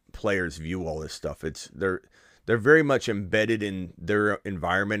how players view all this stuff. They're very much embedded in their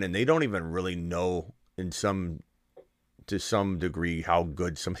environment, and they don't even really know to some degree how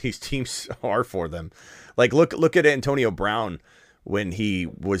good some of these teams are for them. Like look at Antonio Brown. When he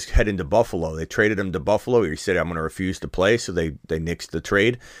was heading to Buffalo, they traded him to Buffalo. He said, I'm going to refuse to play. So they nixed the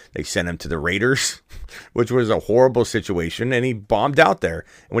trade. They sent him to the Raiders, which was a horrible situation. And he bombed out there.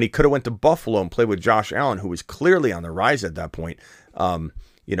 And when he could have went to Buffalo and played with Josh Allen, who was clearly on the rise at that point,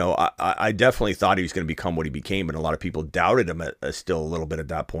 I definitely thought he was going to become what he became. And a lot of people doubted him still a little bit at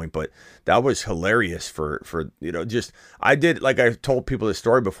that point. But that was hilarious for I did, like I told people this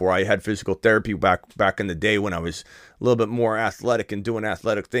story before. I had physical therapy back in the day when I was a little bit more athletic and doing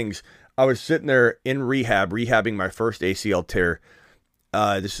athletic things. I was sitting there in rehabbing my first ACL tear.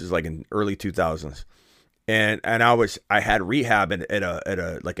 This is like in early 2000s. And I had rehab at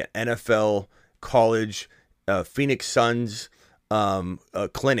a like an NFL college, Phoenix Suns, a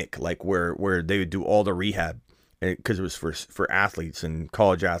clinic, like where they would do all the rehab, because it was for athletes and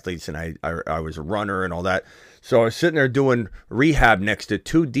college athletes, and I was a runner and all that. So I was sitting there doing rehab next to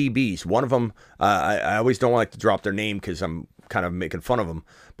two DBs. One of them, I always don't like to drop their name because I'm kind of making fun of them,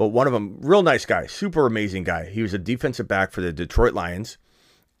 but one of them, real nice guy, super amazing guy. He was a defensive back for the Detroit Lions,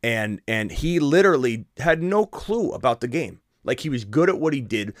 and he literally had no clue about the game. Like, he was good at what he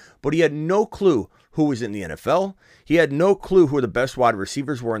did, but he had no clue who was in the NFL. He had no clue who the best wide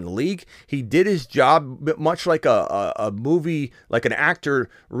receivers were in the league. He did his job much like a movie, like an actor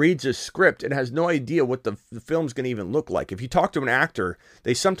reads a script and has no idea what the film's going to even look like. If you talk to an actor,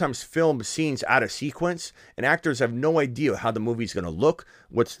 they sometimes film scenes out of sequence, and actors have no idea how the movie's going to look.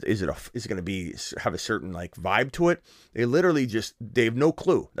 Is it going to have a certain like vibe to it? They have no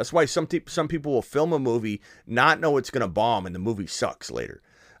clue. That's why some people will film a movie, not know it's going to bomb, and the movie sucks later.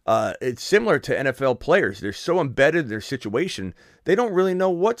 It's similar to NFL players. They're so embedded in their situation, they don't really know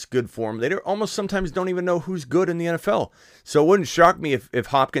what's good for them. They almost sometimes don't even know who's good in the NFL. So it wouldn't shock me if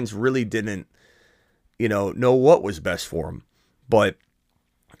Hopkins really didn't, know what was best for him. But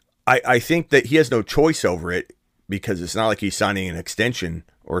I think that he has no choice over it, because it's not like he's signing an extension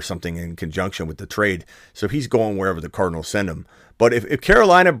or something in conjunction with the trade. So he's going wherever the Cardinals send him. But if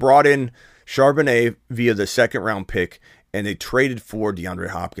Carolina brought in Charbonnet via the second round pick and they traded for DeAndre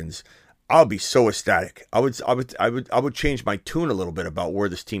Hopkins, I'll be so ecstatic. I would change my tune a little bit about where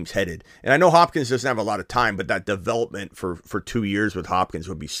this team's headed. And I know Hopkins doesn't have a lot of time, but that development for 2 years with Hopkins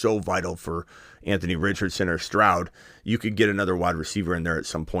would be so vital for Anthony Richardson or Stroud. You could get another wide receiver in there at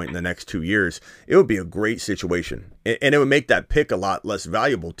some point in the next 2 years. It would be a great situation. And it would make that pick a lot less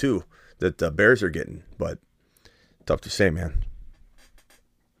valuable too, that the Bears are getting. But tough to say, man.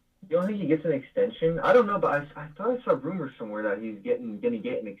 You don't think he gets an extension? I don't know, but I thought I saw rumors somewhere that he's going to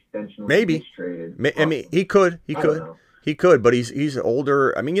get an extension. Maybe. He's traded. I mean, he could. He could, but he's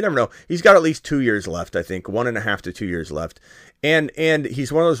older. I mean, you never know. He's got at least 2 years left, I think. 1.5 to 2 years left. And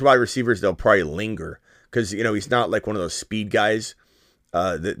he's one of those wide receivers that'll probably linger, because, he's not like one of those speed guys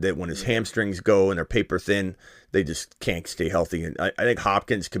that when his hamstrings go and they're paper thin, they just can't stay healthy. And I think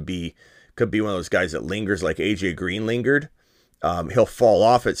Hopkins could be one of those guys that lingers like A.J. Green lingered. He'll fall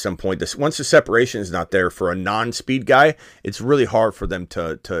off at some point. Once the separation is not there for a non-speed guy, it's really hard for them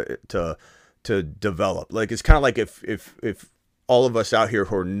to develop. Like, it's kind of like if all of us out here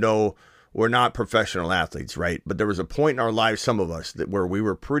who we're not professional athletes, right? But there was a point in our lives, some of us, where we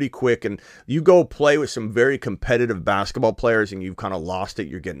were pretty quick. And you go play with some very competitive basketball players and you've kind of lost it.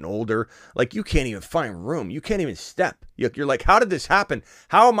 You're getting older. Like, you can't even find room. You can't even step. You're like, how did this happen?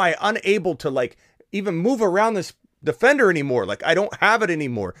 How am I unable to, like, even move around this defender anymore? Like, I don't have it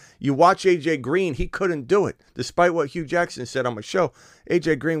anymore. You watch AJ Green, he couldn't do it. Despite what Hugh Jackson said on my show,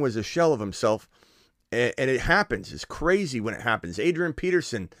 AJ Green was a shell of himself. And it happens. It's crazy when it happens. Adrian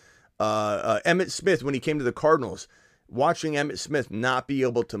Peterson, Emmitt Smith, when he came to the Cardinals, watching Emmitt Smith not be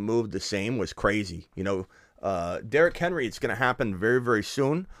able to move the same was crazy. You know, Derrick Henry, it's going to happen very, very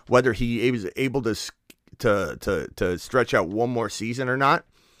soon. Whether he is able to stretch out one more season or not,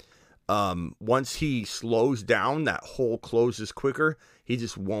 once he slows down, that hole closes quicker. He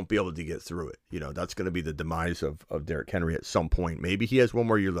just won't be able to get through it. You know, that's going to be the demise of Derrick Henry at some point. Maybe he has one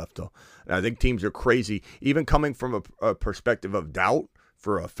more year left, though. And I think teams are crazy, even coming from a perspective of doubt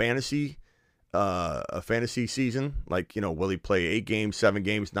for a fantasy season. Like, you know, will he play 8 games, 7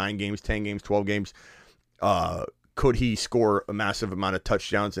 games, 9 games, 10 games, 12 games? Could he score a massive amount of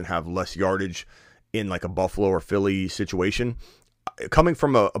touchdowns and have less yardage in like a Buffalo or Philly situation? Coming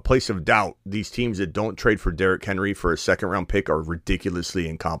from a place of doubt, these teams that don't trade for Derrick Henry for a second-round pick are ridiculously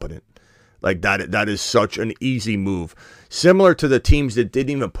incompetent. Like, that is such an easy move. Similar to the teams that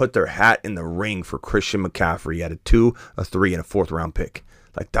didn't even put their hat in the ring for Christian McCaffrey. He had a 2, a 3, and a 4th-round pick.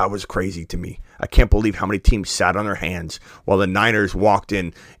 Like, that was crazy to me. I can't believe how many teams sat on their hands while the Niners walked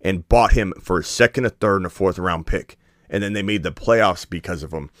in and bought him for a 2nd, a 3rd, and a 4th-round pick. And then they made the playoffs because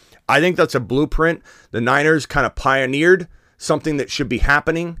of him. I think that's a blueprint. The Niners kind of pioneered something that should be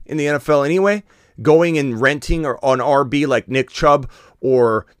happening in the NFL anyway, going and renting or on RB like Nick Chubb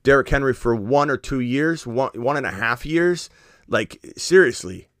or Derrick Henry for 1 or 2 years, 1.5 years. Like,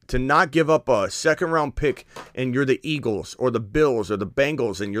 seriously, to not give up a 2nd-round pick and you're the Eagles or the Bills or the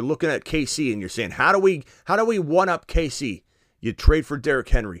Bengals and you're looking at KC and you're saying, how do we one-up KC? You trade for Derrick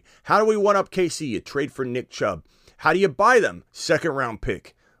Henry. How do we one-up KC? You trade for Nick Chubb. How do you buy them? 2nd-round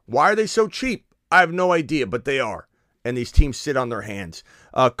pick. Why are they so cheap? I have no idea, but they are. And these teams sit on their hands.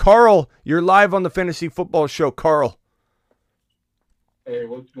 Carl, you're live on the Fantasy Football Show. Carl. Hey,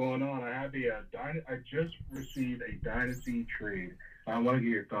 what's going on? I have I just received a dynasty trade. I want to get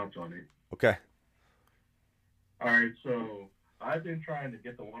your thoughts on it. Okay. All right, so I've been trying to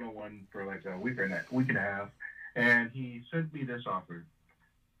get the 101 for like a week and a half, and he sent me this offer.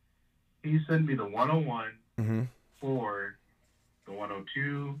 He sent me the 101 for the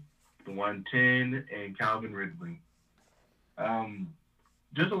 102, the 110, and Calvin Ridley.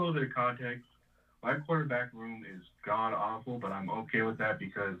 Just a little bit of context. My quarterback room is god awful, but I'm okay with that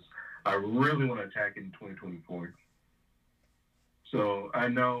because I really want to attack it in 2024. So I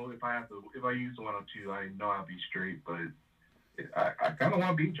know if I use the 102, I know I'll be straight, but I kind of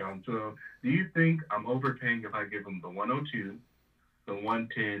want to beat John. So do you think I'm overpaying if I give him the 102, the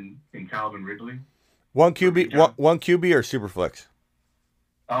 110, and Calvin Ridley? One QB or Superflex?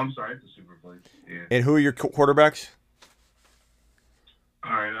 I'm sorry, it's a Superflex. Yeah. And who are your quarterbacks?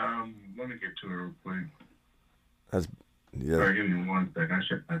 All right, let me get to it real quick. Yeah. Sorry, give me 1 second. I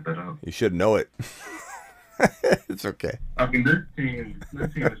should set that up. You should know it. It's okay. I mean, this team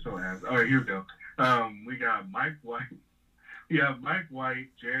is so ass. All right, here we go. We got Mike White. We have Mike White,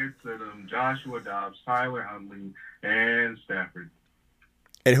 Jared Stidham, Joshua Dobbs, Tyler Huntley, and Stafford.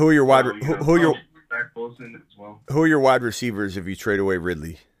 And who are your wide? Zach Wilson as well. Who are your wide receivers if you trade away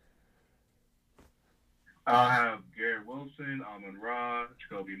Ridley? I'll have Garrett Wilson, Amon-Ra,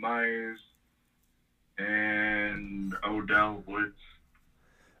 Jacoby Myers, and Odell Woods.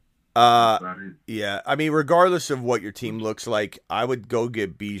 Yeah. I mean, regardless of what your team looks like, I would go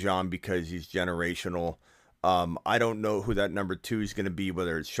get Bijan because he's generational. I don't know who that number 2 is going to be,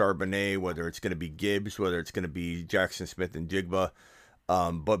 whether it's Charbonnet, whether it's going to be Gibbs, whether it's going to be Jackson Smith and Jigba.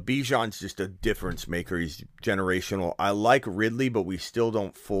 But Bijan's just a difference maker. He's generational. I like Ridley, but we still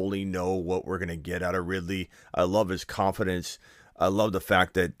don't fully know what we're going to get out of Ridley. I love his confidence. I love the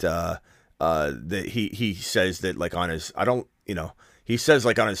fact that that he says that like on his he says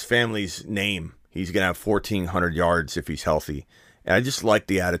like on his family's name he's going to have 1,400 yards if he's healthy. And I just like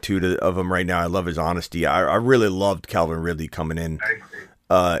the attitude of him right now. I love his honesty. I really loved Calvin Ridley coming in,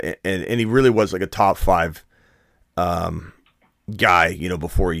 and he really was like a top 5 guy,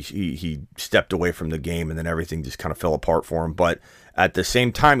 before he stepped away from the game, and then everything just kind of fell apart for him. But at the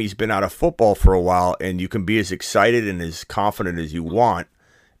same time, he's been out of football for a while, and you can be as excited and as confident as you want.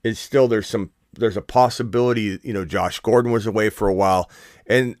 It's still there's a possibility. Josh Gordon was away for a while,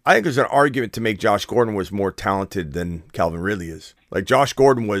 and I think there's an argument to make Josh Gordon was more talented than Calvin Ridley is. Like Josh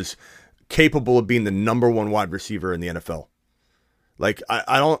Gordon was capable of being the number 1 wide receiver in the NFL. Like,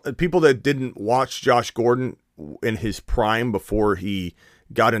 I don't, people that didn't watch Josh Gordon in his prime before he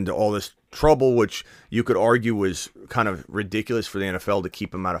got into all this trouble, which you could argue was kind of ridiculous for the NFL to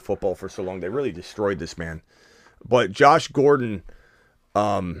keep him out of football for so long. They really destroyed this man. But Josh Gordon,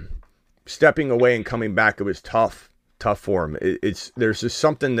 stepping away and coming back, it was tough for him. There's just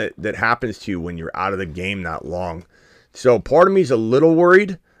something that happens to you when you're out of the game that long. So part of me is a little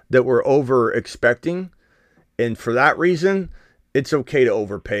worried that we're over expecting. And for that reason, it's okay to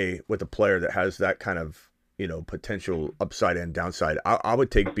overpay with a player that has that kind of, potential upside and downside. I would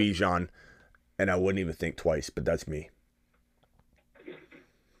take Bijan, and I wouldn't even think twice, but that's me.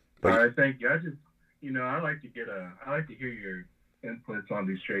 All right, thank you. I just, I like to hear your inputs on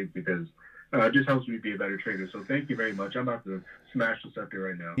these trades because it just helps me be a better trader. So thank you very much. I'm about to smash this up there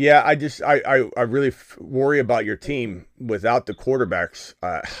right now. Yeah, I really worry about your team without the quarterbacks.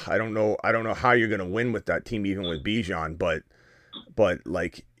 I don't know how you're going to win with that team, even with Bijan, but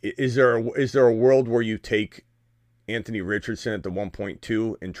like, is there a world where you take Anthony Richardson at the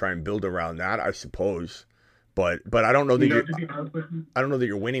 1.2 and try and build around that? I suppose, but I don't know that I don't know that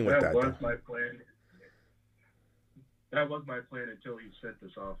you're winning with that. That was my plan. That was my plan until he sent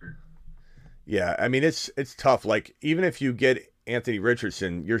this offer. Yeah, I mean it's tough. Like, even if you get Anthony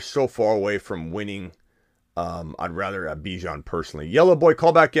Richardson, you're so far away from winning. I'd rather have Bijan personally. Yellow Boy,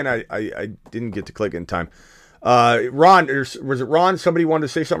 call back in. I didn't get to click in time. Ron, was it Ron? Somebody wanted to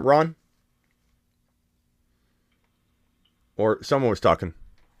say something, Ron? Or someone was talking?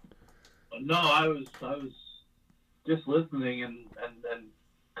 No, I was just listening and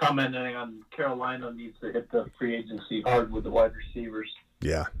commenting on Carolina needs to hit the free agency hard with the wide receivers.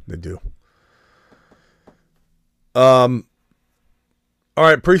 Yeah, they do. All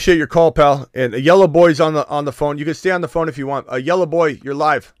right, appreciate your call, pal. And Yellow Boy's on the phone. You can stay on the phone if you want. Yellow Boy, you're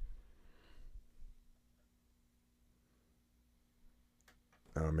live.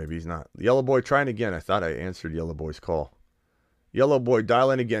 Oh, maybe he's not. Yellow Boy, trying again. I thought I answered Yellow Boy's call. Yellow Boy, dial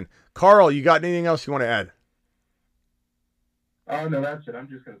in again. Carl, you got anything else you want to add? Oh, no, that's it. I'm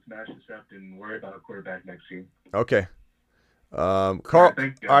just going to smash this up and worry about a quarterback next year. Okay. Carl. All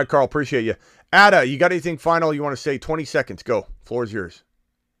right, Carl, appreciate you. Ada, you got anything final you want to say? 20 seconds. Go. Floor is yours.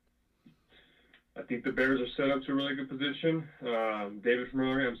 I think the Bears are set up to a really good position. David from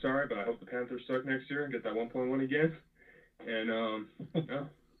earlier, I'm sorry, but I hope the Panthers suck next year and get that 1.1 again. And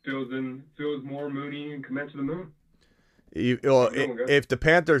feels more Mooney and commit to the moon. If the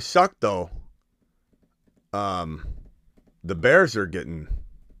Panthers suck, though, the Bears are getting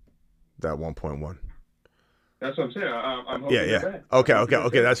that 1.1. That's what I'm saying. I'm hoping. Yeah.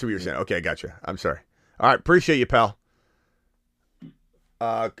 Okay. That's what you're saying. Okay, I got you. I'm sorry. All right, appreciate you, pal.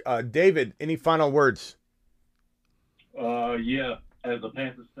 David, any final words? Yeah. As a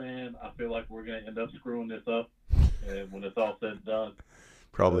Panthers fan, I feel like we're going to end up screwing this up when it's all said and done.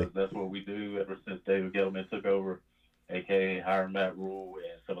 Probably. That's what we do ever since David Gettleman took over, a.k.a. hiring Matt Rule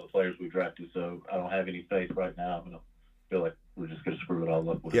and some of the players we drafted. So I don't have any faith right now. I feel like we're just going to screw it all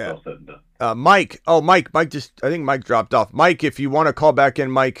up when it's all said and done. Mike. Oh, Mike just, I think Mike dropped off. Mike, if you want to call back in,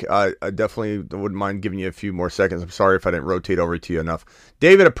 Mike, I definitely wouldn't mind giving you a few more seconds. I'm sorry if I didn't rotate over to you enough.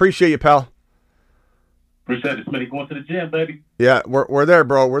 David, appreciate you, pal. Appreciate it, Smitty. Going to the gym, baby. Yeah, we're there,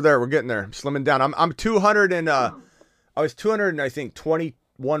 bro. We're there. We're getting there. I'm slimming down. I'm 200 and I was 200 and I think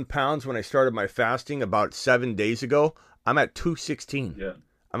 21 pounds when I started my fasting about 7 days ago. I'm at 216. Yeah.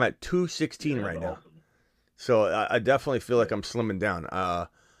 I'm at 216 right now. So I definitely feel like I'm slimming down. All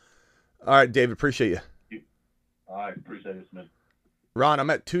right, David, appreciate you. All right, appreciate it, Smith. Ron,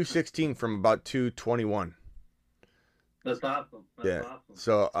 I'm at 216 from about 221. That's awesome. That's awesome.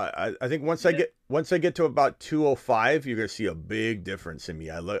 So I think once I get to about 205, you're gonna see a big difference in me.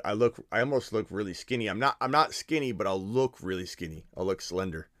 I almost look really skinny. I'm not skinny, but I'll look really skinny. I'll look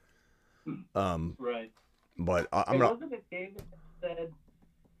slender. Right. But I'm not. Wasn't it David that said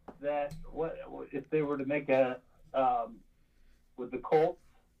that what if they were to make a with the Colts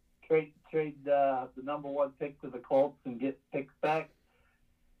trade the number one pick to the Colts and get picks back?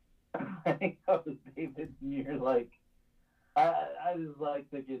 I think that was David, and you're like. I just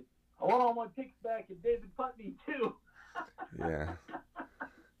like thinking, I want all my picks back and David Putney too. Yeah.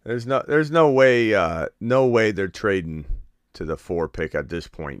 There's no way they're trading to the 4 pick at this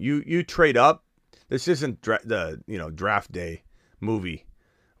point. You trade up. This isn't the draft day movie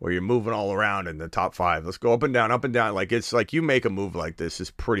where you're moving all around in the top 5. Let's go up and down, up and down. Like it's like you make a move like this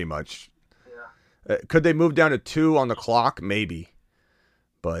is pretty much. Yeah. Could they move down to 2 on the clock? Maybe,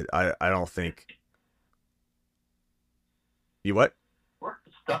 but I don't think. You what? We're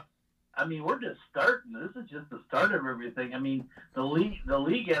just starting. This is just the start of everything. I mean, the league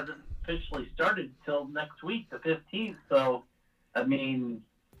hasn't officially started till next week, the 15th. So, I mean,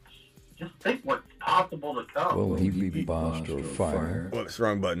 just think what's possible to come. Will he be bossed or fired? Whoops,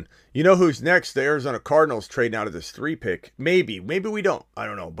 wrong button. You know who's next? The Arizona Cardinals trading out of this 3 pick. Maybe we don't. I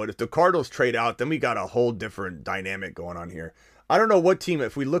don't know. But if the Cardinals trade out, then we got a whole different dynamic going on here. I don't know what team,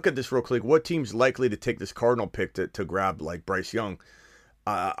 if we look at this real quick, what team's likely to take this Cardinal pick to grab like Bryce Young?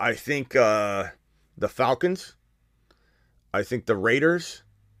 I think the Falcons. I think the Raiders.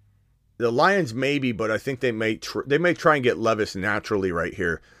 The Lions maybe, but I think they may try and get Levis naturally right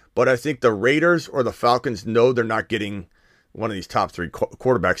here. But I think the Raiders or the Falcons know they're not getting one of these top 3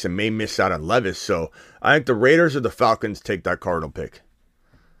 quarterbacks and may miss out on Levis. So I think the Raiders or the Falcons take that Cardinal pick,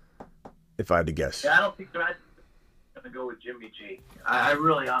 if I had to guess. Yeah, I don't think they're going to go with Jimmy G. I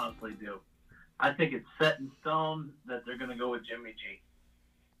really honestly do. I think it's set in stone that they're going to go with Jimmy G.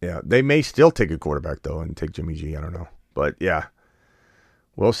 Yeah, they may still take a quarterback, though, and take Jimmy G. I don't know. But, yeah.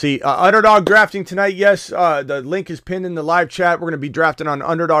 We'll see. Underdog drafting tonight, yes. The link is pinned in the live chat. We're going to be drafting on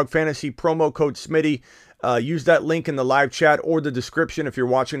Underdog Fantasy, promo code Smitty. Use that link in the live chat or the description if you're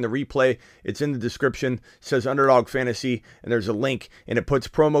watching the replay. It's in the description. It says Underdog Fantasy, and there's a link, and it puts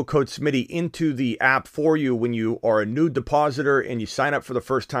promo code Smitty into the app for you when you are a new depositor and you sign up for the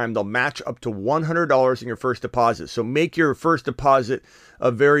first time. They'll match up to $100 in your first deposit. So make your first deposit a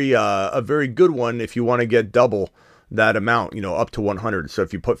very good one if you want to get double that amount, up to 100. So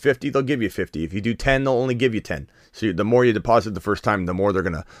if you put 50, they'll give you 50. If you do 10, they'll only give you 10. So the more you deposit the first time, the more they're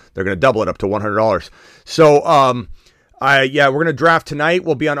gonna double it up to $100. So we're gonna draft tonight.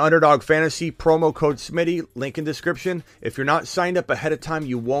 We'll be on Underdog Fantasy, promo code Smitty, link in description. If you're not signed up ahead of time,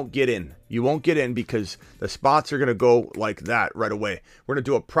 you won't get in. You won't get in because the spots are gonna go like that right away. We're gonna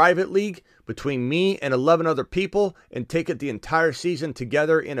do a private league between me and 11 other people and take it the entire season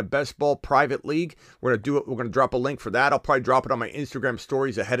together in a best ball private league. We're going to do it. We're going to drop a link for that. I'll probably drop it on my Instagram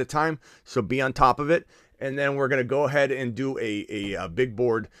stories ahead of time. So be on top of it. And then we're going to go ahead and do a big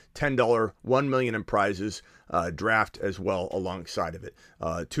board, $10, $1 million in prizes draft as well alongside of it.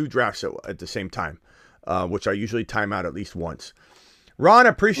 2 drafts at the same time, which I usually time out at least once. Ron, I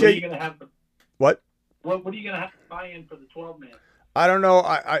appreciate you. What? What are you going to have to buy in for the 12-man? I don't know.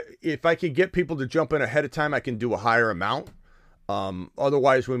 If I could get people to jump in ahead of time, I can do a higher amount.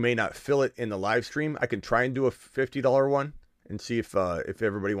 Otherwise, we may not fill it in the live stream. I can try and do a $50 one and see if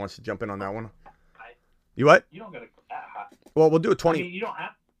everybody wants to jump in on that one. You what? You don't got to go that high. Well, we'll do a 20. I mean, you don't have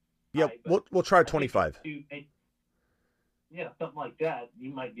to. Yeah, we'll try 25. Yeah, something like that.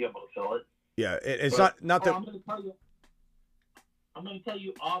 You might be able to fill it. Yeah, it's not that. I'm going to tell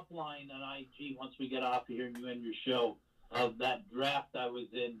you offline on IG once we get off of here and you end your show of that draft I was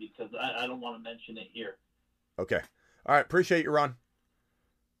in because I don't want to mention it here. Okay. All right. Appreciate you, Ron.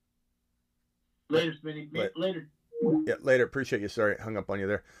 Later, Smitty. Later. Yeah, later. Appreciate you. Sorry, hung up on you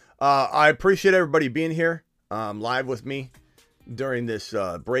there. I appreciate everybody being here live with me during this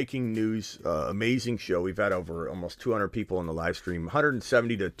breaking news amazing show. We've had over almost 200 people in the live stream,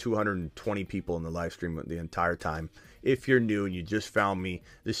 170 to 220 people in the live stream the entire time. If you're new and you just found me,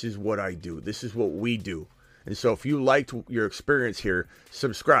 this is what I do. This is what we do. And so if you liked your experience here,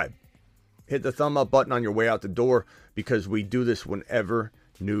 subscribe. Hit the thumb up button on your way out the door because we do this whenever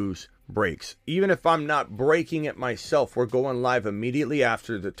news breaks. Even if I'm not breaking it myself, we're going live immediately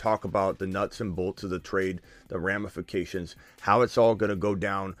after to talk about the nuts and bolts of the trade, the ramifications, how it's all going to go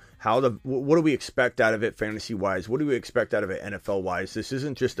down, what do we expect out of it fantasy-wise, what do we expect out of it NFL-wise. This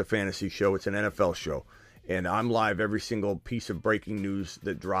isn't just a fantasy show, it's an NFL show. And I'm live every single piece of breaking news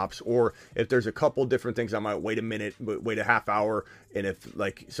that drops. Or if there's a couple different things, I might wait a minute, wait a half hour. And if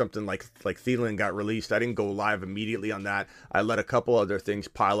like something like Thielen got released, I didn't go live immediately on that. I let a couple other things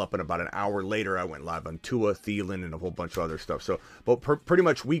pile up, and about an hour later, I went live on Tua, Thielen, and a whole bunch of other stuff. So, but pretty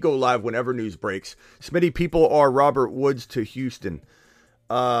much we go live whenever news breaks. Smitty, people are Robert Woods to Houston.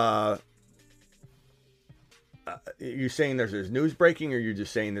 You're saying there's news breaking, or you're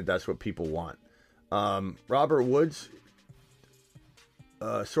just saying that that's what people want? Robert Woods,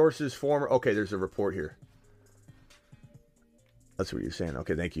 sources former. Okay, there's a report here. That's what you're saying.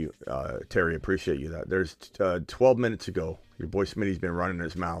 Okay, thank you, Terry. Appreciate you that. There's 12 minutes ago. Your boy Smitty's been running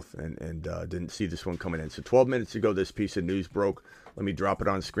his mouth and didn't see this one coming in. So 12 minutes ago, this piece of news broke. Let me drop it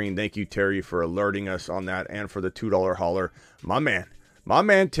on screen. Thank you, Terry, for alerting us on that and for the $2 holler. My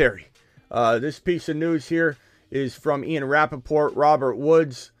man, Terry. This piece of news here is from Ian Rappaport, Robert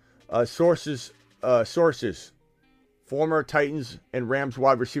Woods, sources. Former Titans and Rams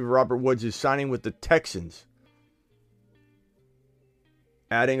wide receiver Robert Woods is signing with the Texans,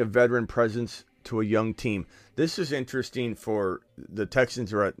 adding a veteran presence to a young team. This is interesting for the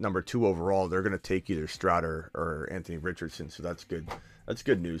Texans are at number 2 overall. They're going to take either Stroud or Anthony Richardson, so that's good. That's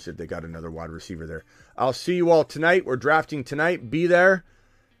good news that they got another wide receiver there. I'll see you all tonight. We're drafting tonight. Be there.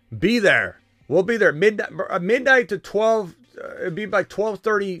 Be there. We'll be there midnight to 12. It'd be like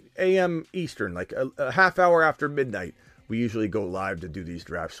 12:30 a.m. Eastern, like a half hour after midnight. We usually go live to do these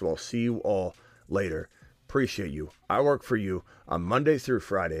drafts, so I'll see you all later. Appreciate you. I work for you on Monday through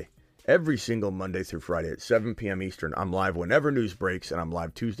Friday, every single Monday through Friday at 7 p.m. Eastern. I'm live whenever news breaks, and I'm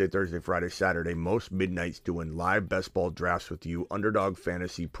live Tuesday, Thursday, Friday, Saturday, most midnights doing live best ball drafts with you. Underdog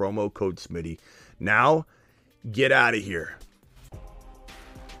Fantasy, promo code Smitty. Now, get out of here.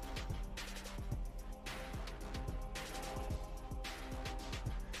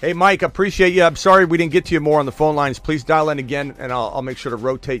 Hey, Mike, appreciate you. I'm sorry we didn't get to you more on the phone lines. Please dial in again, and I'll make sure to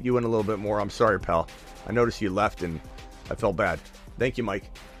rotate you in a little bit more. I'm sorry, pal. I noticed you left, and I felt bad. Thank you, Mike.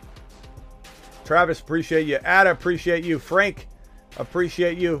 Travis, appreciate you. Ada, appreciate you. Frank,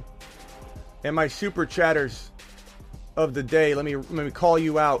 appreciate you. And my super chatters of the day, let me call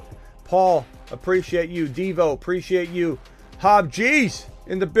you out. Paul, appreciate you. Devo, appreciate you. Hob G's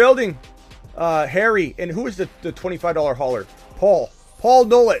in the building. Harry, and who is the $25 hauler? Paul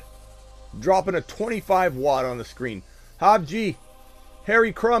Nolet, dropping a 25 watt on the screen. Hob G,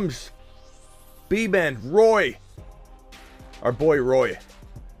 Harry Crumbs, B-Ben, Roy, our boy Roy.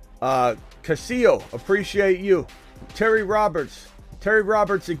 Casillo, appreciate you. Terry Roberts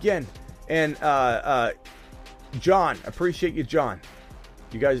again. And John, appreciate you, John.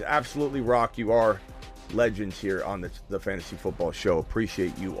 You guys absolutely rock. You are legends here on the Fantasy Football Show.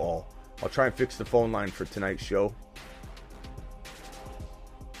 Appreciate you all. I'll try and fix the phone line for tonight's show.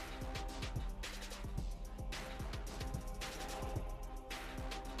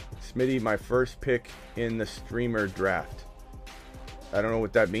 Smitty, my first pick in the streamer draft. I don't know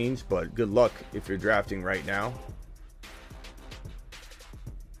what that means, but good luck if you're drafting right now.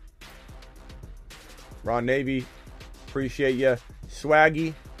 Ron Navy, appreciate you.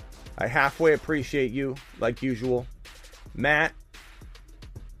 Swaggy, I halfway appreciate you, like usual. Matt.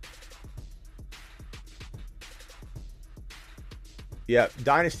 Yeah,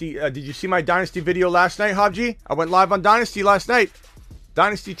 Dynasty. Did you see my Dynasty video last night, Hobji? I went live on Dynasty last night.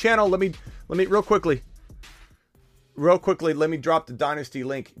 Dynasty channel. Let me real quickly, let me drop the Dynasty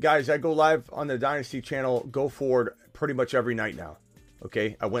link. Guys, I go live on the Dynasty channel, go forward pretty much every night now.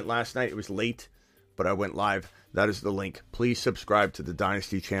 Okay, I went last night. It was late, but I went live. That is the link. Please subscribe to the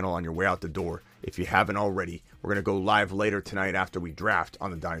Dynasty channel on your way out the door if you haven't already. We're going to go live later tonight after we draft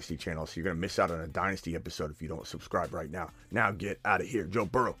on the Dynasty channel, so you're going to miss out on a Dynasty episode if you don't subscribe right now. Now get out of here. Joe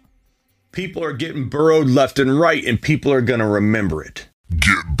Burrow. People are getting burrowed left and right, and people are going to remember it.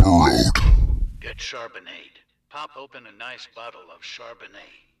 Get burrowed. Get Charbonnet. Pop open a nice bottle of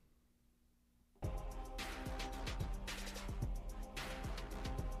Charbonnet.